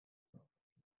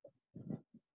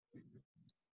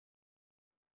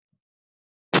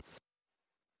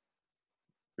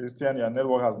 Christian, your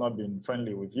network has not been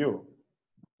friendly with you.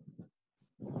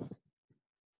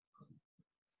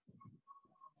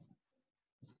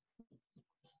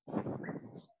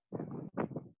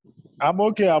 I'm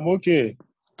okay.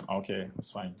 Okay,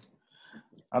 that's fine.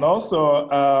 And also,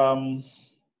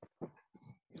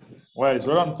 well, it's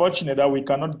very unfortunate that we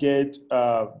cannot get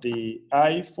the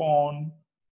iPhone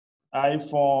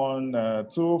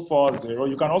 240.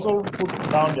 You can also put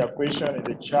down your question in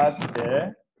the chat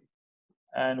there,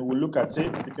 and we'll look at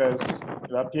it because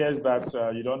it appears that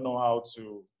you don't know how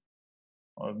to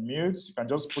unmute. You can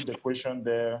just put the question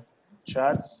there,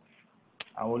 chat,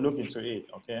 and we'll look into it,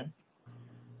 okay?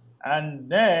 And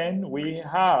then we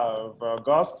have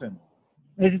Augustine.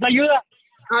 I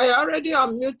already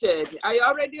unmuted.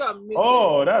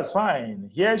 Oh, that's fine.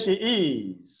 Here she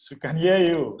is. We can hear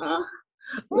you.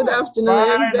 Good afternoon,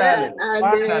 Embe and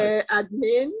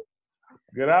admin.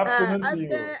 Good afternoon to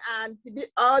you. And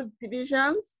all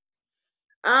divisions.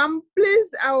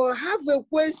 Please, I will have a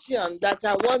question that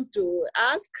I want to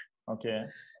ask. Okay.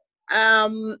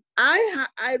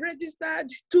 I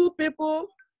registered 2 people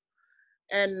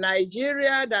in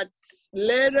Nigeria that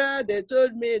later they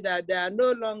told me that they are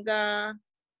no longer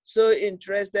so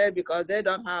interested because they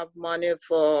don't have money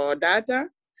for data.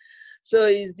 So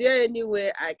is there any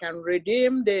way I can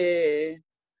redeem the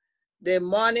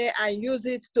money and use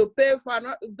it to pay for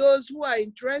those who are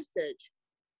interested?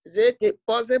 Is it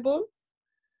possible?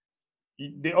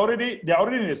 They're already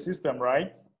in the system,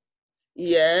 right?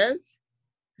 Yes.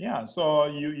 Yeah. So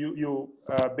you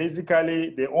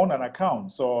basically they own an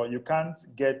account, so you can't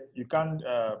get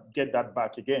that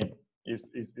back again.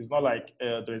 It's not like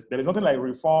there is nothing like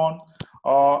refund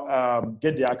or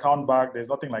get the account back. There's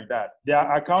nothing like that.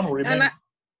 Their account will remain.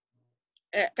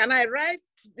 Can I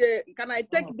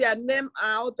take their name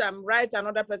out and write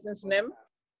another person's name?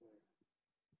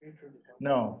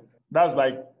 No, that's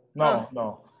like no.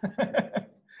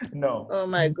 No. Oh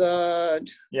my God.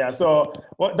 Yeah, so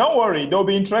well, don't worry, they'll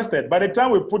be interested. By the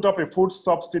time we put up a food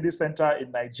subsidy center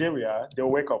in Nigeria, they'll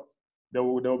wake up.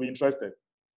 They'll be interested.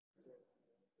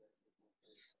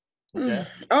 Okay.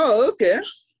 Oh, okay.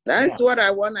 That's what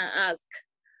I want to ask.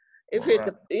 If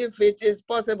it is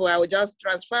possible, I will just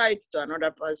transfer it to another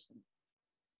person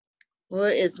who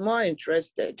is more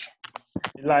interested.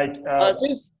 Like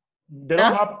they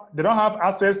don't have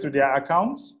access to their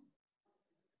accounts.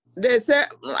 They say,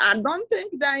 I don't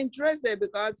think they're interested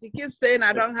because he keeps saying,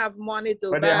 I don't have money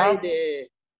to But buy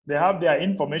they have their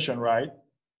information, right?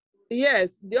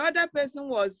 Yes, the other person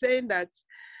was saying that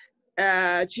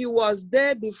she was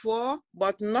there before,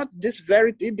 but not this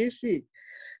very TBC.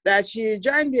 That she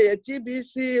joined the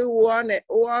TBC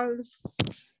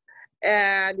once,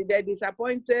 and they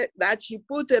disappointed, that she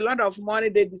put a lot of money,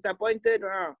 they disappointed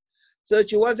her. So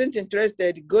she wasn't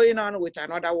interested going on with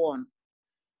another one.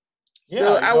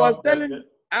 So Yeah,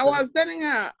 I was telling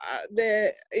her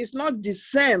it's not the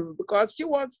same because she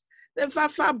was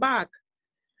far back.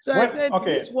 So I said,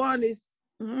 okay. this one is.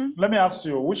 Let me ask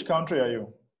you, which country are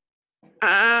you?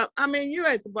 I'm in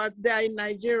US, but they're in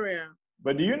Nigeria.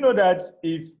 But do you know that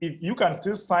if you can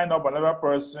still sign up another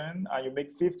person and you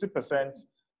make 50%,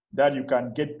 that you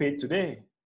can get paid today?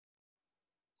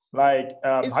 Like,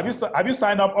 have you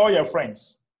signed up all your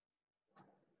friends?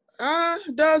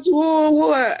 Those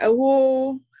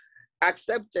who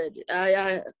accepted.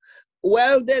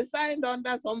 Well, they signed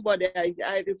under somebody.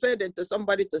 I referred them to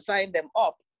somebody to sign them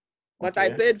up, but okay. I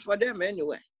paid for them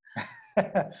anyway.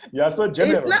 You are so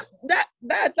generous. It's not,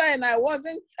 that time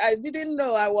I didn't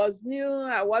know, I was new,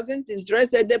 I wasn't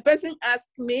interested. The person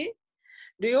asked me,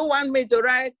 do you want me to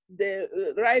write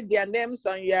their names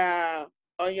on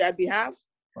your behalf?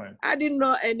 Right. I didn't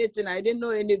know anything. I didn't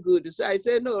know any good. So I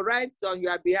said, no, write on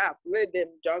your behalf. Let them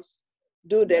just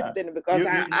do their thing because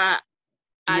I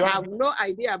have no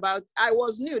idea about, I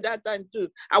was new that time too.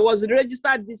 I was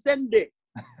registered the same day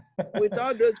with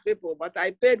all those people, but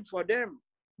I paid for them.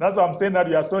 That's why I'm saying that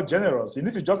you are so generous. You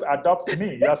need to just adopt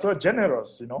me. You are so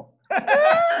generous, you know.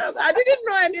 I didn't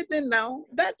know anything now.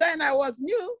 That time I was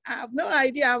new. I have no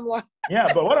idea what.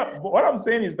 Yeah, but what I'm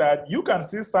saying is that you can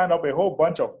still sign up a whole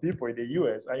bunch of people in the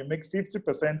US and you make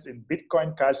 50% in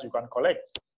Bitcoin cash you can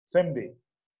collect same day.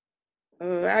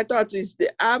 I thought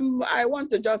I want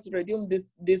to just redeem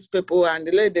these people and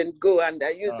let them go and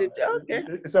I use it. Okay.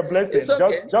 It's a blessing. It's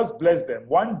okay. Just bless them.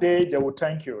 One day they will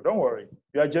thank you. Don't worry.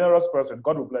 You're a generous person.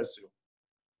 God will bless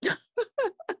you.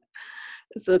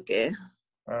 It's okay.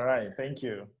 All right. Thank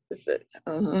you.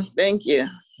 Thank you.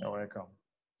 You're welcome.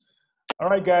 All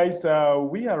right, guys.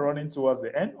 We are running towards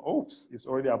the end. Oops, it's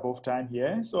already above time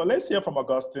here. So let's hear from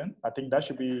Augustine. I think that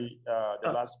should be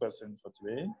the last person for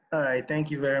today. All right.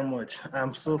 Thank you very much.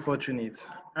 I'm so fortunate.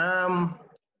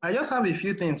 I just have a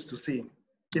few things to say.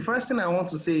 The first thing I want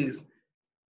to say is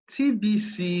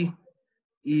TBC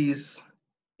is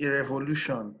a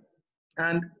revolution.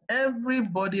 And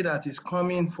everybody that is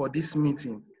coming for this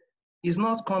meeting is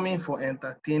not coming for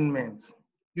entertainment.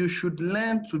 You should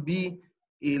learn to be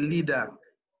a leader.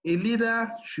 A leader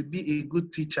should be a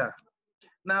good teacher.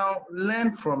 Now,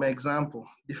 learn from example.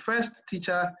 The first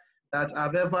teacher that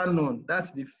I've ever known,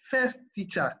 that's the first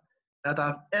teacher that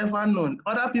I've ever known.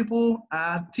 Other people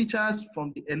are teachers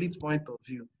from the elite point of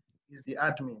view, is the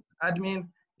admin. Admin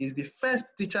is the first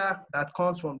teacher that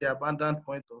comes from the abundant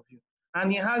point of view.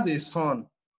 And he has a son,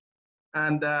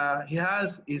 and he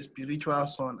has a spiritual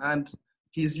son, and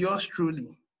he's yours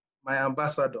truly, my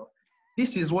ambassador.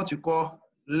 This is what you call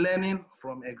learning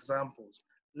from examples,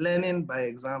 learning by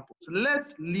examples.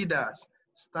 Let leaders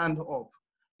stand up.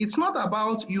 It's not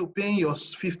about you paying your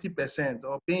 50%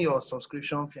 or paying your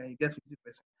subscription fee and you get 50%.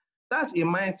 That's a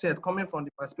mindset coming from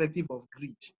the perspective of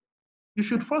greed. You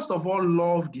should first of all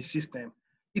love the system.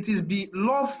 It is the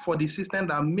love for the system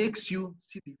that makes you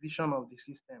see the vision of the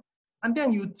system. And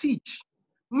then you teach.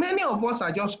 Many of us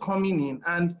are just coming in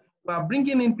and we are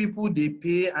bringing in people they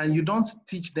pay and you don't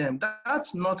teach them.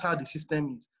 That's not how the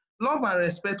system is. Love and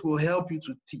respect will help you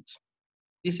to teach.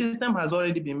 The system has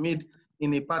already been made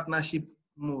in a partnership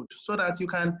mode so that you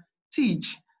can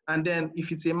teach. And then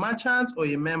if it's a merchant or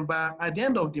a member, at the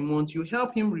end of the month, you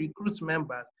help him recruit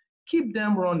members, keep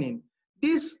them running.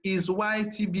 This is why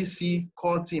TBC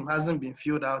core team hasn't been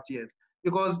filled out yet,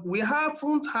 because we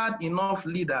haven't had enough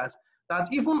leaders that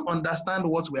even understand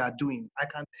what we are doing. I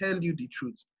can tell you the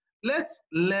truth. Let's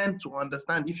learn to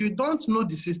understand. If you don't know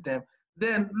the system,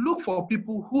 then look for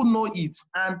people who know it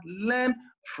and learn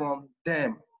from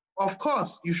them. Of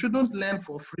course, you shouldn't learn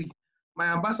for free. My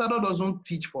ambassador doesn't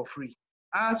teach for free.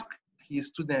 Ask his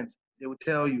students, they will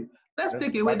tell you. Let's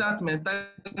take away that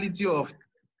mentality of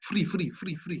free.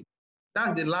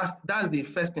 That's the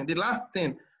first thing. The last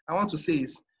thing I want to say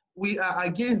is we are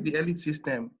against the elite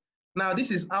system. Now,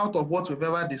 this is out of what we've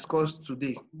ever discussed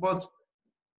today, but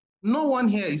no one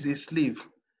here is a slave.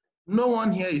 No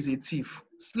one here is a thief.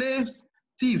 Slaves,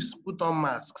 thieves put on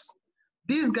masks.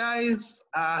 These guys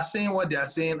are saying what they are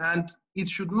saying, and it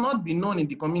should not be known in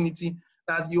the community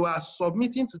that you are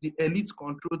submitting to the elite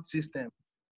controlled system.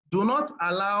 Do not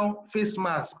allow face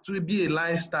mask to be a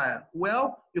lifestyle.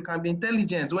 Well, you can be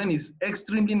intelligent when it's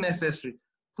extremely necessary.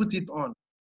 Put it on.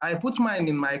 I put mine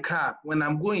in my car. When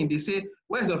I'm going, they say,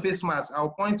 where's your face mask? I'll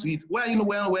point to it. Where are you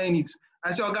wearing it?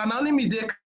 I say, okay, now only me they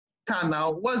can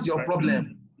now. What's your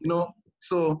problem? You know,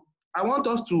 so I want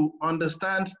us to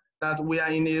understand that we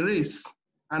are in a race,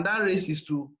 and that race is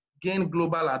to gain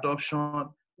global adoption,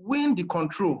 win the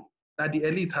control that the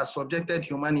elite has subjected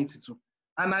humanity to.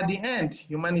 And at the end,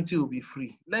 humanity will be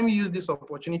free. Let me use this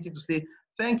opportunity to say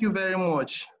thank you very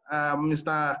much,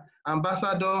 Mr.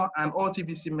 Ambassador and all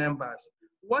TBC members.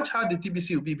 Watch how the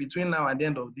TBC will be between now and the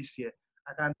end of this year.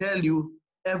 I can tell you,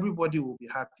 everybody will be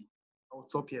happy. I will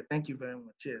stop here. Thank you very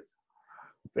much. Cheers.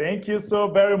 Thank you so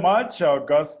very much,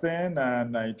 Augustine,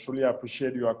 and I truly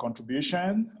appreciate your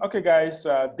contribution. Okay, guys,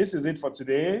 this is it for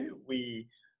today. We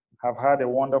have had a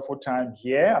wonderful time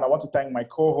here, and I want to thank my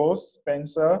co-host,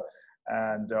 Spencer,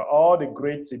 and all the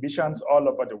great exhibitions all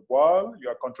over the world.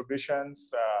 Your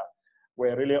contributions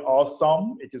were really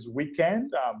awesome. It is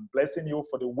weekend. I'm blessing you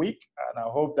for the week, and I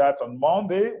hope that on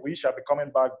Monday, we shall be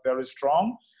coming back very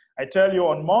strong. I tell you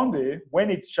on Monday, when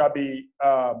it shall be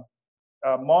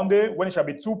Monday, when it shall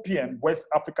be 2 p.m. West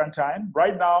African time.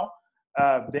 Right now,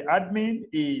 the admin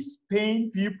is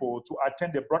paying people to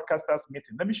attend the broadcasters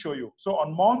meeting. Let me show you. So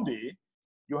on Monday,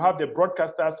 you have the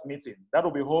broadcasters meeting. That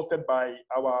will be hosted by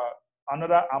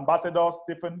another ambassador,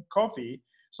 Stephen Coffey.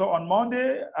 So on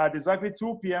Monday at exactly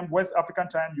 2 p.m. West African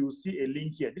time, you will see a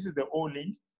link here. This is the old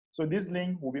link. So this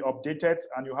link will be updated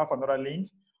and you have another link.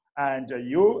 And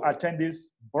you attend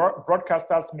this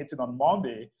broadcasters meeting on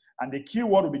Monday, and the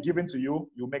keyword will be given to you.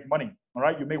 You make money, all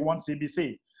right? You make 1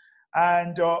 TBC.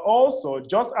 And also,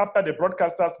 just after the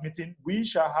broadcasters meeting, we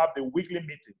shall have the weekly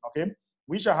meeting, okay?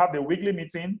 We shall have the weekly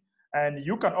meeting, and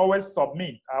you can always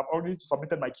submit. I've already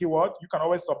submitted my keyword. You can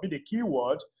always submit the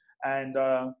keyword, and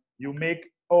you make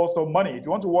also money. If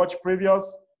you want to watch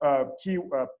previous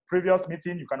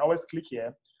meeting, you can always click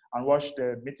here and watch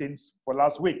the meetings for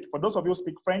last week. For those of you who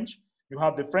speak French, you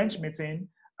have the French meeting,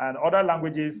 and other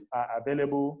languages are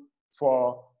available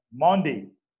for Monday.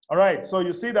 All right, so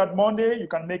you see that Monday, you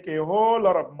can make a whole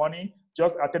lot of money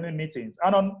just attending meetings.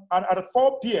 And at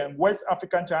 4 p.m. West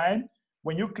African time,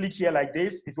 when you click here like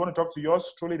this, if you want to talk to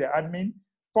yours, truly the admin,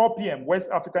 4 p.m.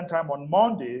 West African time on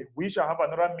Monday, we shall have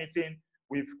another meeting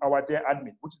with our dear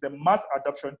admin, which is the mass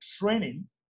adoption training,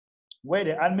 where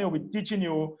the admin will be teaching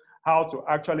you how to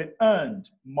actually earn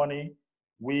money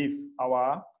with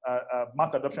our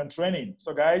mass adoption training.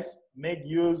 So guys, make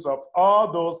use of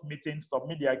all those meetings,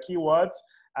 submit their keywords,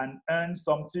 and earn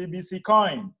some TBC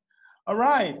coin. All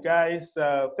right, guys,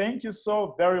 thank you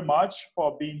so very much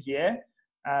for being here.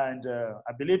 And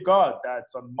I believe God that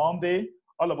on Monday,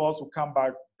 all of us will come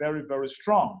back very, very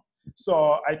strong.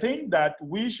 So I think that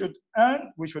we should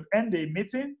end the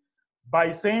meeting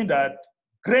by saying that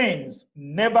grains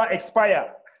never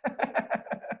expire.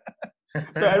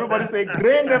 So everybody say,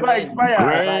 grain never expire.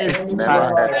 Grains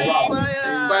never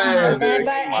expire. Never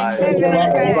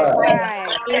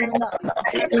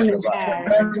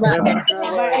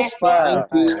expire.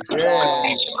 Yeah.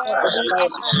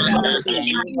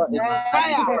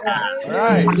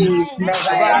 Right.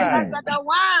 Ambassador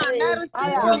One, merci.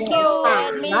 Thank you,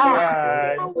 admin.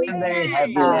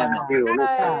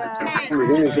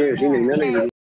 Bye.